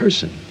other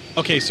person.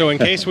 Okay, so in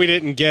case we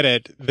didn't get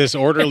it, this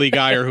orderly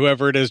guy or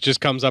whoever it is just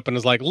comes up and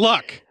is like,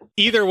 look,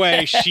 either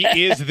way, she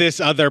is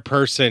this other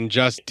person.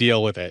 Just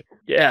deal with it.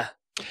 Yeah.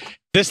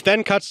 This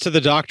then cuts to the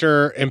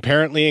doctor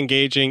apparently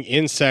engaging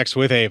in sex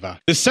with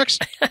Ava. The sex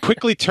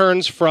quickly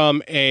turns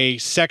from a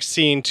sex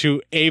scene to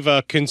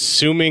Ava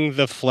consuming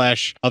the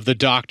flesh of the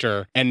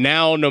doctor. And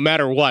now, no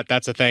matter what,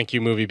 that's a thank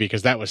you movie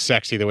because that was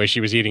sexy the way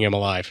she was eating him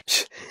alive.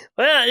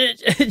 Well,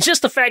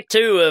 just the fact,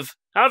 too, of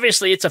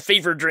obviously it's a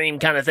fever dream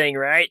kind of thing,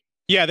 right?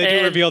 Yeah, they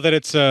do reveal that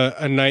it's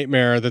a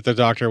nightmare that the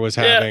doctor was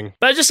having. Yeah,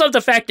 but I just love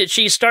the fact that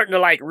she's starting to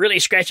like really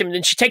scratch him, and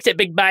then she takes that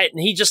big bite, and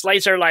he just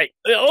lays there like,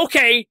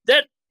 okay,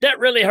 that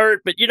really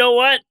hurt, but you know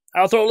what?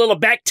 I'll throw a little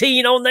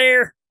Bactine on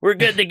there. We're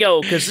good to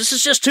go, because this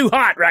is just too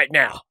hot right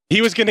now.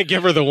 He was going to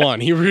give her the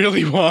one. He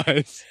really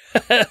was.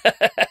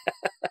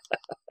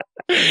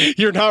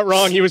 You're not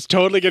wrong. He was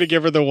totally going to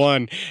give her the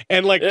one.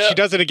 And like she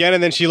does it again,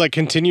 and then she like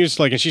continues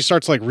like, and she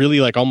starts like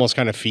really like almost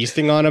kind of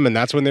feasting on him, and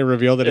that's when they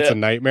reveal that it's a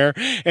nightmare.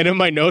 And in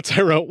my notes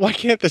I wrote, why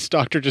can't this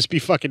doctor just be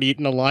fucking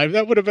eaten alive?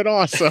 That would have been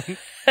awesome.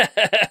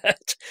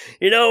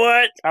 You know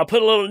what? I'll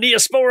put a little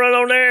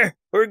Neosporin on there.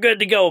 We're good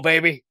to go,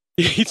 baby.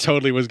 He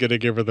totally was going to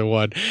give her the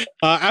one.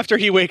 After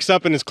he wakes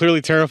up and is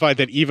clearly terrified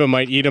that Eva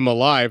might eat him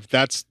alive,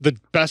 that's the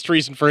best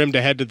reason for him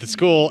to head to the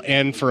school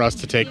and for us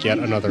to take yet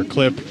another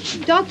clip.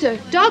 Doctor!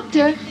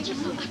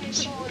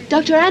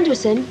 Dr.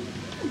 Anderson,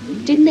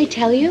 didn't they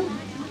tell you?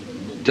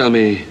 Tell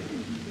me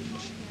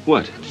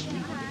what?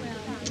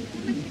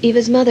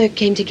 Eva's mother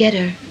came to get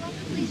her.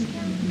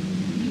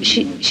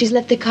 She's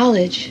left the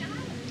college.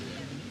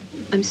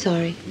 I'm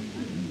sorry.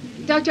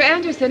 Dr.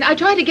 Anderson, I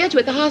tried to get you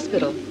at the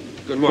hospital.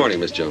 Good morning,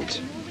 Miss Jones.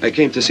 I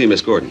came to see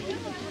Miss Gordon.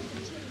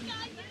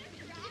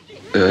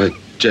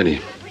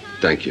 Jenny,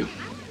 thank you.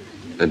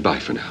 And bye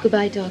for now.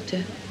 Goodbye,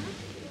 Doctor.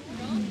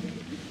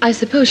 I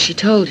suppose she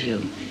told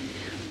you.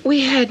 We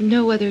had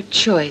no other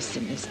choice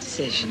in this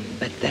decision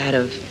but that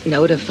of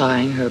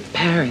notifying her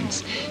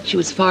parents. She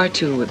was far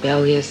too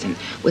rebellious and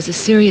was a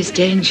serious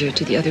danger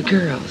to the other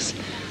girls.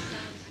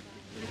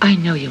 I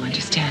know you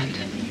understand.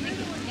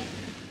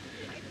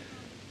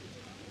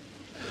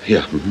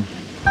 Yeah.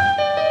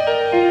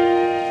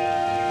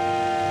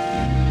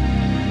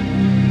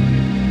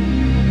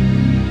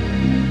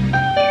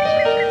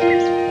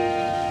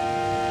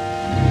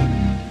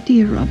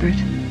 Dear Robert,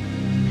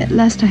 at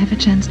last I have a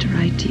chance to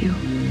write to you.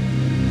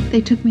 They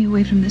took me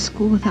away from the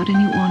school without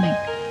any warning,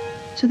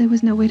 so there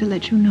was no way to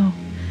let you know.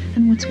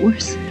 And what's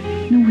worse,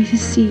 no way to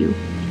see you.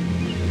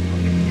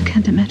 You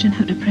can't imagine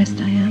how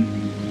depressed I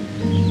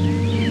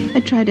am.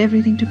 I tried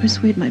everything to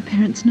persuade my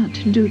parents not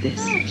to do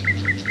this.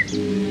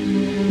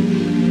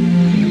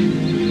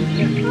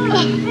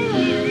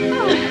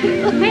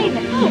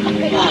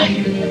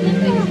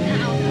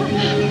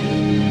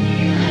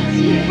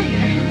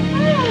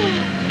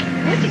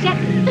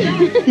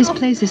 This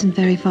place isn't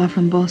very far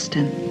from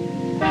Boston.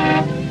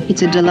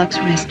 It's a deluxe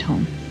rest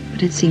home,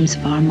 but it seems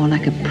far more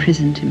like a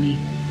prison to me.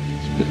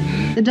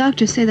 The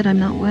doctors say that I'm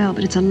not well,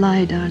 but it's a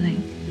lie,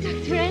 darling.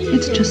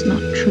 It's just not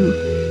true.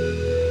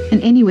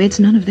 And anyway, it's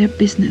none of their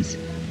business.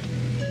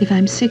 If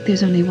I'm sick,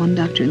 there's only one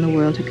doctor in the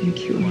world who can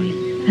cure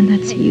me, and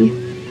that's you.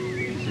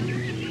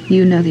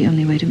 You know the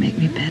only way to make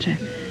me better,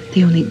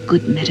 the only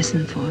good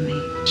medicine for me.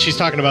 She's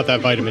talking about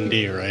that vitamin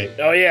D, right?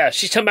 Oh, yeah.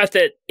 She's talking about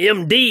that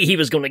MD he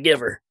was going to give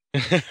her.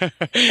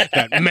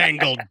 That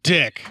mangled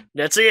dick.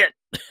 That's it.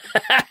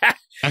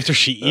 After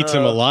she eats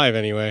him alive,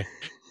 anyway.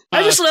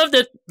 I just love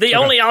that the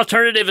only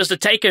alternative is to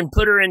take and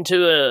put her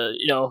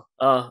into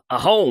a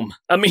home.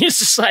 I mean, it's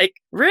just like,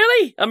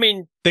 really? I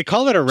mean, they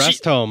call it a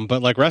rest home,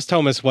 but like rest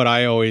home is what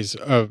I always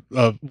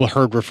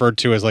heard referred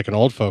to as like an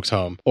old folks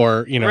home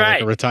or,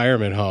 like a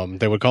retirement home.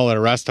 They would call it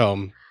a rest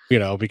home,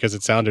 because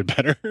it sounded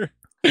better.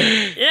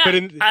 Yeah. But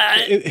in this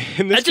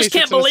I just case,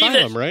 can't it's an believe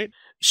asylum, it. Right?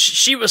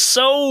 She was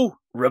so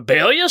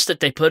rebellious that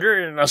they put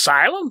her in an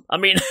asylum. I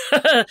mean,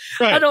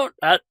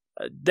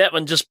 that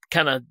one just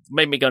kind of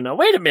made me go, now,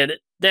 wait a minute.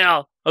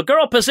 Now, a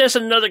girl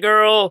possessing another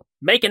girl,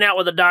 making out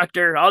with a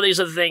doctor, all these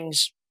other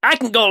things, I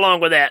can go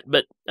along with that,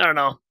 but I don't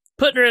know.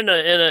 Putting her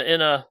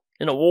in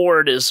a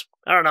ward is,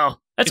 I don't know.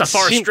 That's a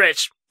far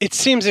stretch. It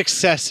seems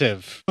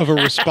excessive of a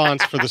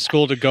response for the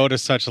school to go to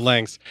such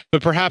lengths,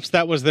 but perhaps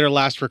that was their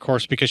last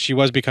recourse because she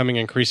was becoming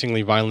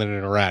increasingly violent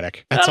and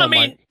erratic. That's all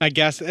I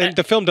guess. And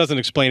the film doesn't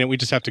explain it. We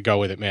just have to go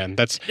with it, man.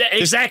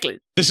 Exactly.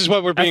 This is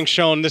what we're being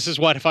shown. This is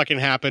what fucking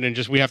happened, and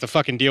we have to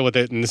fucking deal with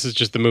it. And this is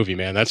just the movie,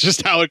 man. That's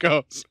just how it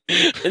goes.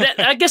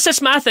 I guess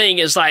that's my thing.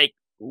 Is like,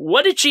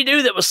 what did she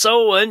do that was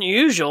so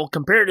unusual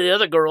compared to the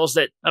other girls?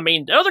 The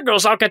other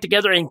girls all got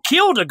together and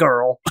killed a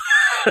girl.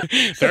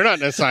 They're not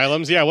in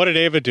asylums. Yeah, what did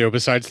Ava do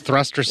besides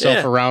thrust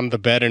herself around the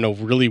bed in a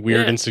really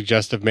weird and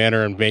suggestive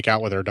manner and make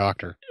out with her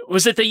doctor?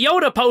 Was it the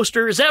Yoda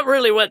poster? Is that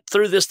really what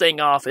threw this thing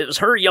off? It was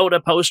her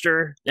Yoda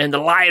poster and the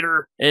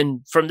lighter, and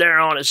from there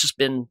on, it's just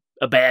been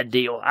a bad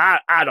deal.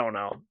 I don't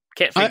know.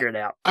 Can't figure it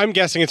out. I'm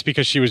guessing it's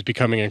because she was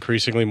becoming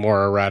increasingly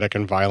more erratic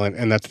and violent,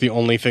 and that's the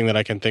only thing that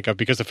I can think of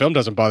because the film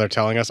doesn't bother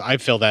telling us. I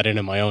fill that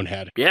in my own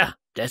head. Yeah,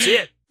 that's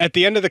it. At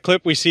the end of the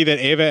clip, we see that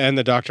Ava and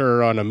the doctor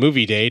are on a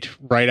movie date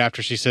right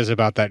after she says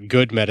about that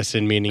good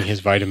medicine, meaning his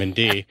vitamin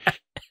D.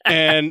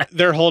 and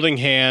they're holding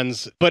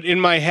hands. But in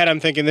my head, I'm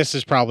thinking this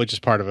is probably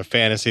just part of a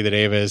fantasy that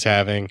Ava is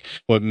having,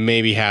 what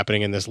may be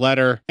happening in this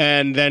letter.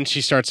 And then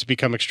she starts to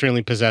become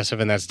extremely possessive,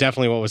 and that's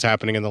definitely what was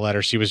happening in the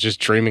letter. She was just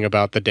dreaming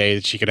about the day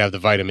that she could have the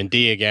vitamin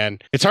D again.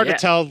 It's hard to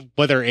tell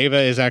whether Ava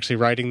is actually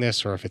writing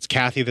this or if it's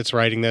Kathy that's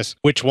writing this,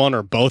 which one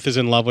or both is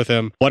in love with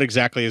him, what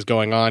exactly is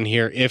going on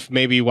here. If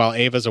maybe while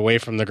Ava's away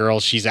from the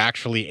girls, she's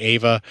actually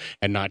Ava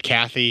and not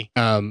Kathy.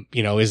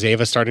 Is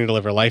Ava starting to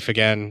live her life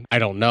again? I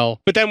don't know.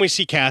 But then we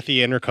see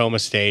Kathy in her coma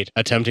state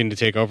attempting to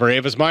take over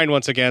Ava's mind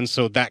once again.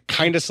 So that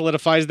kind of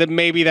solidifies that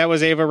maybe that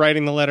was Ava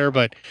writing the letter,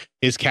 but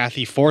is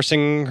Kathy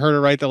forcing her to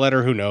write the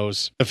letter? Who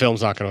knows? The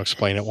film's not going to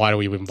explain it. Why do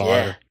we even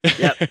bother?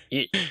 Yep.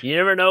 You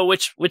never know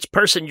which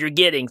person you're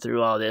getting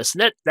through all this.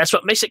 And that's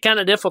what makes it kind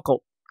of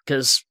difficult,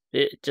 because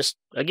it just,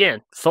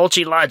 again,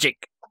 Fulci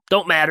logic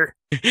don't matter.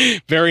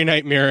 Very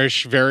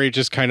nightmarish, very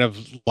just kind of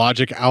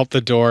logic out the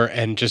door,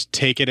 and just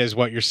take it as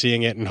what you're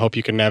seeing it and hope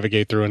you can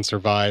navigate through and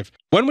survive.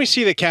 When we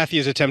see that Kathy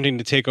is attempting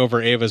to take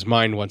over Ava's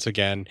mind once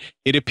again,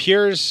 it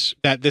appears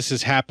that this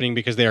is happening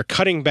because they are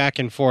cutting back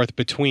and forth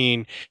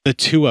between the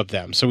two of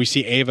them. So we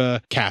see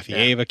Ava,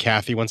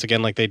 Kathy, once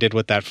again, like they did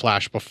with that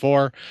flash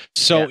before.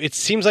 So it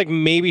seems like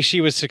maybe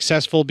she was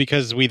successful,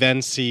 because we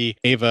then see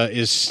Ava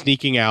is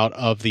sneaking out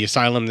of the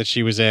asylum that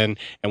she was in,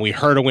 and we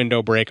heard a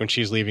window break when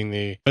she's leaving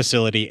the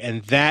facility.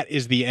 And that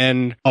is the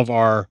end of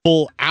our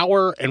full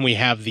hour, and we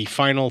have the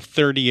final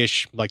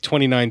 30-ish, like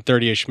 29,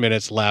 30-ish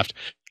minutes left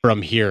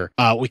from here.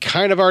 We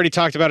kind of already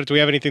talked about it. Do we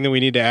have anything that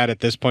we need to add at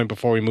this point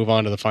before we move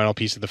on to the final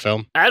piece of the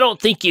film? I don't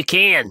think you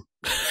can.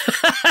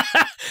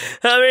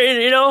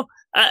 I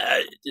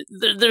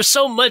mean, there's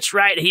so much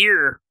right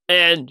here,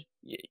 and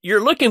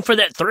you're looking for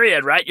that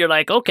thread, right? You're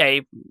like,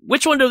 okay,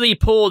 which one do they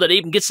pull that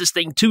even gets this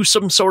thing to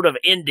some sort of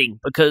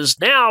ending? Because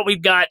now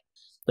we've got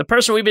the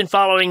person we've been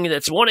following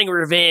that's wanting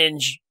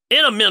revenge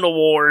in a mental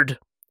ward,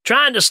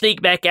 trying to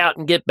sneak back out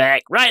and get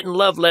back, writing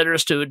love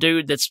letters to a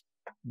dude that's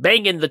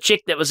banging the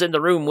chick that was in the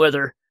room with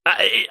her.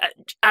 I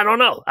don't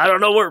know. I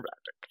don't know where.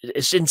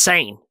 It's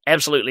insane.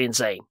 Absolutely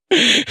insane.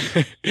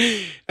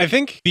 I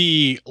think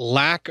the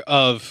lack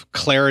of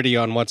clarity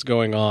on what's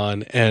going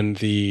on and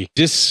the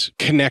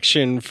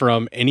disconnection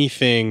from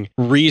anything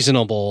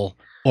reasonable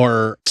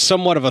or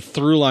somewhat of a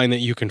through line that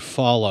you can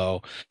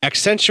follow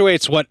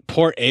accentuates what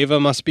poor Ava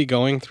must be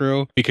going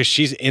through, because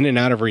she's in and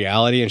out of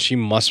reality, and she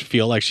must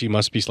feel like she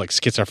must be like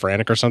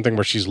schizophrenic or something,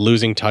 where she's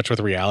losing touch with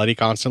reality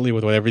constantly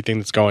with everything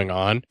that's going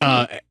on.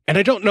 And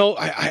I don't know,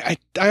 I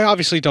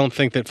obviously don't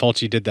think that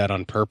Fulci did that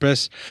on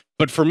purpose.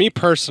 But for me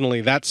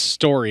personally, that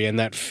story and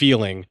that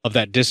feeling of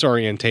that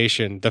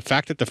disorientation, the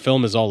fact that the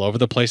film is all over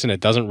the place and it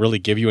doesn't really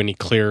give you any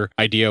clear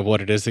idea of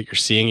what it is that you're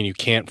seeing, and you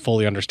can't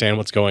fully understand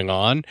what's going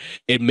on,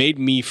 it made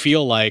me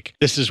feel like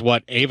this is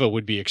what Ava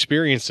would be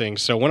experiencing.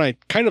 So when I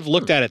kind of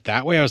looked at it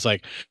that way, I was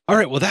like, all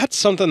right, well, that's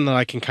something that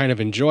I can kind of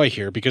enjoy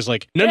here, because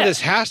like none of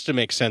this has to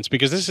make sense,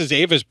 because this is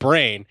Ava's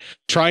brain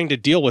trying to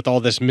deal with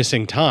all this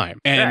missing time.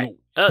 And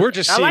we're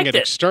just seeing it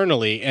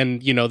externally,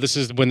 and, this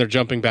is when they're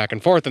jumping back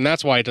and forth, and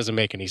that's why it doesn't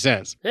make any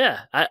sense.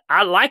 Yeah,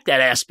 I like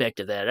that aspect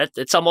of that.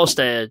 It's almost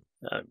a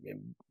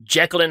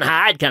Jekyll and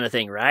Hyde kind of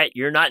thing, right?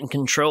 You're not in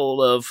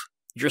control of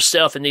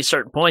yourself in these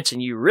certain points,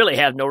 and you really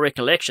have no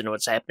recollection of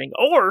what's happening.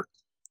 Or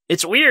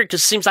it's weird,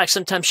 because it seems like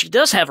sometimes she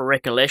does have a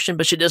recollection,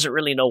 but she doesn't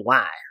really know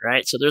why,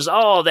 right? So there's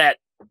all that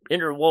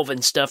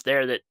interwoven stuff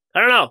there that, I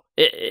don't know.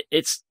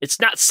 It's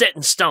not set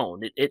in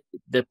stone.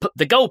 The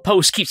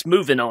goalpost keeps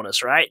moving on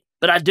us, right?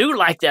 But I do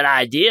like that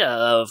idea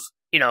of,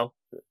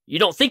 you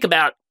don't think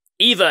about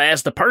Eva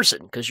as the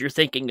person, because you're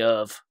thinking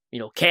of,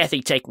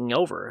 Kathy taking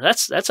over.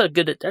 That's a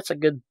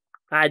good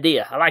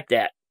idea. I like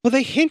that. Well,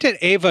 they hint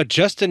at Ava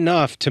just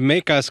enough to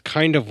make us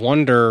kind of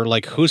wonder,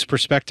 like, whose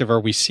perspective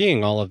are we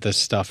seeing all of this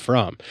stuff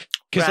from?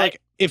 Because,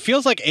 like, it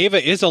feels like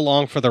Ava is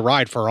along for the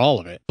ride for all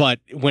of it. But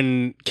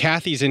when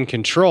Kathy's in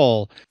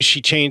control,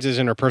 she changes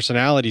and her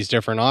personality's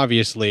different,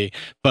 obviously.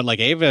 But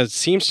like Ava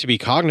seems to be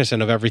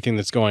cognizant of everything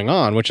that's going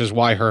on, which is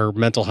why her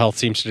mental health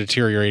seems to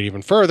deteriorate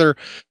even further,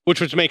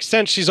 which would make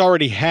sense. She's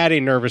already had a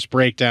nervous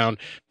breakdown.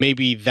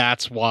 Maybe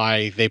that's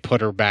why they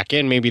put her back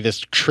in. Maybe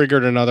this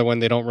triggered another one.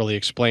 They don't really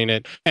explain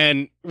it.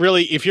 And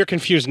really, if you're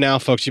confused now,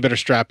 folks, you better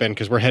strap in,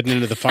 because we're heading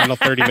into the final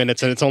 30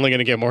 minutes, and it's only going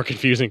to get more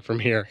confusing from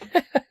here.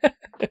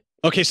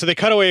 Okay, so they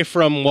cut away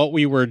from what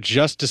we were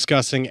just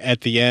discussing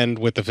at the end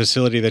with the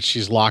facility that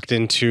she's locked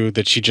into,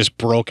 that she just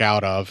broke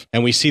out of.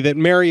 And we see that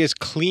Mary is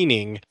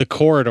cleaning the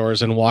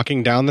corridors and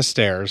walking down the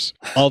stairs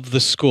of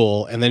the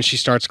school. And then she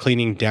starts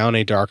cleaning down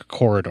a dark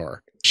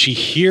corridor. She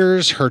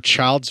hears her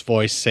child's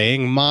voice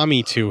saying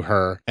mommy to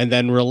her, and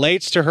then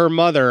relates to her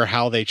mother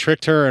how they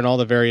tricked her and all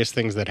the various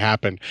things that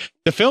happened.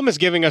 The film is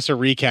giving us a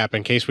recap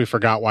in case we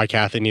forgot why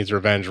Kathy needs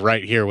revenge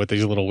right here with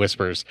these little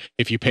whispers.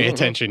 If you pay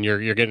attention,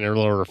 you're getting a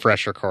little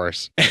refresher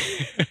course.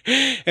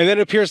 And then it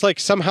appears like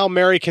somehow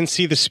Mary can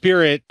see the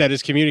spirit that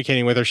is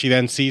communicating with her. She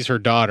then sees her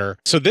daughter.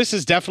 So this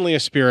is definitely a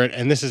spirit,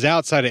 and this is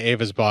outside of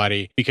Ava's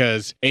body,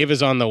 because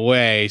Ava's on the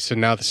way, so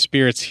now the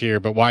spirit's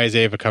here. But why is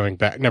Ava coming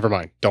back? Never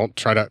mind. Don't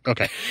try to...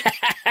 Okay.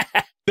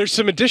 There's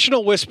some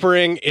additional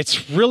whispering.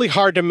 It's really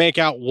hard to make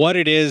out what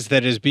it is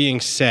that is being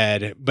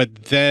said,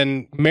 but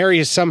then Mary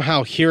is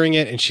somehow hearing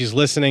it and she's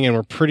listening, and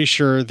we're pretty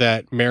sure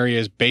that Mary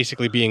is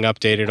basically being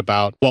updated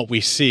about what we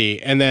see.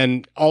 And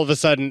then all of a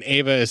sudden,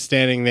 Ava is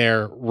standing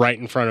there right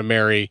in front of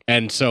Mary.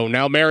 And so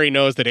now Mary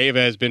knows that Ava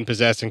has been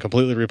possessed and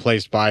completely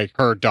replaced by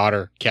her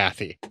daughter,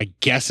 Kathy. I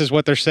guess is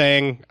what they're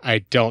saying. I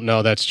don't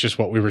know. That's just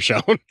what we were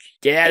shown.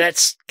 Yeah,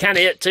 that's kind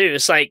of it, too.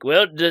 It's like,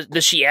 well,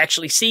 does she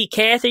actually see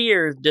Kathy,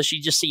 or does she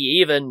just see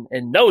Eva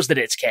and knows that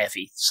it's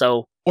Kathy?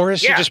 So, or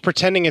is she just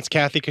pretending it's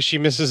Kathy because she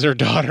misses her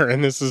daughter,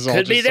 and this is all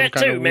Could just be some that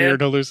kind too, of man.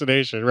 weird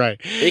hallucination, right?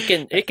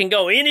 It can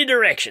go any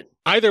direction.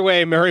 Either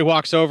way, Mary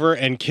walks over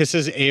and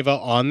kisses Ava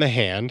on the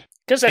hand.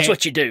 Because that's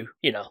what you do,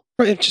 you know.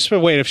 It's just a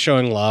way of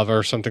showing love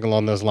or something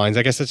along those lines.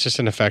 I guess it's just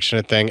an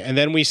affectionate thing. And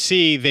then we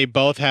see they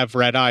both have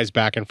red eyes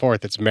back and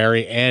forth. It's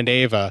Mary and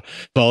Ava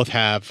both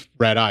have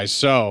red eyes.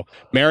 So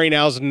Mary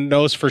now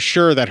knows for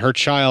sure that her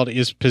child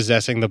is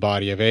possessing the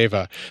body of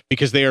Ava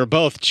because they are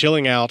both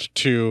chilling out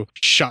to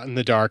Shot in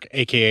the Dark,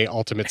 a.k.a.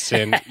 Ultimate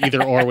Sin,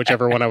 either or,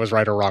 whichever one I was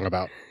right or wrong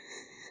about.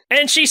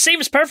 And she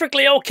seems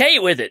perfectly okay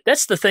with it.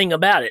 That's the thing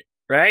about it,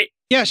 right?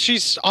 Yeah,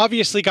 she's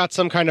obviously got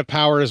some kind of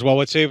power as well,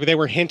 which they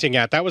were hinting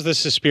at. That was the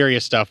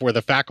Suspiria stuff, where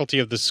the faculty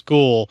of the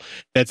school,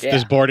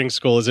 this boarding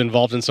school, is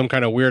involved in some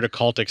kind of weird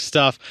occultic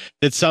stuff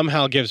that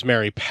somehow gives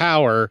Mary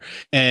power,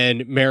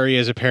 and Mary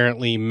is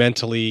apparently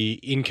mentally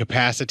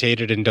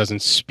incapacitated and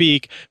doesn't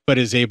speak, but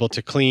is able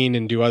to clean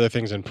and do other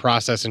things and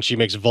process, and she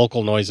makes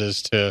vocal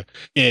noises to,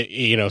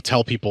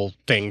 tell people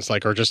things,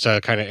 like, or just to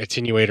kind of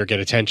attenuate or get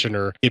attention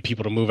or get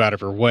people to move out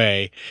of her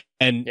way.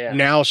 And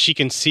now she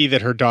can see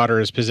that her daughter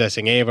is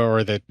possessing Ava,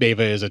 or that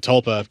Ava is a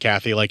tulpa of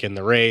Kathy, like in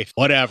The Wraith.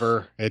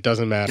 Whatever. It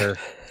doesn't matter.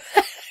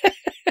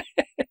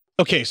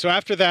 Okay, so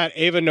after that,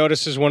 Ava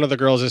notices one of the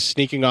girls is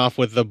sneaking off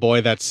with the boy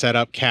that set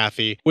up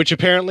Kathy, which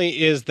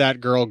apparently is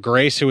that girl,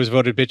 Grace, who was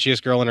voted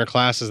bitchiest girl in her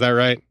class. Is that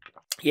right?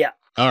 Yeah.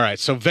 All right,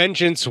 so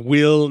vengeance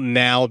will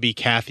now be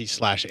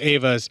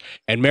Kathy/Ava's,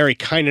 and Mary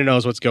kind of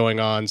knows what's going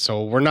on,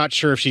 so we're not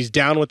sure if she's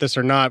down with this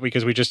or not,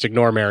 because we just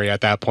ignore Mary at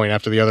that point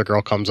after the other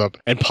girl comes up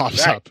and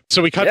pops up.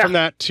 So we cut from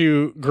that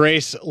to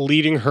Grace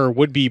leading her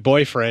would-be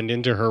boyfriend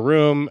into her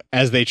room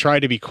as they try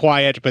to be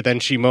quiet, but then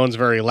she moans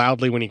very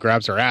loudly when he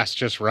grabs her ass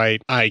just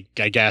right. I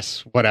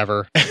guess,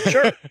 whatever.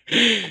 Sure.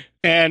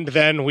 And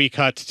then we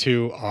cut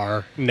to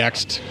our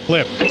next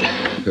clip.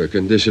 Her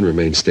condition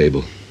remains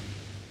stable.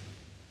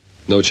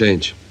 No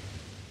change.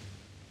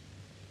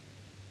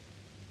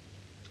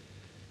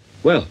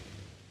 Well,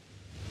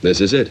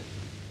 this is it.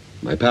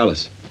 My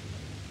palace.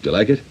 Do you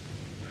like it?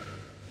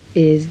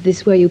 Is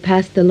this where you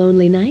pass the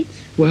lonely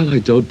nights? Well, I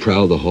don't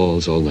prowl the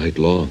halls all night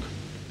long.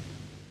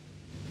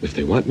 If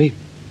they want me,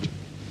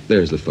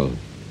 there's the phone.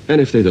 And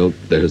if they don't,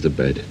 there's the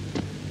bed.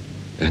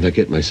 And I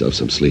get myself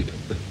some sleep.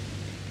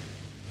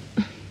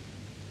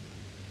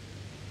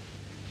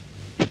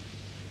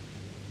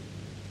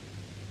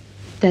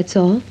 That's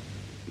all?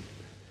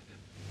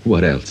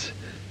 What else?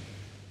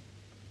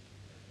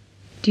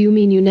 Do you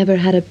mean you never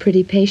had a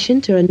pretty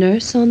patient or a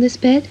nurse on this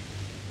bed?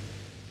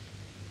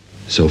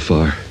 So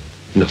far,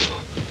 no.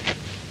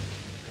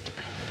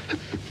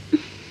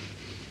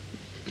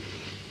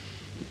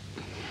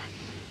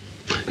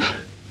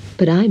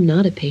 But I'm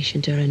not a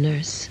patient or a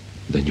nurse.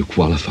 Then you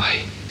qualify.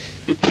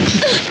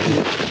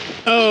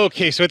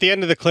 Okay, so at the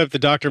end of the clip, the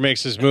doctor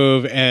makes his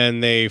move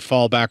and they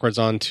fall backwards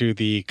onto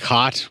the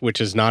cot,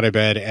 which is not a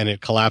bed, and it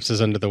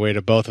collapses under the weight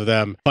of both of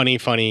them. Funny,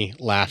 funny,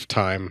 laugh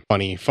time.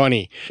 Funny,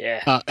 funny.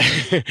 Yeah.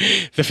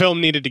 The film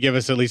needed to give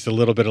us at least a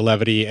little bit of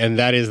levity, and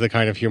that is the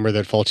kind of humor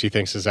that Fulci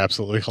thinks is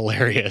absolutely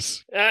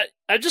hilarious.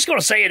 I'm just going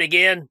to say it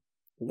again.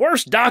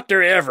 Worst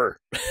doctor ever.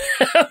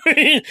 I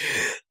mean,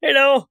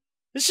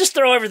 let's just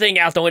throw everything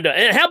out the window.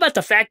 And how about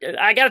the fact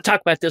that I got to talk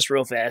about this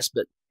real fast,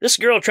 but this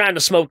girl trying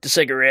to smoke the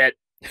cigarette.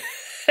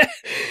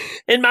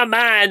 In my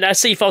mind, I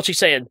see Fulci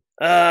saying,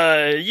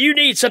 you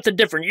need something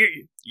different.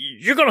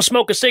 You're going to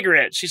smoke a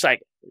cigarette. She's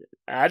like,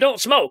 I don't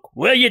smoke.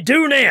 Well, you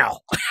do now.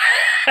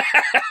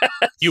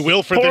 You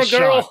will for poor this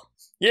girl. shot.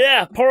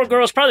 Yeah, poor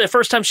girl. It's probably the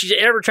first time she's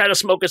ever tried to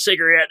smoke a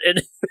cigarette.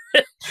 And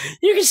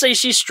you can see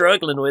she's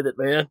struggling with it,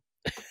 man.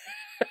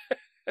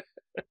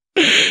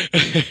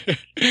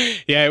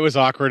 Yeah, it was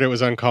awkward, it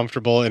was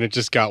uncomfortable, and it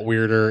just got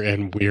weirder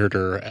and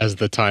weirder as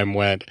the time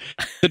went.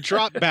 The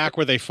drop back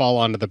where they fall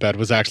onto the bed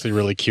was actually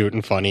really cute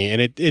and funny,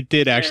 and it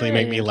did actually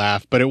make me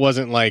laugh, but it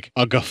wasn't like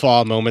a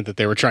guffaw moment that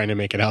they were trying to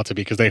make it out to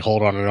be, because they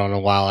hold on it on a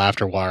while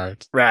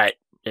afterwards. Right,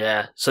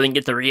 yeah. So they can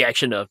get the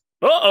reaction of,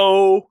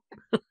 uh-oh!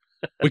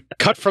 We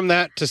cut from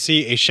that to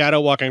see a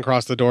shadow walking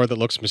across the door that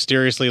looks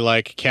mysteriously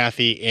like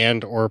Kathy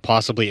and or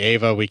possibly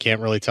Ava. We can't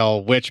really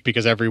tell which,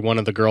 because every one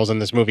of the girls in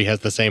this movie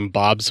has the same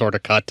bob sort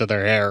of cut to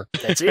their hair.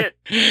 That's it.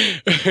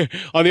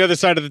 On the other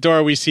side of the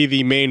door, we see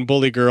the main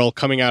bully girl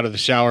coming out of the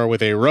shower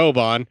with a robe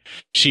on.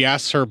 She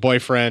asks her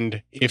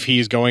boyfriend if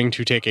he's going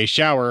to take a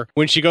shower.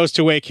 When she goes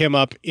to wake him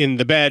up in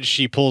the bed,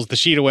 she pulls the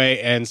sheet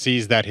away and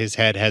sees that his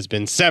head has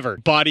been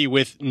severed. Body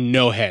with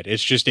no head.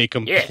 It's just a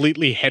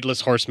completely headless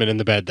horseman in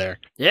the bed there.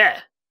 Yeah.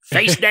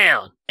 Face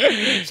down.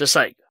 It's just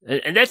like,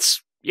 And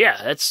that's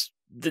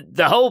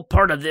the whole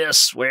part of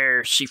this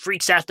where she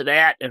freaks out to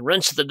that and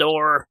runs to the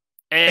door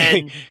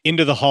and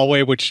into the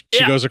hallway, which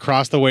she goes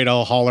across the way to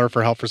holler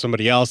for help for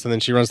somebody else. And then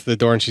she runs to the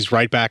door and she's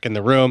right back in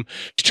the room.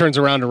 She turns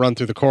around to run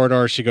through the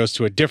corridor. She goes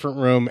to a different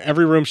room.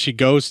 Every room she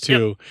goes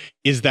to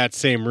is that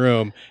same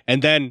room.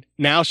 And then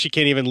now she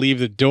can't even leave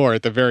the door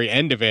at the very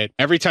end of it.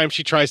 Every time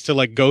she tries to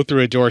like go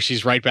through a door,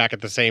 she's right back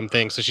at the same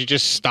thing. So she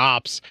just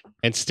stops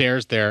and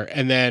stares there.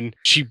 And then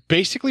she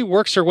basically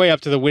works her way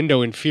up to the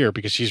window in fear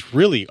because she's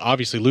really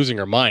obviously losing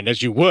her mind,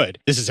 as you would.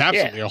 This is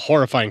absolutely a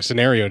horrifying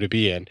scenario to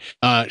be in.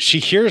 She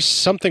hears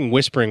something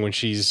whispering when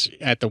she's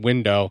at the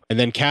window. And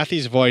then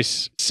Kathy's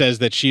voice says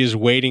that she is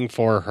waiting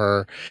for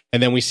her.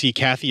 And then we see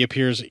Kathy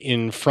appears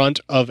in front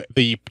of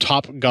the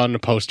Top Gun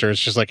poster.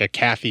 It's just like a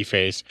Kathy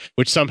face,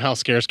 which somehow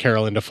scares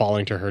Carol into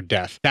falling to her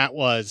death. That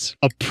was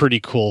a pretty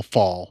cool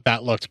fall.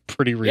 That looked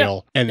pretty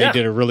real. And they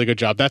did a really good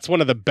job. That's one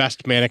of the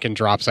best mannequin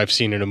drops I've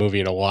seen in a movie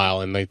in a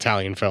while in the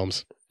Italian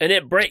films. And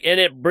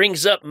it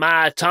brings up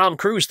my Tom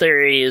Cruise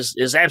theory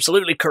is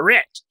absolutely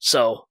correct.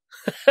 So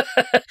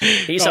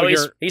he's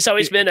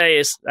always been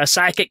a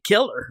psychic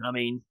killer. I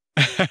mean,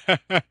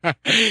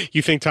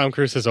 you think Tom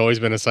Cruise has always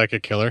been a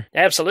psychic killer?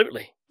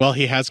 Absolutely. Well,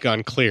 he has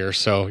gone clear,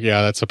 so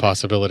yeah, that's a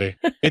possibility.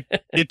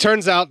 It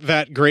turns out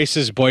that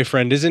Grace's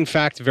boyfriend is in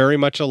fact very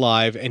much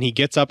alive, and he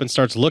gets up and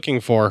starts looking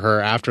for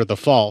her after the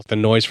fall. The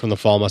noise from the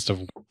fall must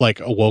have like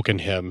awoken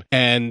him.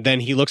 And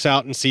then he looks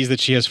out and sees that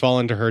she has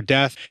fallen to her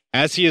death.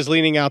 As he is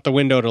leaning out the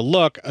window to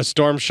look, a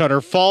storm shutter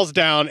falls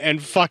down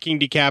and fucking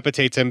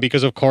decapitates him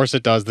because of course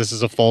it does. This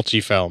is a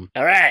Fulci film.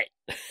 All right.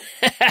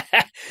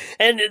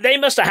 And they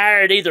must have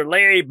hired either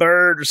Larry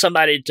Bird or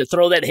somebody to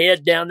throw that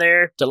head down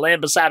there to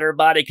land beside her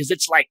body because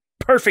it's like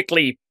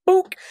perfectly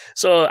book.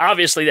 So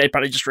obviously they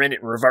probably just ran it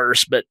in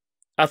reverse. But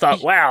I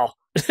thought, wow,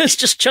 it's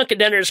just chunking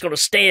down there. It's going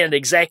to stand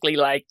exactly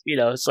like,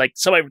 it's like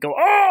somebody would go,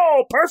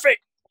 oh,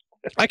 perfect.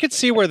 I could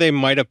see where they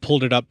might have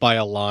pulled it up by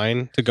a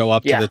line to go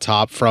up to the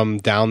top from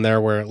down there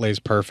where it lays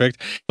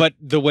perfect. But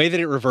the way that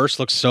it reversed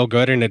looks so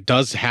good, and it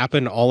does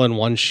happen all in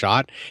one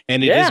shot.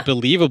 And it is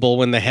believable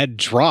when the head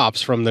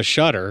drops from the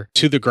shutter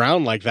to the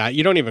ground like that.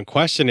 You don't even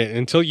question it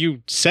until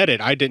you said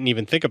it. I didn't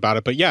even think about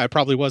it. But yeah, it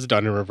probably was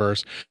done in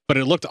reverse. But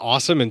it looked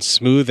awesome and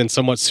smooth and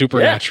somewhat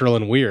supernatural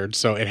and weird.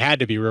 So it had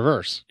to be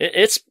reverse.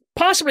 It's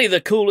possibly the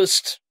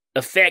coolest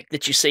effect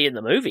that you see in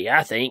the movie,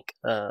 I think.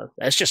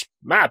 That's just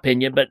my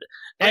opinion, but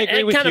I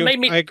agree with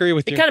you. I agree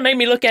with you. It kind of made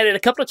me look at it a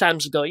couple of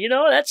times and go,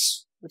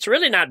 that's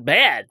really not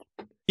bad.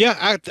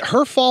 Yeah,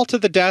 her fall to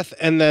the death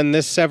and then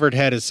this severed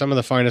head is some of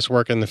the finest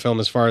work in the film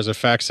as far as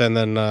effects, and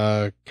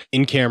then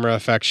in-camera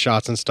effects,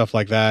 shots and stuff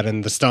like that,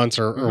 and the stunts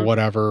or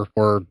whatever,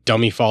 or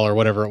dummy fall or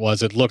whatever it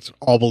was. It looked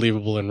all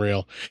believable and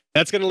real.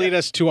 That's going to lead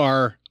us to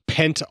our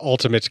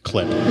penultimate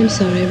clip. I'm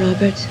sorry,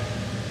 Robert.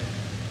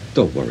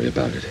 Don't worry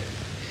about it.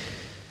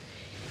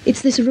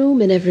 It's this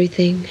room and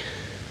everything.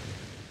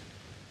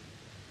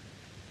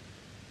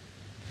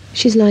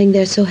 She's lying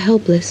there so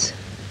helpless,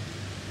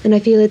 and I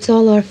feel it's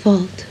all our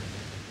fault.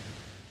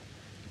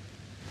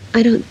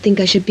 I don't think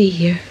I should be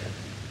here.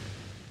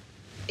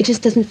 It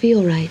just doesn't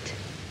feel right.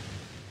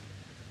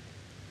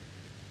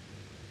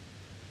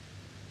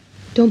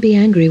 Don't be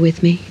angry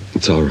with me.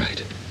 It's all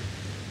right.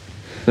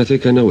 I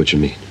think I know what you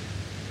mean.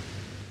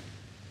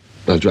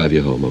 I'll drive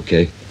you home,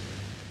 okay?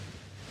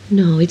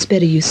 No, it's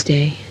better you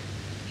stay.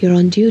 You're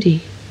on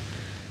duty.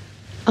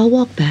 I'll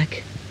walk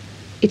back.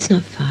 It's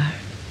not far.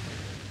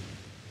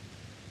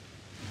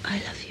 I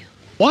love you.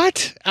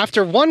 What?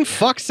 After one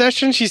fuck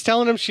session, she's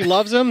telling him she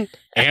loves him?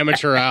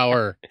 Amateur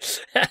hour.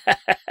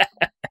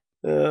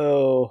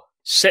 Oh.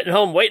 Sitting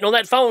home waiting on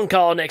that phone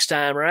call next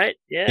time, right?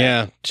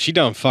 Yeah, she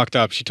done fucked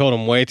up. She told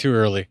him way too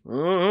early.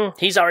 Mm-hmm.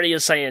 He's already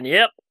saying,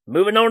 yep,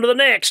 moving on to the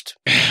next.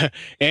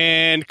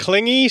 And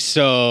clingy,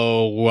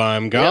 so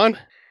I'm gone.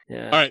 Yep.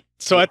 Yeah. All right.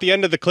 So at the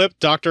end of the clip,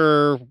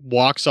 Doctor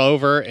walks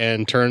over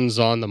and turns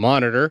on the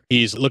monitor.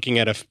 He's looking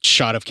at a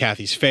shot of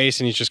Kathy's face,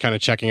 and he's just kind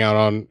of checking out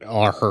on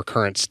her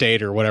current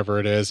state or whatever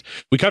it is.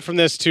 We cut from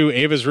this to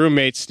Ava's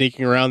roommate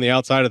sneaking around the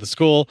outside of the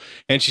school,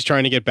 and she's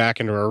trying to get back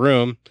into her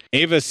room.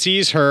 Ava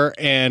sees her,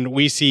 and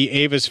we see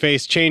Ava's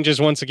face changes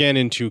once again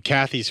into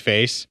Kathy's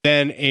face.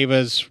 Then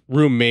Ava's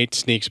roommate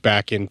sneaks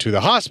back into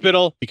the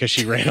hospital because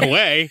she ran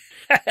away.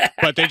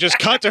 But they just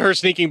cut to her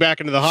sneaking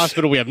back into the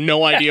hospital. We have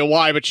no idea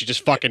why, but she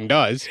just fucking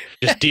does.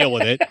 Just deal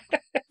with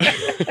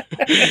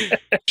it.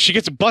 She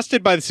gets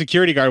busted by the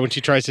security guard when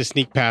she tries to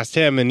sneak past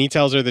him, and he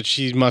tells her that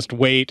she must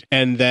wait,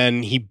 and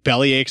then he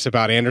bellyaches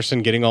about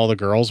Anderson getting all the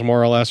girls, more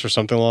or less, or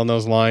something along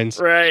those lines.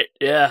 Right,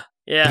 yeah.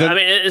 Yeah, I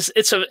mean,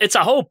 it's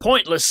a whole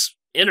pointless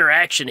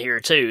interaction here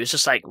too. It's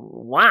just like,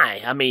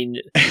 why? I mean,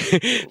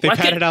 they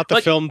padded out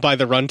the film by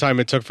the runtime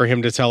it took for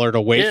him to tell her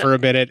to wait for a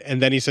minute,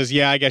 and then he says,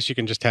 "Yeah, I guess you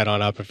can just head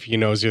on up if he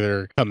knows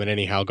you're coming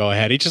anyhow. Go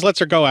ahead." He just lets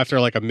her go after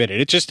like a minute.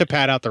 It's just to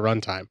pad out the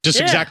runtime.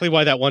 Just exactly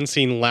why that one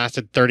scene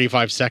lasted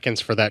 35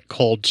 seconds for that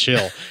cold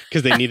chill,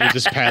 because they needed to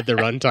just pad the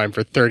runtime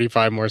for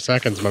 35 more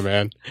seconds, my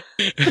man.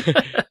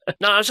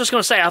 No, I was just going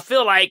to say, I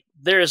feel like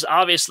there's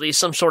obviously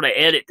some sort of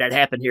edit that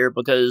happened here,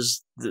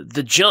 because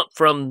the jump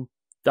from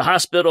the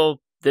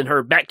hospital, then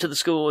her back to the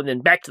school, and then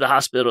back to the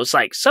hospital, it's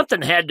like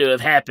something had to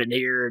have happened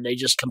here, and they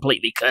just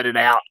completely cut it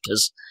out,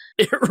 because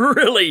it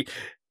really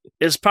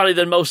is probably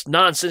the most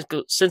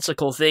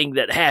nonsensical thing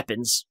that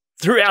happens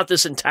throughout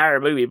this entire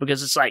movie,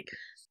 because it's like,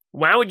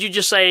 why would you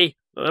just say,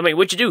 I mean,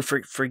 what'd you do?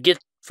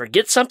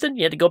 Forget something?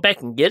 You had to go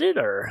back and get it?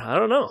 Or I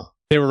don't know.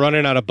 They were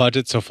running out of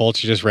budget, so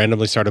Fulci just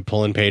randomly started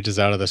pulling pages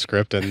out of the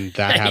script, and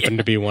that happened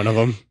to be one of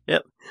them.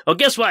 Yep. Well,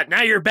 guess what?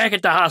 Now you're back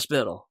at the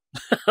hospital.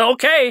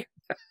 Okay.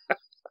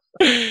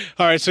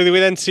 All right, so we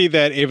then see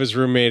that Ava's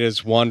roommate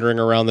is wandering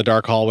around the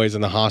dark hallways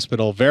in the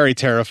hospital, very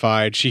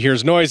terrified. She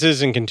hears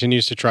noises and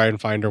continues to try and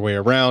find her way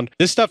around.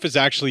 This stuff is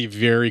actually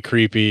very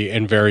creepy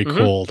and very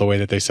cool, the way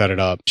that they set it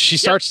up. She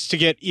starts to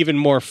get even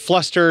more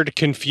flustered,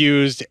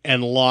 confused,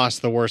 and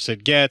lost the worse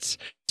it gets.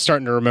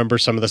 Starting to remember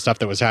some of the stuff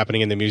that was happening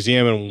in the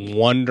museum and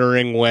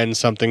wondering when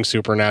something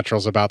supernatural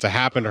is about to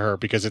happen to her,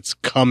 because it's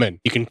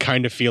coming. You can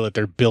kind of feel it.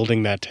 They're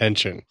building that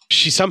tension.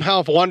 She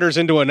somehow wanders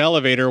into an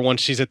elevator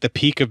once she's at the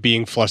peak of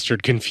being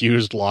flustered,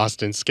 confused,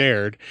 lost, and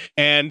scared.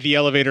 And the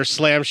elevator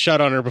slams shut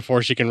on her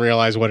before she can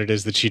realize what it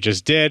is that she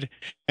just did.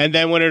 And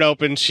then when it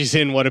opens, she's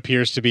in what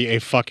appears to be a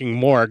fucking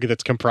morgue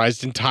that's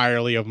comprised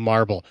entirely of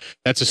marble.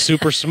 That's a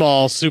super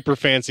small, super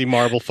fancy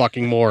marble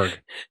fucking morgue.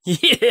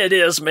 Yeah, it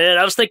is, man.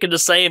 I was thinking the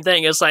same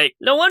thing. It's like,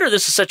 no wonder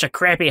this is such a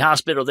crappy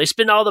hospital. They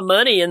spend all the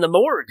money in the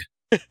morgue.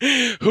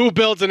 Who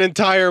builds an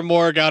entire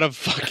morgue out of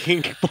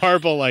fucking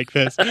marble like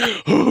this?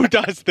 Who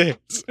does this?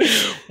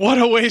 What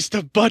a waste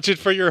of budget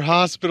for your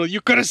hospital.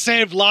 You could have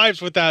saved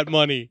lives with that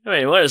money. I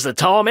mean, what is the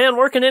tall man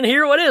working in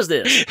here? What is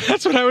this?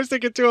 That's what I was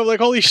thinking too. I'm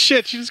like, holy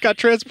shit, she just got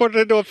transported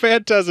into a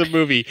Phantasm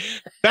movie.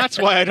 That's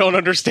why I don't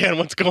understand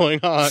what's going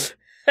on.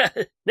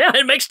 Now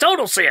it makes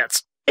total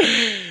sense.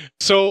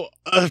 So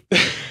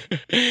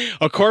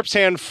a corpse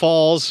hand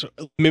falls,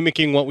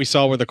 mimicking what we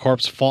saw where the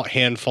corpse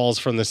hand falls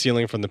from the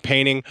ceiling from the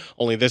painting.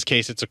 Only this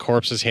case, it's a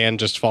corpse's hand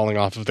just falling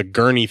off of the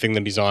gurney thing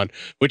that he's on,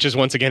 which is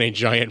once again a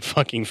giant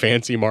fucking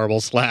fancy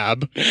marble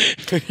slab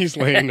that he's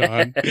laying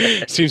on.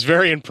 Seems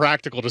very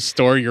impractical to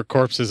store your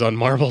corpses on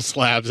marble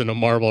slabs in a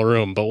marble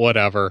room, but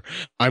whatever.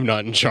 I'm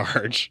not in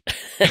charge.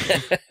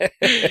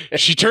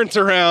 She turns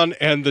around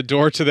and the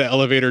door to the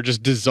elevator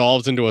just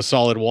dissolves into a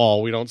solid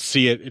wall. We don't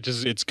see it.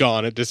 It's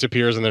gone. It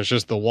disappears and there's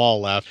just the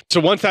wall left.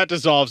 So once that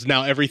dissolves,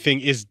 now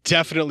everything is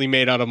definitely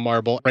made out of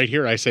marble. Right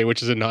here, I say,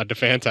 which is a nod to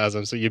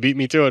Phantasm. So you beat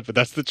me to it, but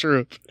that's the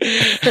truth.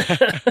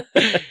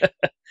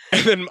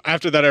 And then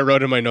after that, I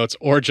wrote in my notes,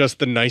 or just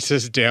the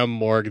nicest damn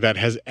morgue that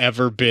has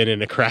ever been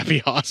in a crappy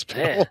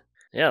hospital.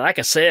 Yeah, like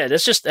I said,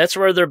 that's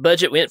where their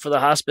budget went for the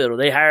hospital.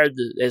 They hired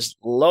as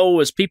low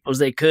as people as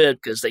they could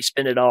because they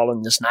spent it all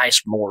in this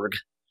nice morgue.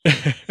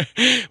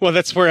 Well,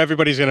 that's where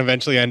everybody's going to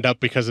eventually end up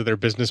because of their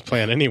business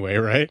plan anyway,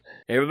 right?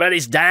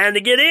 Everybody's dying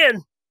to get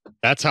in.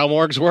 That's how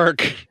morgues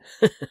work.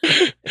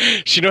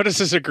 She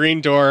notices a green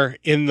door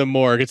in the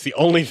morgue. It's the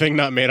only thing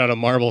not made out of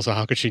marble, so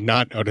how could she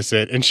not notice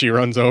it? And she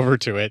runs over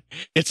to it.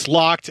 It's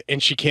locked,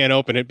 and she can't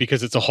open it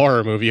because it's a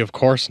horror movie. Of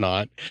course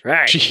not.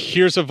 Right. She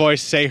hears a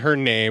voice say her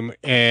name,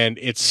 and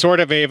it's sort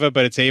of Ava,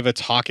 but it's Ava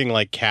talking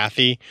like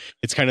Kathy.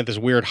 It's kind of this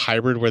weird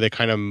hybrid where they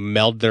kind of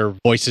meld their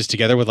voices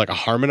together with like a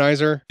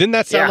harmonizer. Didn't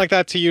that sound like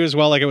that to you as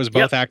well? Like it was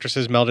both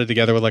actresses melded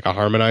together with like a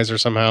harmonizer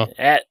somehow?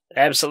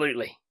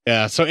 Absolutely.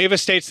 Yeah, so Ava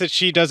states that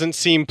she doesn't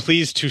seem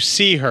pleased to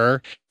see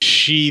her.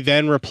 She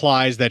then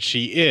replies that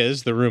she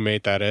is, the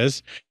roommate that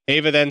is.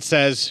 Ava then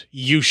says,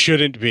 "You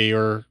shouldn't be,"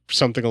 or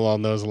something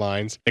along those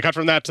lines. They cut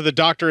from that to the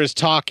doctor is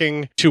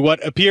talking to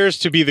what appears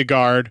to be the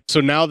guard.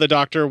 So now the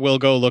doctor will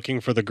go looking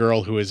for the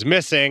girl who is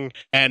missing.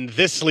 And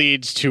this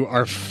leads to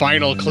our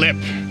final clip.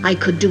 I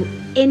could do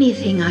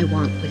anything I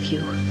want with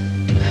you.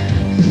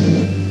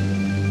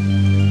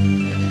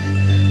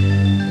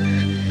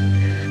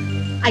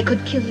 I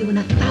could kill you in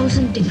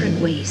 1,000 different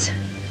ways.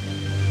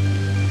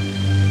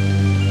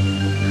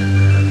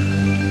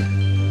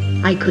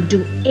 I could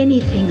do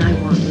anything I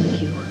want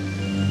with you.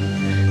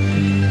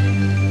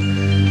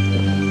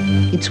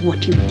 It's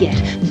what you get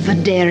for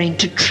daring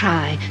to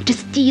try to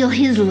steal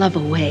his love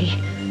away.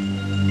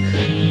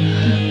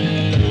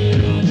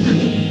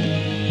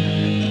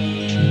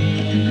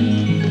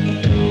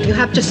 You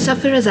have to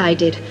suffer as I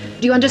did.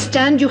 Do you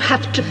understand? You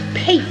have to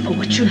pay for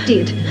what you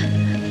did.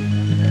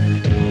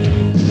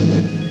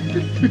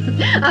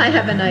 I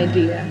have an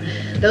idea.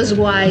 Those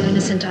wide,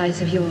 innocent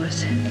eyes of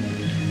yours.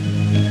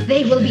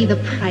 They will be the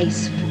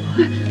price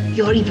for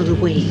your evil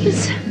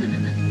ways.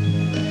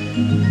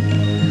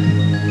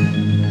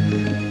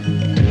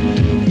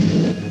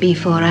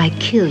 Before I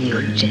kill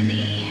you,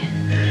 Jenny,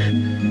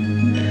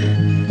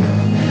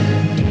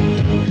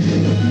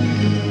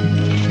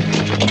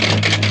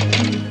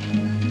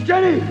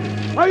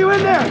 Are you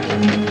in there?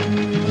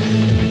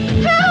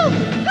 Help!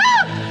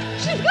 Help!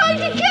 She's going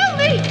to kill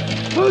me!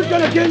 Who's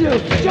gonna kill you?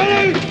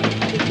 Jenny!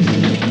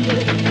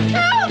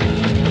 Help!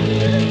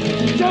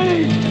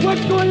 Jenny!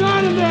 What's going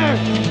on in there?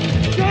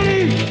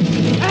 Jenny!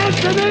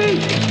 Answer me!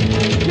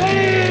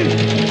 Jenny!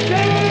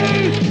 Jenny!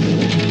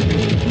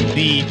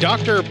 The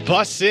doctor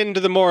busts into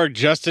the morgue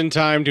just in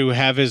time to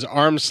have his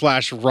arm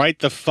slashed right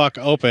the fuck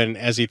open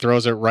as he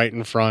throws it right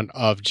in front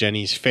of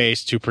Jenny's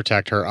face to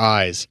protect her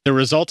eyes. The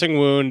resulting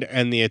wound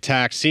and the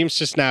attack seems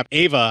to snap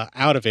Ava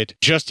out of it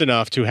just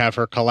enough to have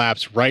her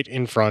collapse right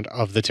in front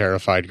of the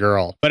terrified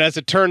girl. But as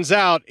it turns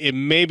out, it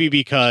may be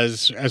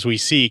because, as we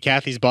see,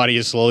 Kathy's body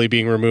is slowly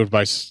being removed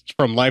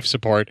from life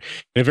support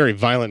in a very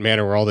violent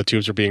manner where all the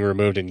tubes are being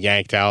removed and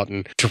yanked out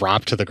and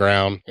dropped to the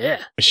ground.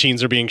 Yeah.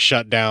 Machines are being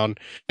shut down,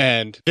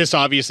 and this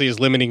obviously is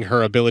limiting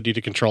her ability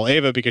to control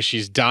Ava because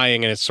she's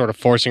dying and it's sort of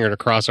forcing her to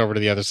cross over to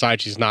the other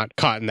side. She's not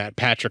caught in that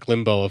Patrick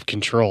limbo of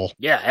control.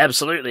 Yeah,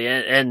 absolutely.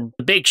 And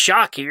the big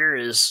shock here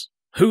is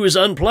who is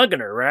unplugging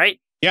her, right?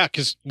 Yeah,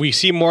 because we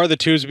see more of the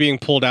tubes being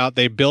pulled out.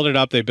 They build it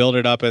up,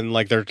 and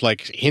like they're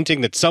like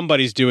hinting that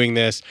somebody's doing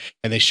this,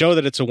 and they show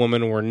that it's a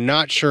woman. We're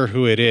not sure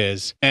who it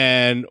is.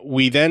 And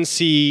we then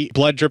see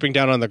blood dripping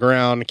down on the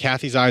ground.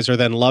 Kathy's eyes are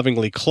then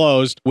lovingly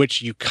closed,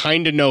 which you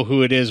kind of know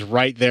who it is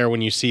right there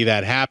when you see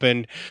that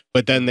happen.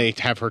 But then they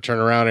have her turn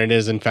around, and it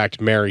is, in fact,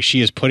 Mary.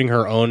 She is putting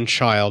her own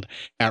child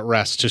at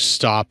rest to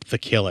stop the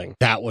killing.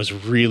 That was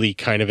really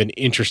kind of an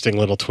interesting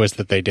little twist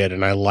that they did,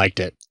 and I liked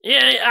it.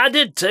 Yeah, I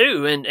did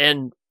too.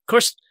 And of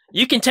course,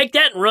 you can take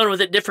that and run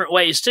with it different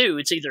ways too.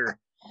 It's either,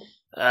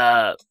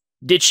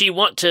 did she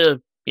want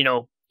to,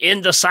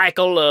 end the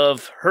cycle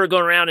of her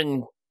going around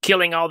and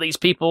killing all these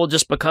people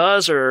just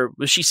because, or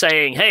was she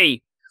saying,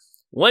 hey,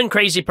 one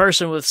crazy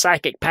person with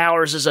psychic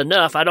powers is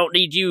enough. I don't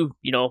need you,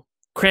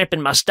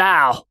 cramping my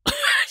style.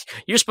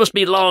 You're supposed to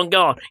be long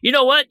gone. You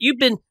know what? You've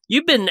been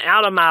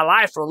out of my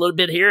life for a little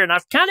bit here, and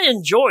I've kind of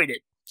enjoyed it.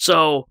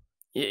 So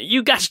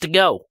you got to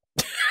go.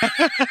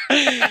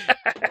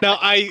 Now,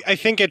 I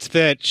think it's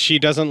that she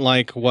doesn't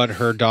like what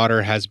her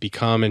daughter has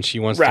become, and she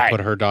wants to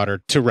put her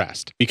daughter to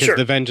rest because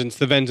the vengeance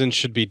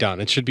should be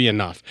done. It should be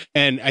enough.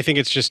 And I think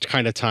it's just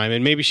kind of time.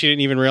 And maybe she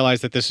didn't even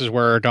realize that this is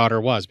where her daughter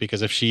was,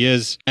 because if she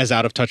is as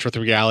out of touch with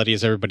reality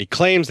as everybody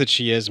claims that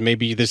she is,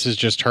 maybe this is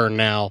just her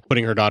now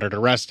putting her daughter to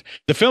rest.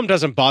 The film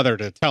doesn't bother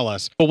to tell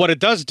us, but what it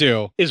does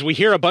do is we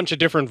hear a bunch of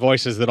different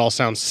voices that all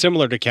sound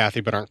similar to Kathy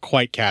but aren't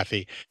quite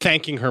Kathy,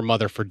 thanking her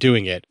mother for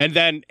doing it. And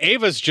then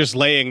Ava's just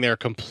laying there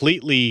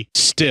completely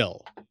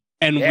still.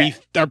 And we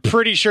are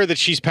pretty sure that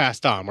she's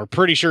passed on. We're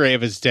pretty sure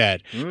Ava's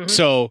dead. Mm-hmm.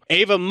 So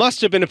Ava must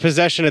have been a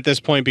possession at this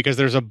point because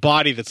there's a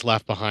body that's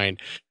left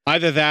behind.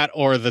 Either that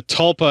or the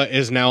tulpa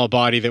is now a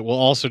body that will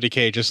also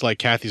decay just like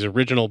Kathy's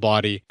original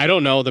body. I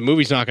don't know. The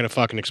movie's not going to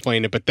fucking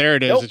explain it, but there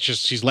it is. Nope. It's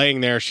just she's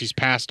laying there. She's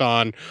passed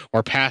on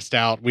or passed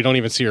out. We don't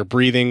even see her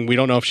breathing. We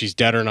don't know if she's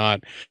dead or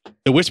not.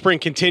 The whispering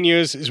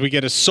continues as we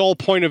get a soul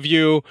point of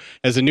view.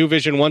 As a new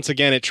vision, once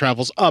again, it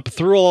travels up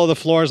through all of the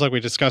floors like we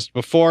discussed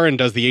before and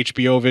does the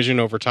HBO vision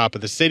over top of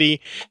the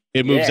city.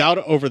 It moves out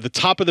over the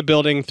top of the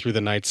building through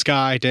the night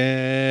sky.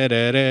 Yeah,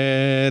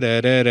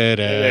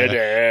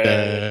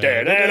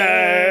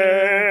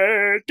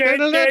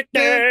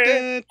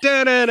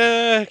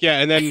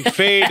 and then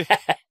fade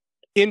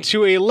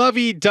into a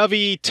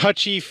lovey-dovey,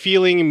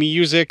 touchy-feeling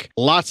music.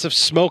 Lots of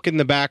smoke in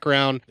the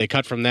background. They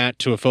cut from that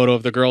to a photo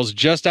of the girls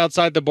just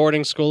outside the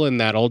boarding school in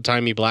that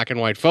old-timey black and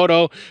white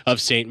photo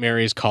of St.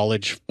 Mary's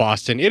College,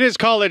 Boston. It is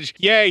college.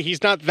 Yay,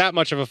 he's not that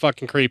much of a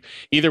fucking creep.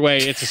 Either way,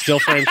 it's a still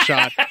frame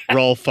shot.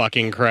 Roll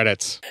fucking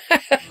credits.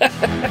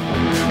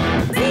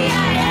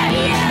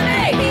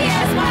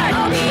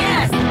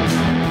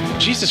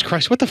 Jesus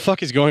Christ, what the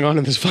fuck is going on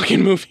in this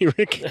fucking movie,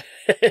 Rick?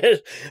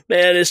 Man,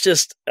 it's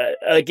just,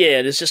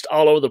 again, it's just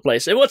all over the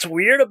place. And what's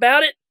weird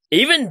about it,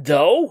 even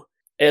though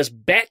as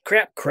bat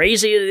crap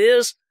crazy it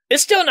is,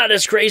 it's still not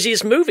as crazy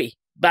as movie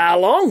by a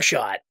long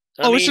shot.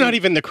 I mean, it's not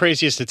even the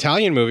craziest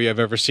Italian movie I've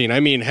ever seen. I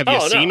mean, have you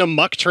seen a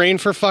muck train,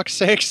 for fuck's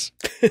sakes?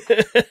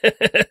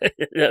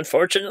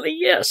 Unfortunately,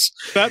 yes.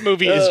 That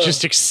movie is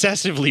just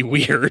excessively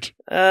weird.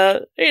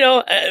 As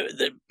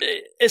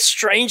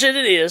strange as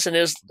it is, and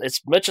as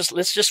much as,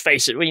 let's just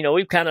face it,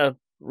 we've kind of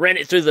ran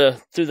it through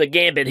the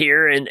gambit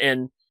here,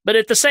 but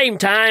at the same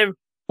time,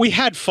 we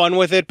had fun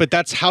with it, but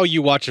that's how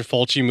you watch a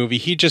Fulci movie.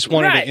 He just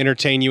wanted to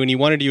entertain you, and he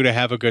wanted you to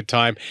have a good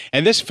time.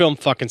 And this film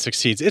fucking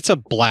succeeds. It's a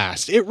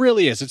blast. It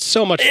really is. It's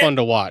so much fun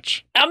to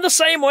watch. I'm the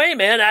same way,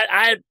 man.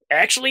 I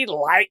actually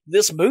like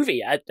this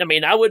movie. I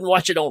mean, I wouldn't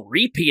watch it on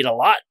repeat a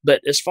lot, but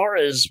as far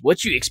as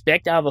what you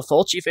expect out of a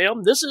Fulci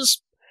film, this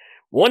is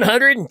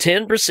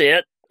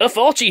 110% a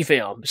Fulci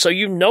film, so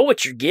you know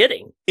what you're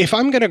getting. if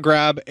I'm going to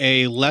grab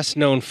a less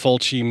known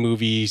Fulci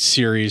movie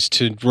series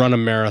to run a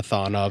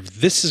marathon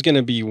of, this is going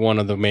to be one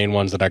of the main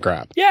ones that I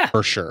grab. Yeah.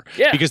 For sure.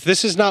 Yeah. Because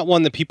this is not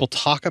one that people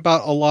talk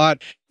about a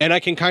lot. And I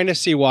can kind of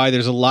see why.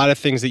 There's a lot of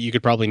things that you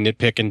could probably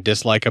nitpick and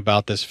dislike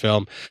about this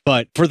film.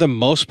 But for the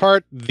most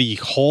part, the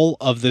whole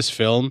of this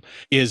film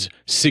is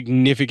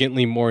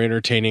significantly more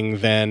entertaining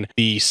than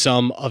the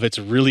sum of its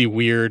really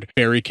weird,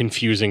 very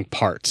confusing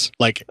parts.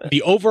 Like,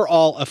 the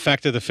overall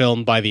effect of the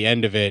film by the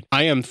end of it,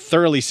 I am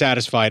thoroughly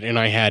satisfied and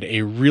I had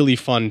a really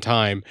fun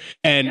time.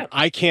 And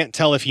I can't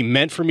tell if he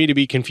meant for me to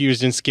be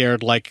confused and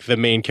scared like the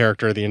main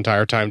character the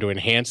entire time to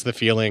enhance the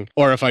feeling,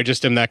 or if I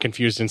just am that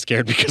confused and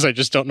scared because I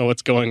just don't know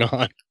what's going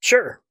on.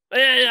 Sure.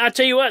 And I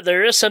tell you what,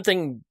 there is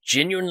something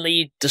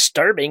genuinely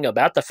disturbing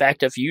about the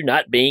fact of you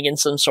not being in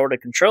some sort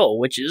of control,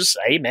 which is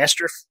a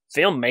master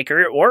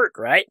filmmaker at work,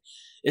 right?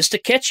 Is to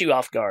catch you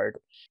off guard.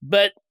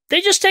 But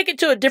they just take it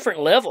to a different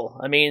level.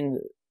 I mean,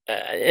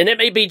 and it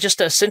may be just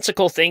a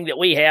sensical thing that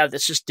we have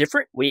that's just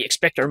different. We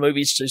expect our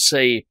movies to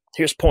say,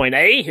 here's point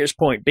A, here's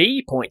point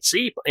B, point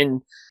C,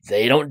 and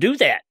they don't do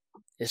that.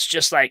 It's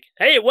just like,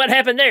 hey, what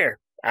happened there?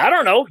 I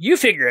don't know. You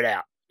figure it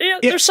out. Yeah.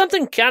 There's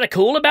something kind of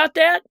cool about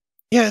that.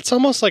 Yeah, it's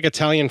almost like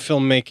Italian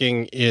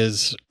filmmaking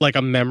is like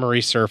a memory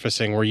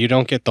surfacing where you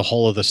don't get the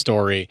whole of the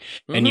story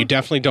and you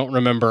definitely don't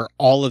remember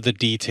all of the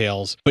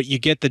details, but you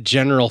get the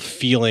general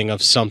feeling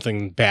of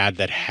something bad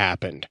that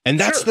happened. And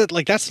that's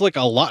that's like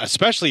a lot,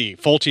 especially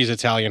Fulci's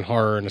Italian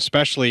horror and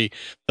especially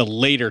the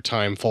later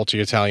time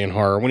Fulci Italian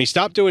horror. When he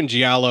stopped doing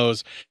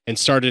giallos and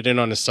started in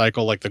on a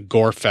cycle like the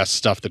gore fest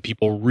stuff that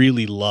people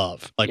really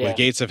love, like with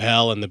Gates of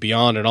Hell and The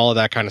Beyond and all of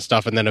that kind of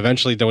stuff. And then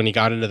eventually when he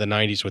got into the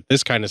 90s with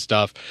this kind of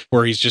stuff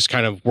where he's just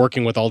kind of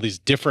working with all these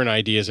different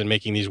ideas and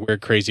making these weird,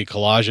 crazy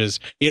collages,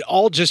 it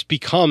all just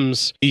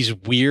becomes these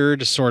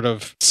weird sort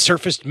of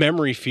surfaced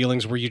memory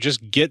feelings where you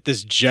just get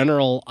this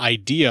general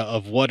idea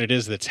of what it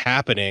is that's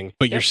happening,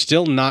 but you're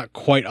still not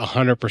quite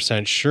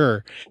 100%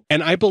 sure.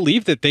 And I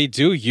believe that they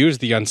do use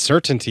the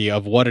uncertainty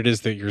of what it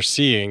is that you're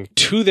seeing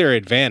to their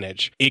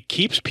advantage. It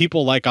keeps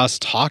people like us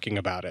talking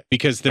about it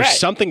because there's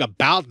something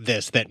about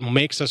this that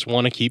makes us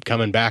want to keep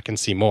coming back and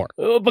see more.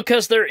 Well,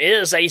 because there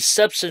is a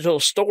substantial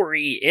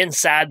story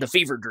inside the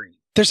fever dream.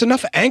 There's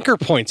enough anchor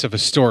points of a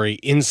story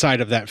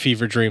inside of that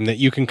fever dream that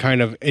you can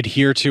kind of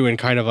adhere to and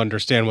kind of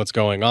understand what's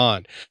going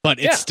on. But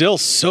it's still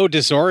so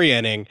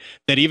disorienting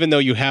that even though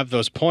you have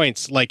those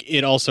points, like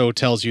it also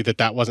tells you that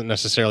that wasn't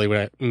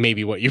necessarily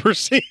maybe what you were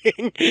seeing.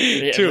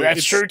 Yeah,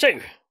 that's true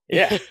too.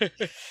 Yeah.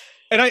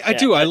 And I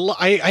do.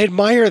 I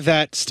admire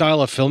that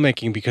style of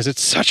filmmaking because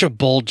it's such a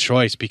bold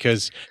choice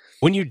because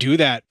when you do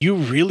that, you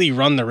really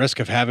run the risk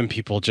of having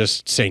people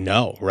just say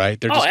no,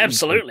 right? They're just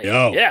absolutely.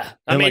 No. Yeah.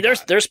 I mean,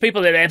 there's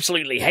people that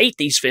absolutely hate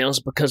these films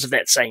because of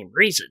that same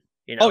reason.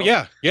 You know? Oh,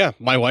 yeah. Yeah.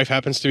 My wife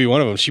happens to be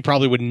one of them. She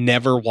probably would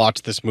never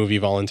watch this movie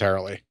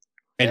voluntarily.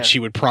 And she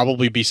would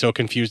probably be so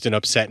confused and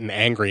upset and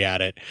angry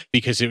at it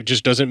because it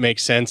just doesn't make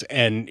sense.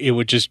 And it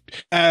would just,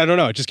 I don't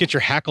know, it just gets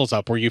your hackles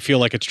up where you feel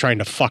like it's trying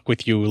to fuck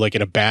with you like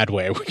in a bad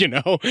way, you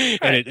know?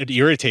 And it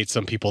irritates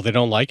some people. They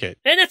don't like it.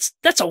 And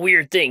that's a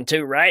weird thing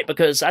too, right?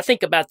 Because I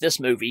think about this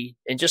movie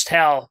and just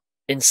how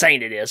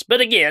insane it is.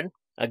 But again,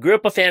 I grew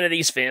up a fan of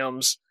these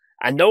films.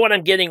 I know what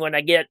I'm getting when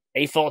I get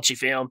a Fulci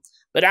film.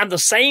 But I'm the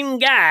same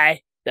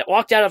guy that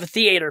walked out of a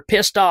theater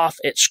pissed off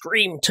at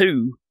Scream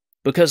 2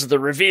 because of the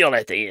reveal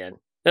at the end.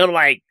 And I'm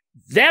like,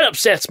 that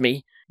upsets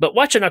me. But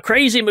watching a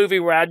crazy movie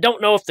where I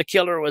don't know if the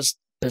killer was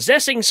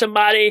possessing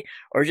somebody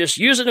or just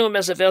using them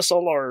as a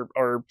vessel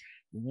or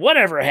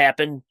whatever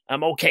happened,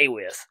 I'm okay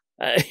with.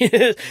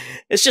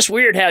 It's just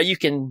weird how you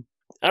can,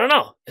 I don't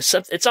know.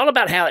 It's all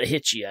about how it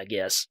hits you, I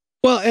guess.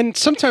 Well, and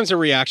sometimes a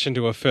reaction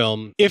to a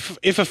film, if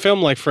a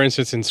film like, for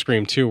instance, in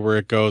Scream 2, where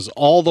it goes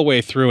all the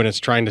way through and it's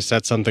trying to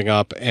set something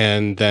up,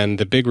 and then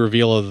the big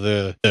reveal of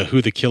the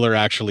who the killer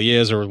actually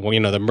is, or, you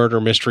know, the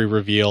murder mystery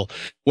reveal,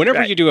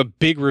 whenever you do a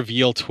big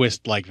reveal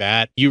twist like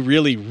that, you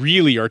really,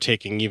 really are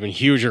taking even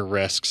huger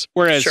risks.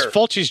 Whereas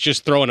Fulci's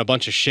just throwing a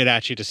bunch of shit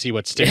at you to see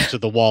what sticks to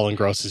the wall and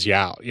grosses you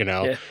out, you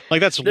know?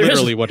 Like, that's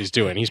literally what he's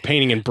doing. He's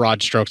painting in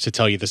broad strokes to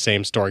tell you the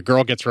same story.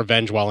 Girl gets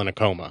revenge while in a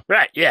coma.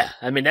 Right, yeah.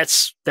 I mean,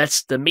 that's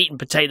the meat and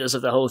potatoes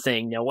of the whole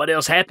thing. Now, what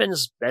else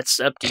happens? That's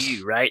up to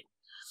you, right?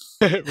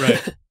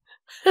 Right.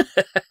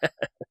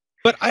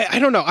 But I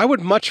don't know. I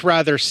would much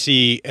rather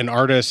see an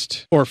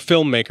artist or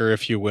filmmaker,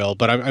 if you will,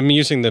 but I'm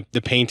using the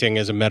painting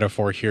as a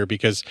metaphor here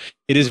because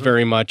it is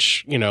very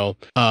much, you know,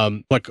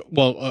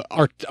 artwork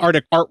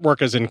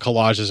as in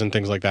collages and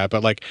things like that.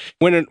 But like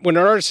when an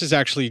artist is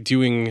actually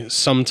doing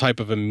some type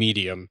of a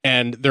medium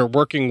and they're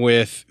working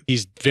with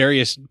these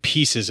various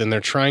pieces and they're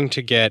trying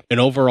to get an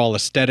overall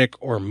aesthetic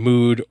or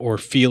mood or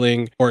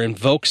feeling or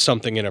invoke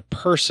something in a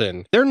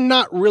person, they're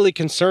not really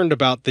concerned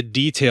about the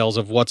details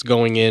of what's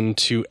going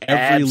into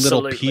every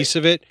little piece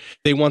of it.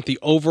 They want the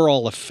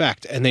overall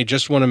effect and they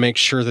just want to make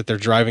sure that they're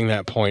driving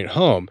that point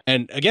home.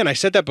 And again, I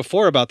said that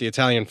before about the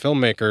Italian filmmakers.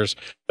 filmmakers,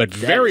 but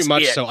very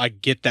much so I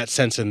get that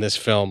sense in this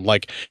film.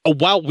 Like,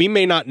 while we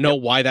may not know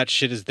why that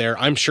shit is there,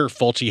 I'm sure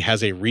Fulci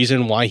has a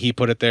reason why he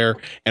put it there,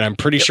 and I'm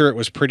pretty sure it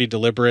was pretty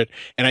deliberate,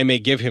 and I may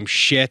give him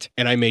shit,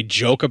 and I may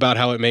joke about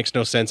how it makes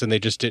no sense and they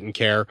just didn't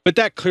care, but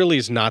that clearly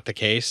is not the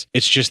case.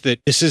 It's just that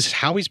this is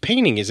how he's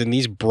painting, is in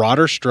these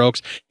broader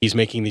strokes. He's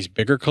making these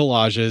bigger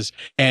collages,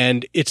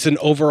 and it's an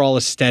overall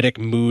aesthetic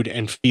mood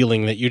and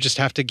feeling that you just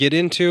have to get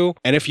into,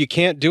 and if you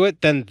can't do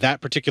it, then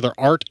that particular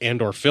art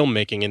and or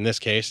filmmaking in this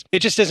case, it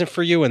just isn't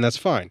for you, and that's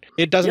fine.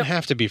 It doesn't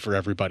have to be for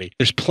everybody.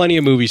 There's plenty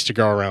of movies to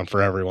go around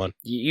for everyone.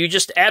 You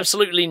just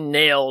absolutely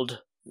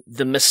nailed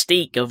the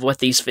mystique of what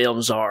these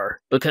films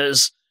are,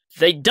 because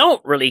they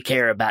don't really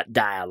care about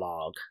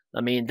dialogue.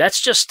 I mean,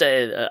 that's just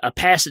a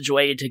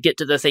passageway to get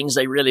to the things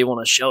they really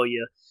want to show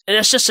you. And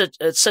it's just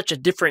it's such a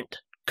different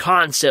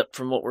concept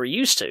from what we're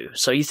used to.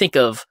 So you think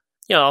of,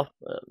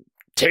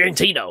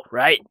 Tarantino,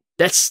 right?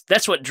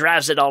 That's what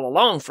drives it all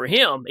along for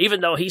him,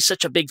 even though he's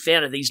such a big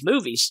fan of these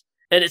movies.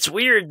 And it's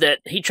weird that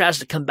he tries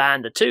to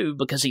combine the two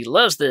because he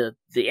loves the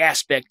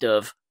aspect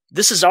of,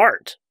 this is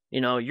art.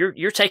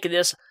 You're taking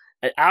this.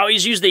 I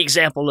always use the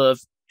example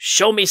of,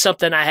 show me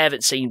something I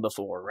haven't seen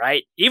before,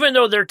 right? Even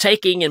though they're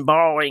taking and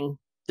borrowing,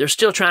 they're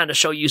still trying to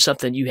show you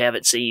something you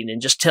haven't seen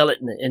and just tell it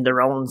in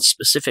their own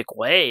specific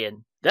way. And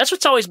that's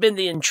what's always been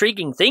the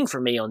intriguing thing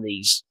for me on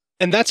these.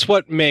 And that's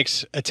what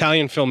makes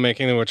Italian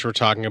filmmaking, which we're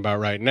talking about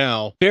right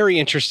now, very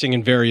interesting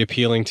and very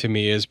appealing to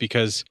me, is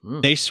because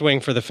they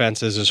swing for the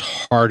fences as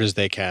hard as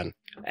they can.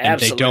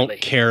 And they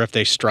don't care if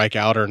they strike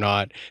out or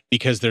not,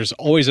 because there's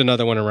always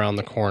another one around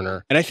the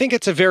corner. And I think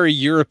it's a very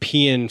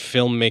European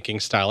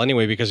filmmaking style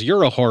anyway, because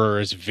Euro horror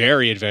is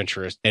very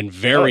adventurous and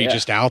very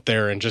just out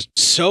there and just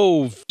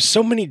so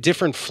many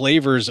different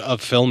flavors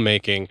of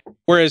filmmaking.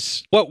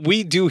 Whereas what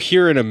we do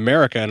here in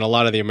America and a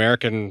lot of the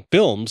American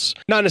films,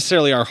 not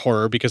necessarily our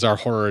horror, because our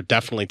horror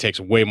definitely takes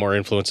way more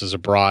influences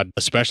abroad,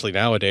 especially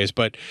nowadays,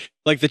 but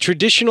like the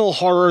traditional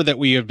horror that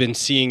we have been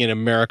seeing in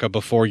America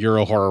before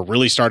Euro horror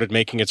really started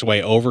making its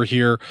way over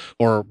here,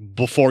 or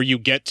before you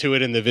get to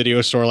it in the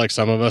video store like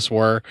some of us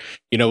were,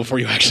 before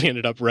you actually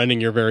ended up renting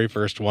your very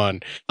first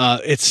one.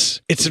 It's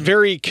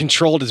very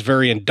controlled, it's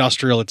very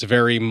industrial, it's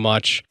very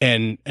much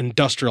an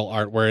industrial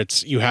art where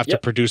you have to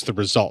produce the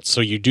results.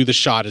 So you do the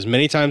shot as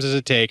many times as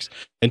it takes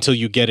until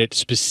you get it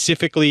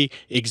specifically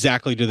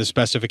exactly to the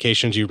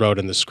specifications you wrote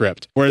in the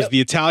script. Whereas the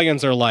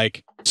Italians are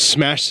like,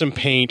 smash some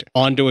paint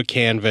onto a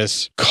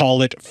canvas,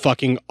 call it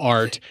fucking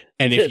art,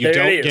 and if you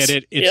don't get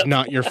it, it's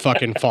not your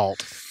fucking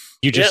fault.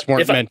 You just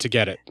weren't meant to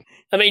get it.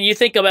 I mean, you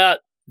think about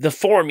the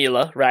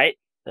formula, right?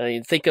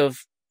 You think of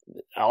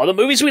all the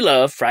movies we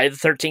love, Friday the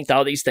 13th,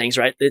 all these things,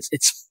 right?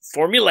 It's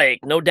formulaic,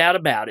 no doubt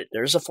about it.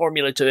 There's a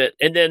formula to it.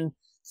 And then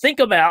think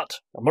about,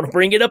 I'm going to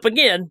bring it up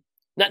again,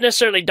 not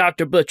necessarily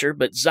Dr. Butcher,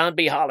 but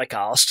Zombie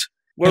Holocaust,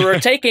 where we're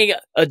taking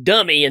a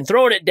dummy and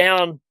throwing it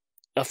down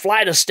a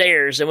flight of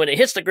stairs, and when it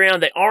hits the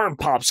ground, the arm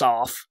pops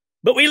off.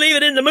 But we leave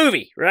it in the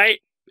movie, right?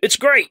 It's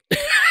great.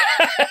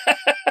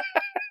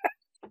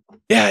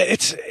 Yeah,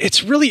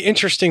 it's really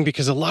interesting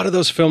because a lot of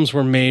those films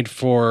were made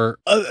for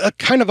a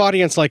kind of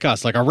audience like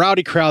us, like a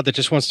rowdy crowd that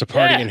just wants to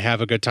party and have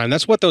a good time.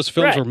 That's what those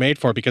films were made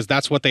for, because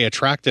that's what they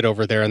attracted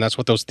over there, and that's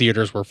what those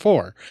theaters were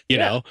for, you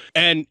know?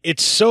 And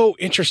it's so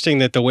interesting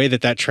that the way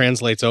that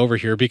translates over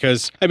here,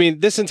 because, I mean,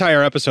 this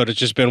entire episode has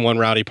just been one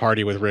rowdy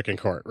party with Rick and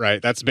Cort,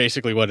 right? That's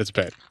basically what it's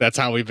been. That's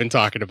how we've been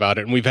talking about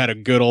it, and we've had a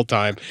good old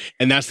time.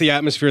 And that's the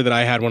atmosphere that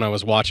I had when I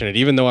was watching it.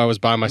 Even though I was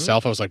by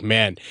myself, I was like,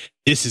 man,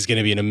 this is going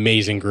to be an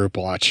amazing group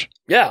watch.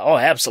 Yeah, oh,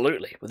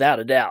 absolutely, without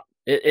a doubt.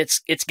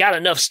 It's got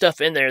enough stuff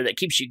in there that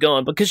keeps you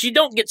going, because you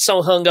don't get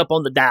so hung up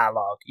on the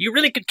dialogue. You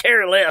really could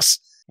care less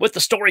what the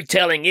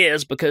storytelling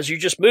is, because you're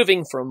just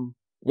moving from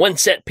one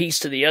set piece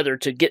to the other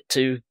to get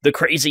to the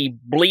crazy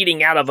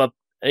bleeding out of a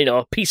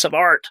piece of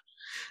art.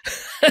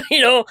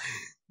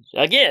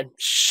 Again,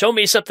 show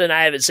me something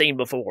I haven't seen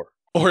before.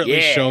 Or at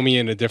least show me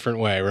in a different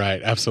way,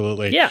 right?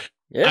 Absolutely. Yeah.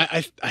 Yeah.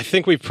 I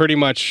think we've pretty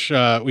much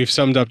we've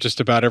summed up just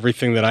about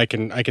everything that I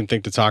can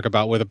think to talk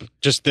about with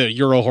just the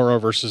Euro horror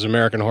versus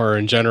American horror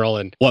in general,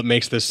 and what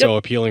makes this so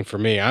appealing for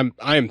me. I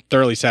am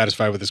thoroughly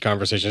satisfied with this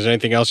conversation. Is there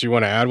anything else you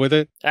want to add with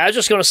it? I was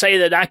just going to say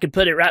that I could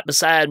put it right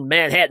beside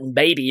Manhattan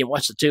Baby and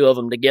watch the two of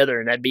them together,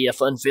 and that'd be a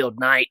fun-filled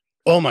night.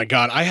 Oh my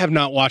God, I have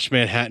not watched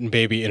Manhattan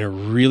Baby in a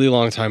really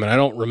long time, and I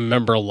don't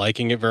remember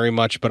liking it very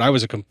much, but I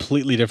was a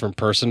completely different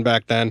person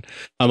back then.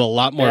 I'm a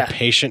lot more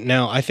patient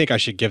now. I think I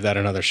should give that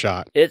another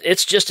shot.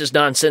 It's just as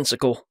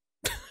nonsensical.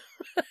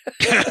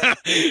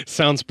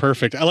 Sounds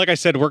perfect. Like I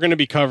said, we're going to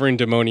be covering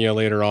Demonia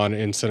later on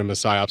in Cinema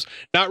Psyops.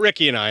 Not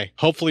Ricky and I,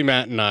 hopefully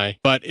Matt and I,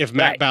 but if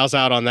Matt bows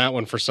out on that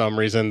one for some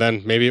reason,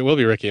 then maybe it will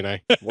be Ricky and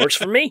I. Works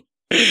for me.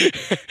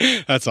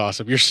 That's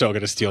awesome. You're so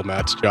going to steal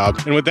Matt's job.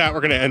 And with that, we're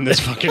going to end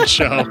this fucking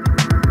show.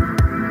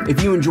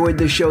 If you enjoyed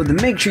this show, then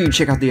make sure you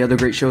check out the other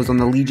great shows on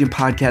the Legion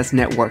Podcast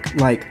Network,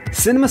 like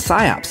Cinema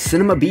Psyops,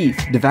 Cinema Beef,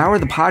 Devour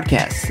the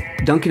Podcast,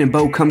 Duncan and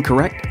Bo Come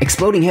Correct,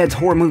 Exploding Heads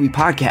Horror Movie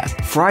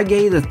Podcast,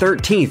 Friday the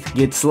 13th,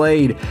 Get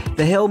Slayed,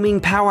 The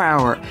Hellming Power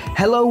Hour,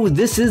 Hello,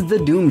 This is the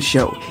Doom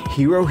Show,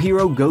 Hero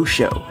Hero Go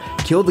Show,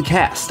 Kill the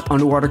Cast,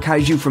 Underwater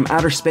Kaiju from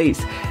Outer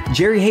Space,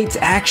 Jerry Hates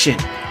Action,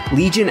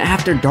 Legion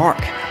After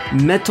Dark,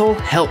 Mental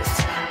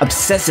Health,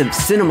 Obsessive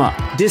Cinema,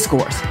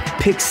 Discourse,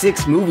 Pick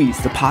Six Movies,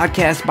 the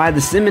podcast by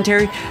The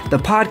Cemetery, the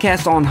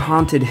podcast on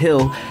Haunted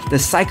Hill, the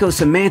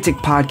Psychosemantic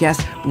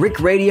Podcast, Rick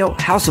Radio,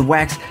 House of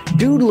Wax,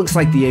 Dude Looks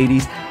Like the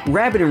 80s,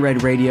 Rabbit and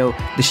Red Radio,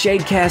 the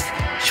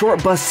Shadecast,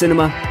 Short Bus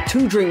Cinema,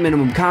 Two Drink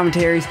Minimum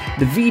Commentaries,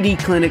 the VD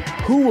Clinic,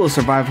 Who Will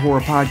Survive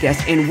Horror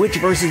Podcast, and Witch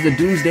vs. the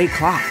Doomsday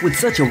Clock. With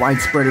such a wide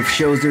spread of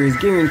shows, there is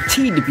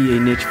guaranteed to be a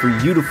niche for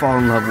you to fall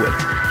in love with.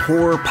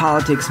 Horror,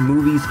 politics,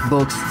 movies,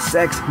 books,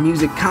 sex,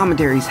 music,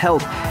 commentaries,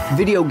 health,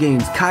 video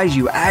games,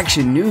 kaiju,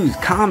 action, news,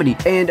 comedy,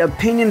 and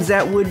opinions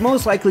that would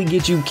most likely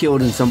get you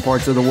killed in some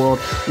parts of the world.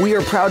 We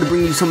are proud to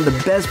bring you some of the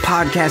best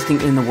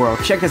podcasting in the world.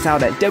 Check us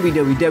out at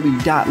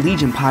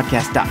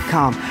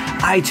www.legionpodcast.com,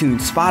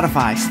 iTunes,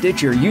 Spotify,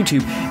 Stitcher,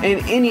 YouTube,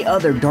 and any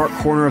other dark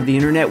corner of the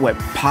internet where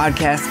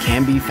podcasts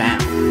can be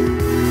found.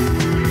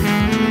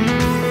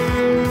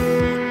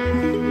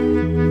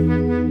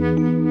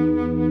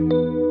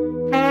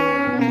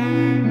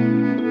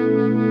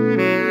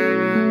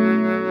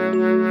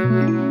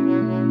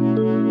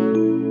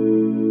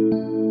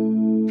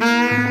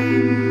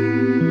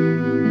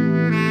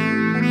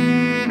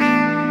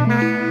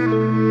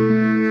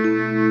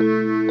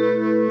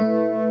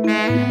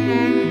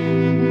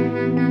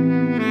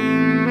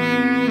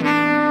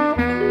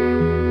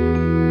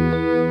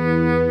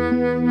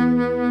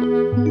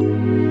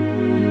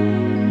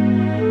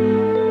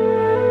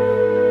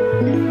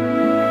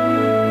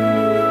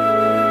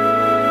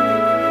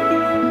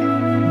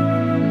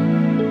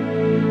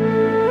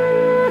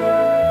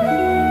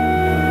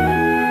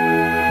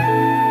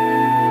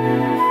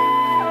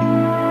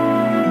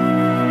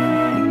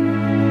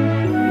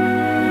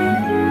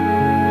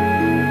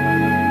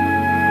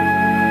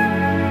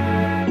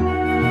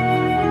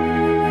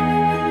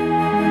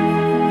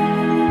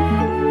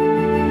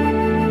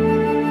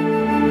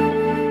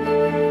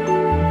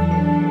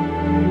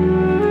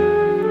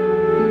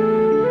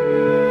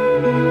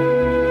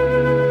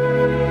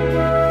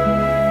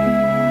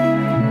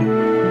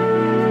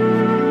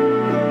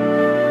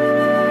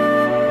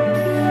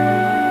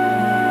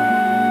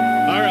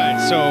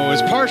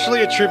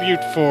 Partially a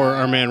tribute for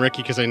our man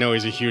Ricky, because I know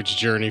he's a huge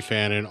Journey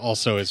fan and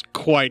also is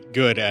quite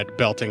good at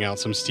belting out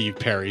some Steve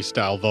Perry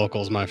style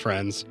vocals, my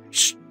friends.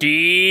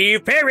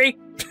 Steve Perry!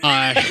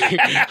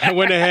 I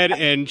went ahead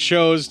and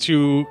chose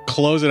to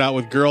close it out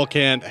with Girl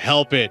Can't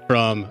Help It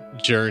from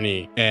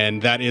Journey,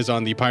 and that is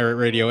on the Pirate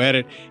Radio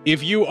edit.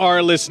 If you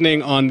are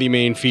listening on the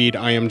main feed,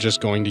 I am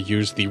just going to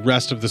use the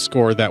rest of the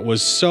score that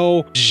was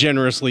so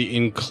generously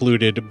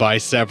included by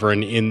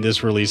Severin in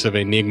this release of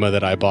Aenigma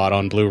that I bought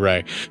on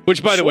Blu-ray,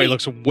 which, by the way,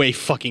 looks way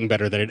fucking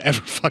better than it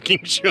ever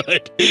fucking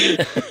should.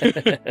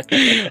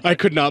 I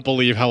could not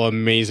believe how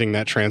amazing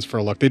that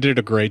transfer looked. They did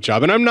a great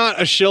job, and I'm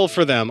not a shill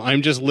for them.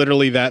 I'm just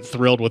literally that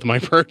thrilled with my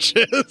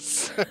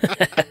purchase.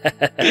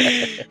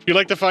 If you'd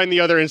like to find the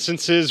other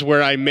instances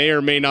where I may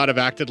or may not have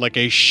acted like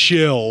a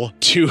shill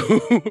to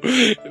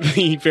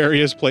the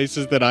various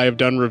places that I have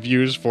done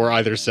reviews for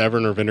either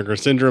Severin or Vinegar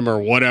Syndrome or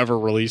whatever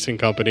releasing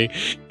company,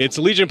 it's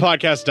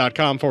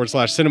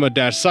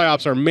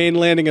legionpodcast.com/cinema-psyops, our main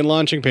landing and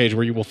launching page,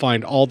 where you will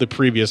find all the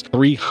previous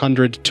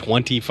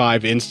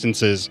 325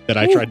 instances that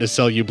I tried to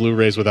sell you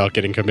Blu-rays without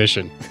getting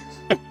commission.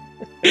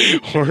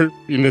 Or,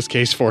 in this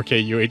case,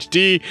 4K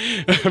UHD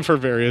for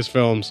various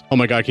films. Oh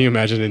my god, can you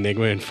imagine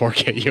Enigma in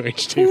 4K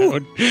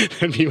UHD?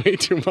 That'd be way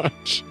too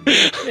much.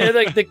 Yeah,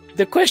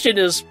 the question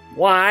is,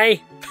 why?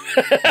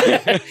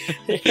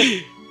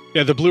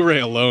 Yeah, the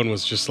Blu-ray alone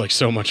was just like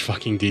so much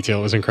fucking detail.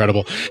 It was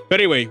incredible. But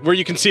anyway, where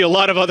you can see a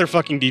lot of other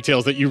fucking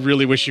details that you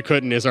really wish you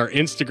couldn't is our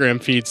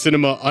Instagram feed,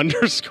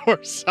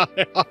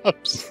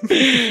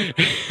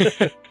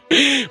 cinema_psyops.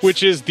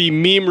 Which is the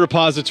meme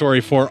repository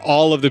for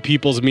all of the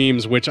people's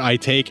memes, which I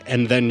take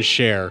and then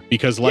share.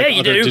 Because like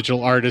other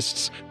digital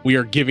artists, we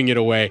are giving it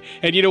away.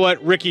 And you know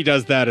what? Ricky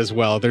does that as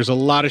well. There's a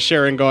lot of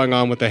sharing going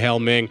on with the Hell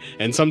Ming,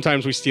 and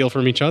sometimes we steal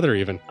from each other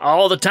even.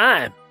 All the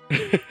time.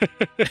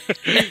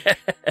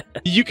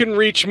 You can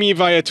reach me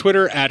via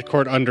Twitter at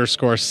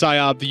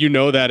Cort_psyop. You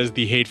know that as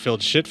the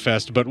hate-filled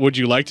shitfest, but would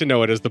you like to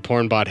know it as the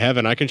pornbot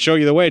heaven? I can show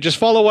you the way. Just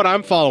follow what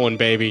I'm following,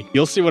 baby.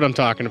 You'll see what I'm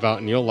talking about,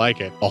 and you'll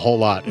like it a whole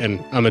lot.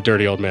 And I'm a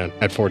dirty old man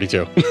at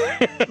 42.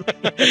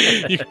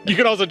 You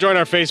can also join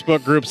our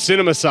Facebook group,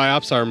 Cinema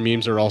Psyops. Our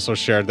memes are also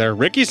shared there.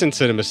 Ricky's in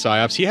Cinema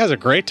Psyops. He has a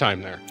great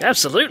time there.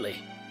 Absolutely.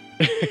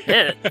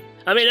 Yeah,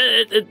 I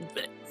mean,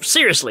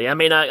 seriously, I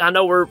mean, I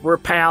know we're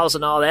pals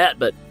and all that,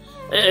 but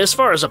as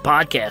far as a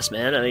podcast,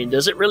 man, I mean,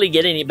 does it really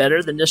get any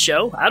better than this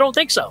show? I don't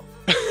think so.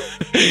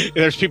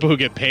 There's people who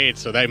get paid,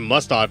 so they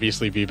must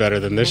obviously be better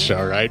than this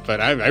show, right? But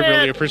I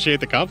really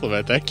appreciate the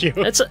compliment. Thank you.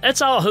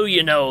 That's all who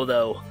you know,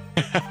 though.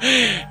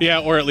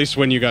 Yeah, or at least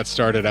when you got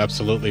started,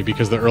 absolutely,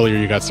 because the earlier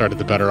you got started,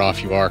 the better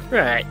off you are.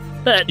 Right.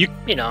 But,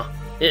 you know,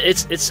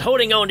 it's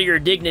holding on to your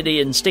dignity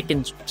and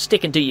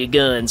sticking to your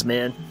guns,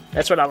 man.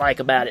 That's what I like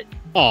about it.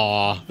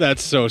 Aw,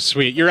 that's so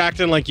sweet. You're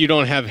acting like you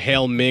don't have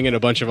Hail Ming and a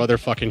bunch of other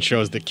fucking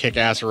shows that kick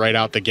ass right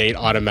out the gate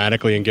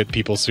automatically and get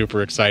people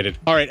super excited.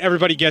 All right,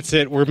 everybody gets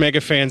it. We're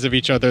mega fans of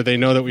each other. They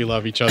know that we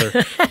love each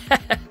other.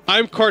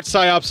 I'm Cort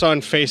Psyops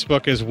on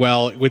Facebook as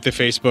well, with the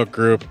Facebook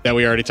group that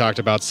we already talked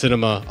about,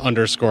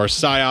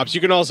 cinema_psyops.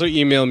 You can also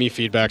email me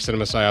feedback,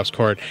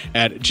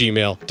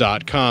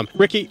 cinemapsyopscort@gmail.com.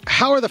 Ricky,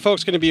 how are the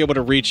folks going to be able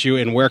to reach you,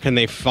 and where can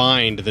they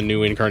find the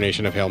new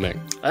incarnation of Hail Ming?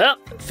 Well,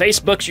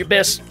 Facebook's your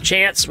best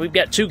chance. We've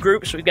got 2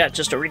 groups. We've got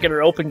just a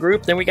regular open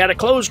group, then we got a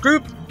closed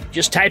group.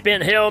 Just type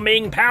in Hail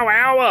Ming Pow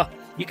Hour.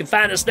 You can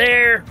find us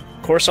there.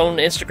 Of course, on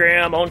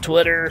Instagram, on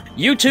Twitter,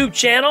 YouTube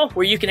channel,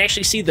 where you can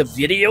actually see the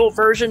video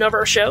version of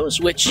our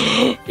shows, which,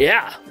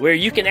 yeah, where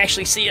you can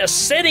actually see us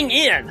setting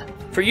in.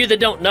 For you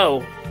that don't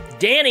know,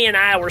 Danny and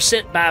I were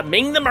sent by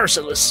Ming the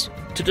Merciless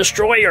to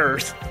destroy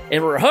Earth,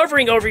 and we're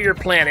hovering over your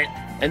planet,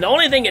 and the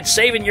only thing that's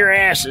saving your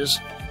asses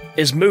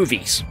is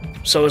movies.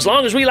 So as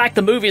long as we like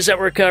the movies that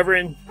we're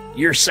covering,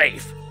 you're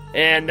safe.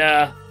 And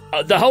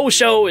the whole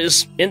show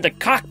is in the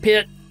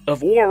cockpit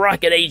of War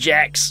Rocket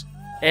Ajax,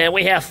 and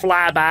we have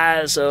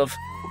flybys of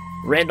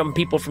random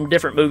people from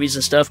different movies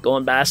and stuff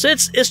going by. So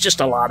it's just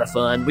a lot of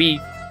fun. We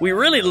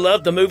really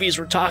love the movies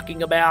we're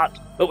talking about,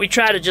 but we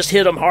try to just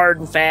hit them hard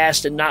and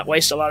fast and not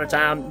waste a lot of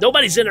time.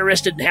 Nobody's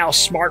interested in how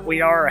smart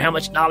we are or how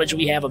much knowledge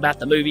we have about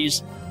the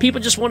movies.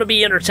 People just want to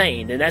be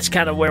entertained, and that's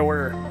kind of where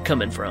we're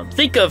coming from.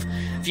 Think of,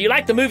 if you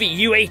like the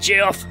movie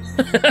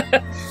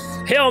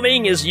UHF, Hail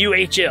Ming is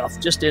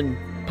UHF, just in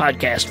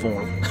podcast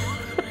form.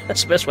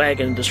 That's the best way I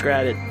can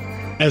describe it.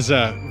 As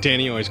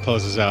Danny always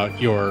closes out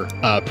your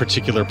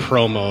particular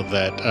promo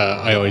that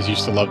I always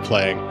used to love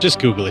playing, just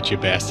Google it, you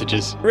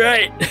bastages.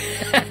 Right.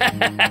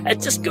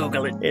 Just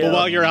Google it. Well,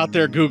 while you're out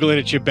there Googling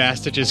it, you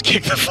bastages,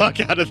 kick the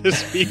fuck out of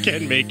this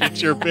weekend, make it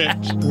your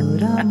bitch.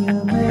 Put on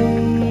your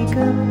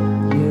makeup,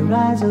 your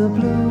eyes are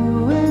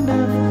blue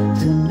enough.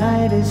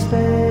 Tonight is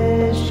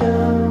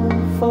special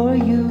for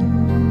you.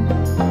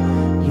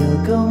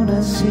 You're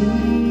gonna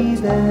see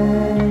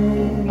that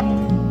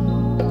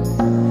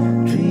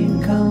dream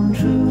come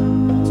true.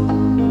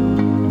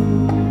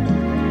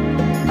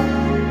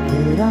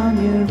 Put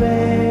on your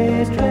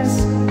red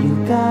dress,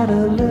 you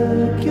gotta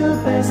look your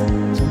best.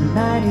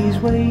 Tonight he's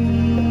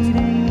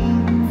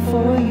waiting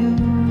for you.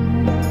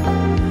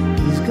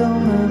 He's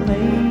gonna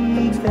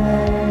make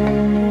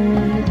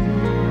that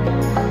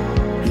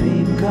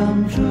dream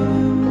come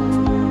true.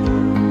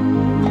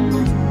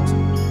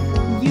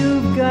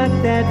 You've got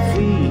that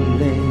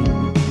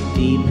feeling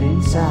deep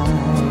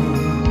inside.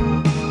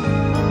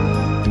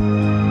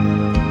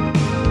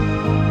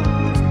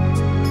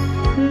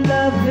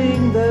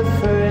 Loving the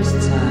first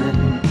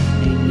time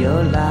in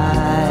your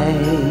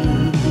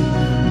life.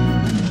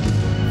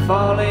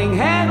 Falling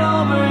head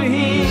over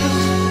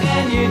heels,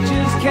 and you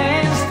just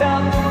can't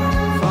stop.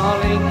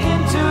 Falling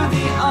into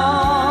the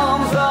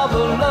arms of a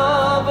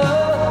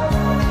lover.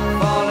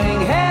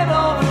 Falling head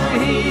over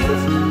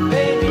heels,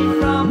 baby,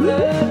 from the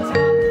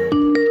top.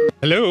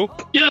 Hello?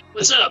 Yeah,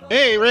 what's up?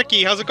 Hey,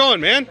 Ricky, how's it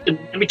going, man?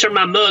 Let me turn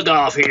my mug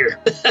off here.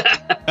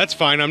 That's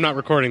fine. I'm not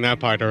recording that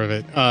part of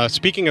it.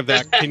 Speaking of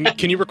that,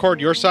 can you record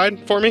your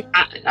side for me?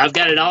 I've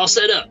got it all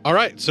set up. All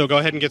right, so go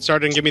ahead and get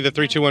started and give me the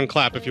 3, 2, 1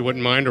 clap if you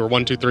wouldn't mind, or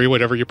 1, 2, 3,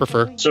 whatever you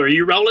prefer. So are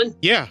you rolling?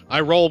 Yeah,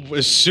 I roll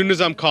as soon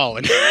as I'm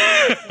calling.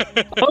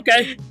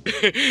 Okay.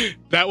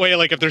 That way,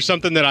 like, if there's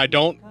something that I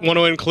don't want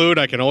to include,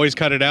 I can always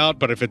cut it out,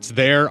 but if it's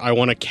there, I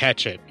want to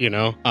catch it, you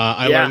know?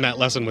 I learned that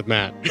lesson with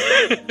Matt.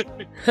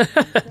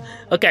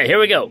 Okay, here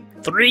we go.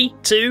 3,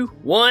 2,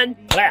 1,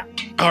 clap.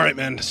 All right,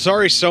 man.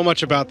 Sorry so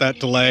much about that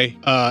delay.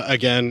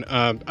 Again,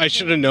 I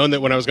should have known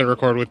that when I was going to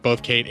record with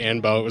both Kate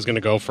and Bo, it was going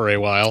to go for a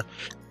while.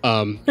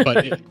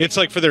 But it's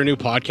like for their new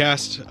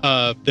podcast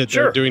that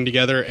they're doing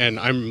together, and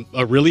I'm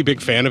a really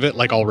big fan of it,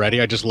 like already.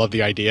 I just love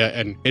the idea,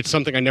 and it's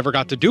something I never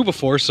got to do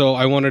before, so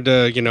I wanted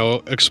to, you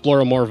know,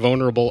 explore a more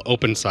vulnerable,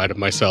 open side of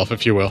myself,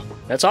 if you will.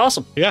 That's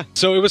awesome. Yeah,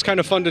 so it was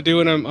kind of fun to do,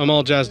 and I'm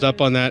all jazzed up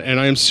on that, and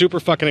I am super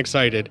fucking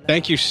excited.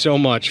 Thank you so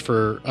much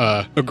for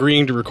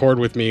agreeing to record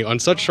with me on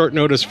such short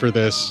notice for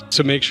this,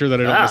 to make sure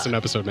that I don't miss an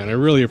episode, man. I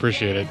really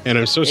appreciate it, and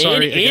I'm so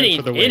sorry again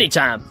for the wait.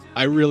 Anytime.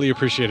 I really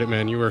appreciate it,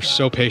 man. You are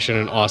so patient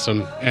and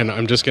awesome, and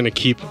I'm just going to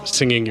keep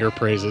singing your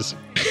praises.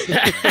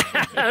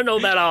 I don't know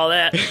about all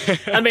that.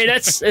 I mean,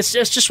 it's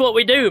just what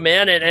we do,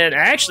 man. And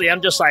actually, I'm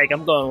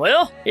going,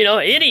 well, you know,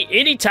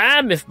 any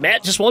time if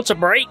Matt just wants a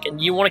break and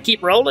you want to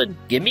keep rolling,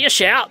 give me a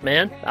shout,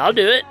 man. I'll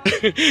do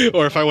it.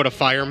 Or if I want to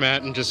fire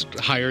Matt and just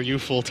hire you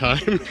full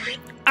time.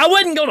 I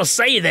wasn't going to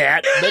say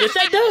that, but if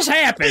that does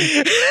happen.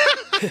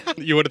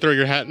 You want to throw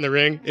your hat in the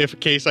ring in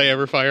case I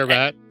ever fire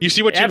Matt? You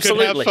see what you could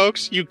have,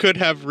 folks? You could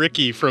have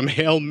Ricky from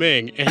Hail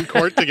Ming and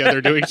Cort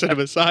together doing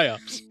Cinema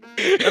Psyops.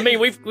 I mean,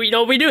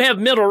 we do have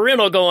mental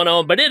rental going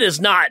on, but it is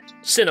not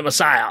Cinema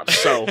Psyops,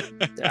 so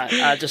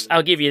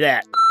I'll give you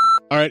that.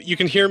 All right, you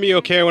can hear me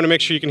okay? I want to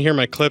make sure you can hear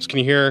my clips. Can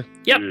you hear?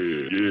 Yep.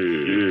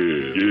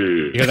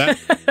 You hear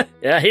that?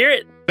 Yeah, I hear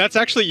it. That's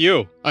actually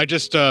you. I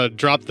just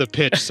dropped the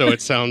pitch so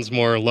it sounds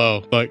more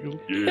low. Like, all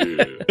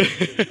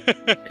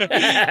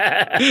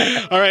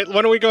right,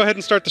 why don't we go ahead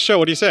and start the show?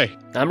 What do you say?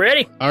 I'm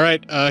ready. All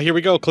right, here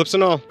we go. Clips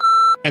and all.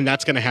 And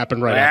that's going to happen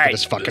right after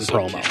this fucking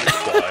promo.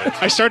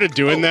 I started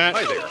doing that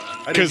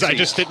because I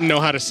just didn't know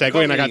how to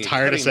segue and I got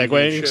tired of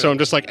segueing. So I'm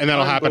just like, and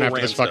that'll happen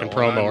after this fucking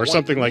promo or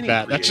something like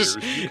that. That's just,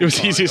 it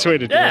was the easiest way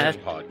to do it. Yeah,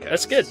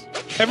 that's good.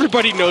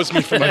 Everybody knows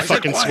me for my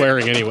fucking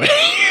swearing anyway.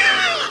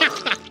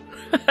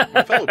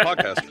 Fellow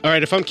podcast. All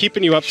right, if I'm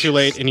keeping you up too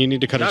late and you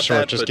need to cut it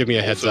short, just give me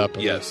a heads up.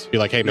 Yes. Be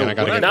like, hey man, I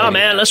gotta get. No,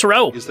 man, let's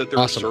roll. Is that there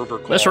are server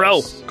costs, let's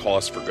roll.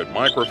 Costs for good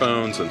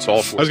microphones and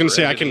software. I was gonna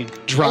say I can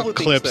drop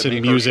clips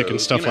and music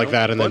and stuff like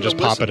that, and then just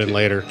pop it in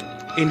later.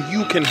 And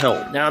you can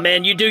help. Now,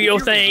 man, you do your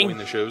thing.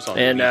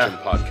 And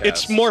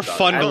it's more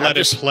fun to let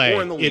it play.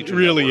 It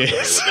really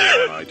is.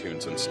 On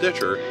iTunes and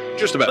Stitcher.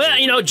 Just about. Well,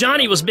 you know,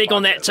 Johnny was big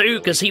on that too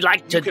because he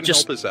liked to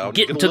just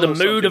get into the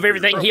mood of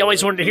everything. He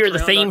always wanted to hear the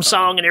theme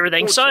song and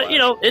everything. So, you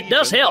know, it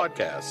does help.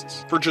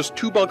 For just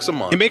 $2 a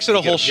month. It makes it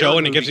a whole show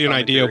and it gives you an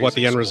idea of what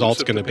the end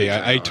result's going to be.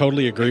 I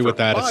totally agree with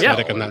that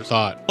aesthetic and that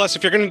thought. Plus,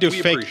 if you're going to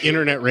do fake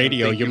internet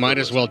radio, you might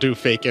as well do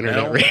fake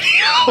internet radio.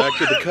 Back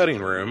to the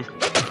cutting room.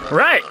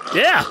 Right,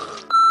 yeah.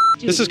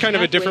 This is kind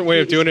of a different way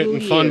of doing it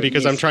and fun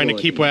because I'm trying to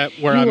keep where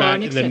I'm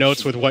at in the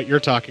notes with what you're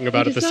talking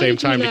about at the same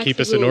time to keep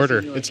us in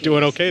order. It's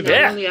doing okay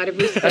there. Yeah,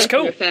 that's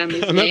cool. I'm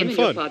having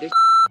fun.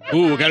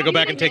 Ooh, gotta go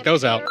back and take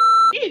those out.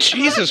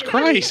 Jesus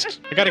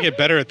Christ. I gotta get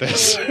better at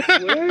this.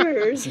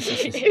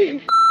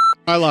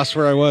 I lost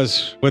where I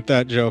was with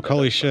that joke.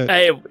 Holy shit.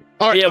 Hey,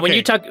 right, yeah, when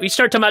you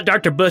start talking about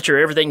Dr. Butcher,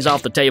 everything's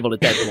off the table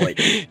at that point.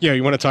 Yeah,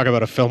 you want to talk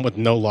about a film with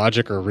no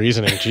logic or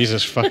reasoning.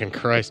 Jesus fucking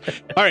Christ.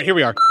 All right, here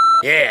we are.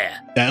 Yeah.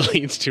 That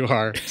leads to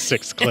our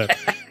 6th clip.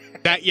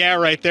 That yeah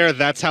right there,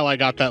 that's how I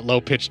got that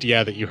low-pitched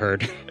yeah that you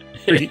heard.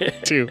 3,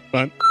 2,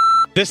 1.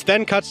 This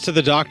then cuts to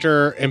the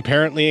doctor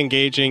apparently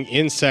engaging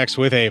in sex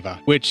with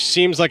Ava, which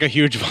seems like a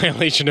huge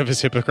violation of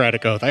his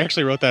Hippocratic Oath. I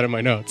actually wrote that in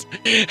my notes.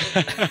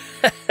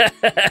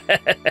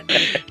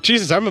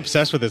 Jesus, I'm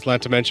obsessed with this,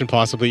 not to mention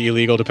possibly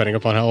illegal depending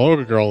upon how old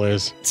a girl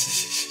is.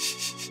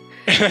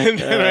 And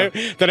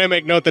then I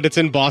make note that it's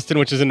in Boston,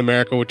 which is in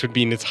America, which would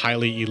mean it's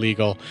highly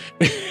illegal.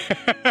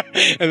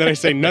 And then I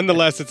say,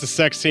 nonetheless, it's a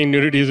sex scene,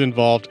 nudity is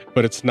involved,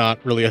 but it's not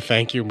really a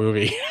thank you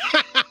movie.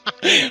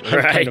 I'm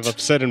kind of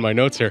upset in my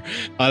notes here.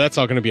 That's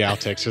all going to be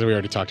outtakes, because we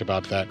already talked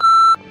about that.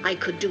 I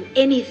could do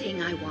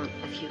anything I want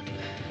with you.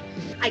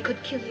 I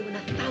could kill you in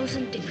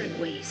 1,000 different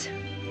ways.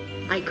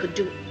 I could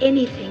do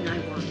anything I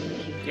want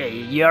with you. Yeah,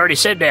 you already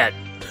said that.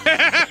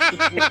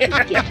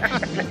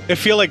 I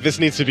feel like this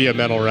needs to be a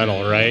mental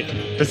rental, right?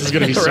 This is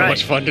going to be so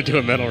much fun to do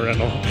a mental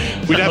rental.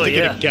 We'd have to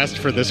get a guest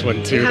for this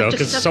one too, though,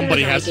 because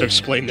somebody has to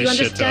explain this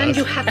shit to us.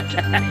 You have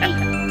to.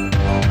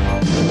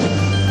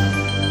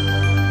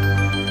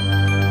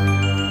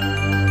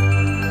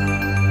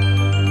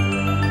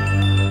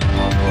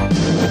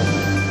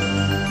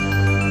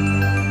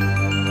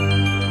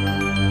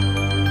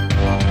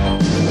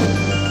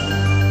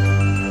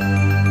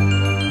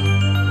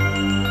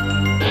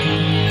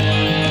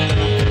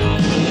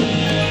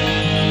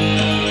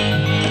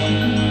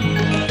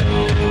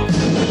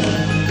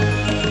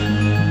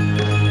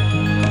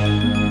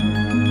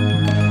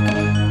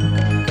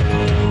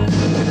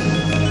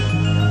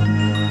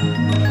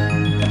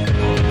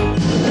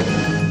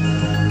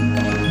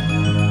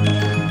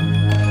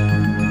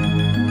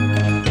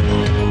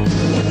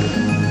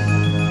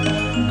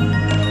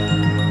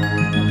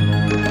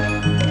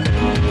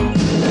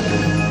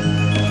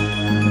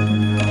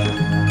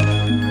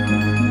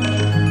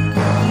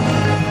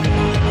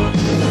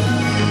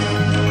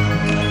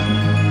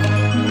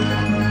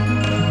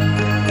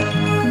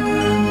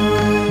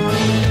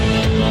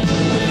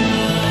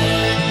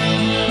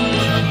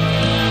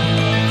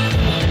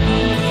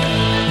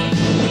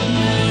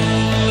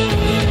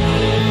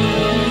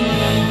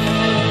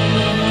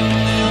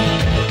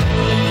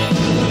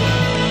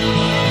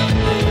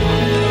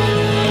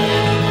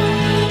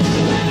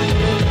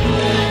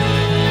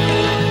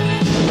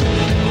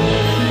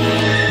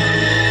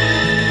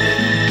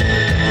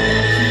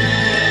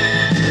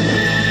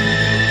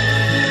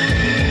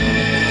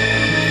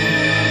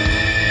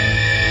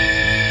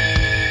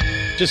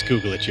 Just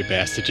Google it, you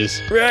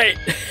bastages. Right.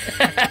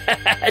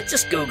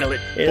 Just Google it.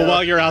 Well,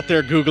 while you're out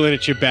there Googling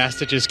it, you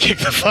bastages, kick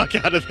the fuck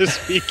out of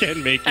this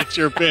weekend, make it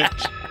your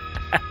bitch.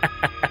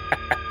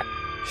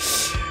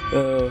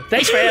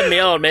 Thanks for having me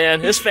on,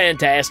 man. It's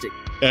fantastic.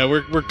 Yeah,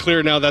 we're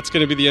clear now. That's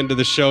going to be the end of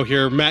the show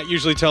here. Matt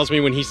usually tells me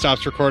when he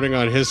stops recording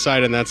on his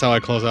side, and that's how I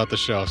close out the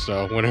show.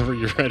 So whenever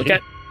you're ready. Okay.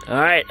 All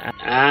right.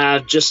 I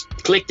just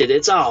clicked it.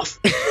 It's off.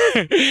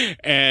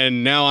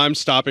 And now I'm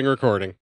stopping recording.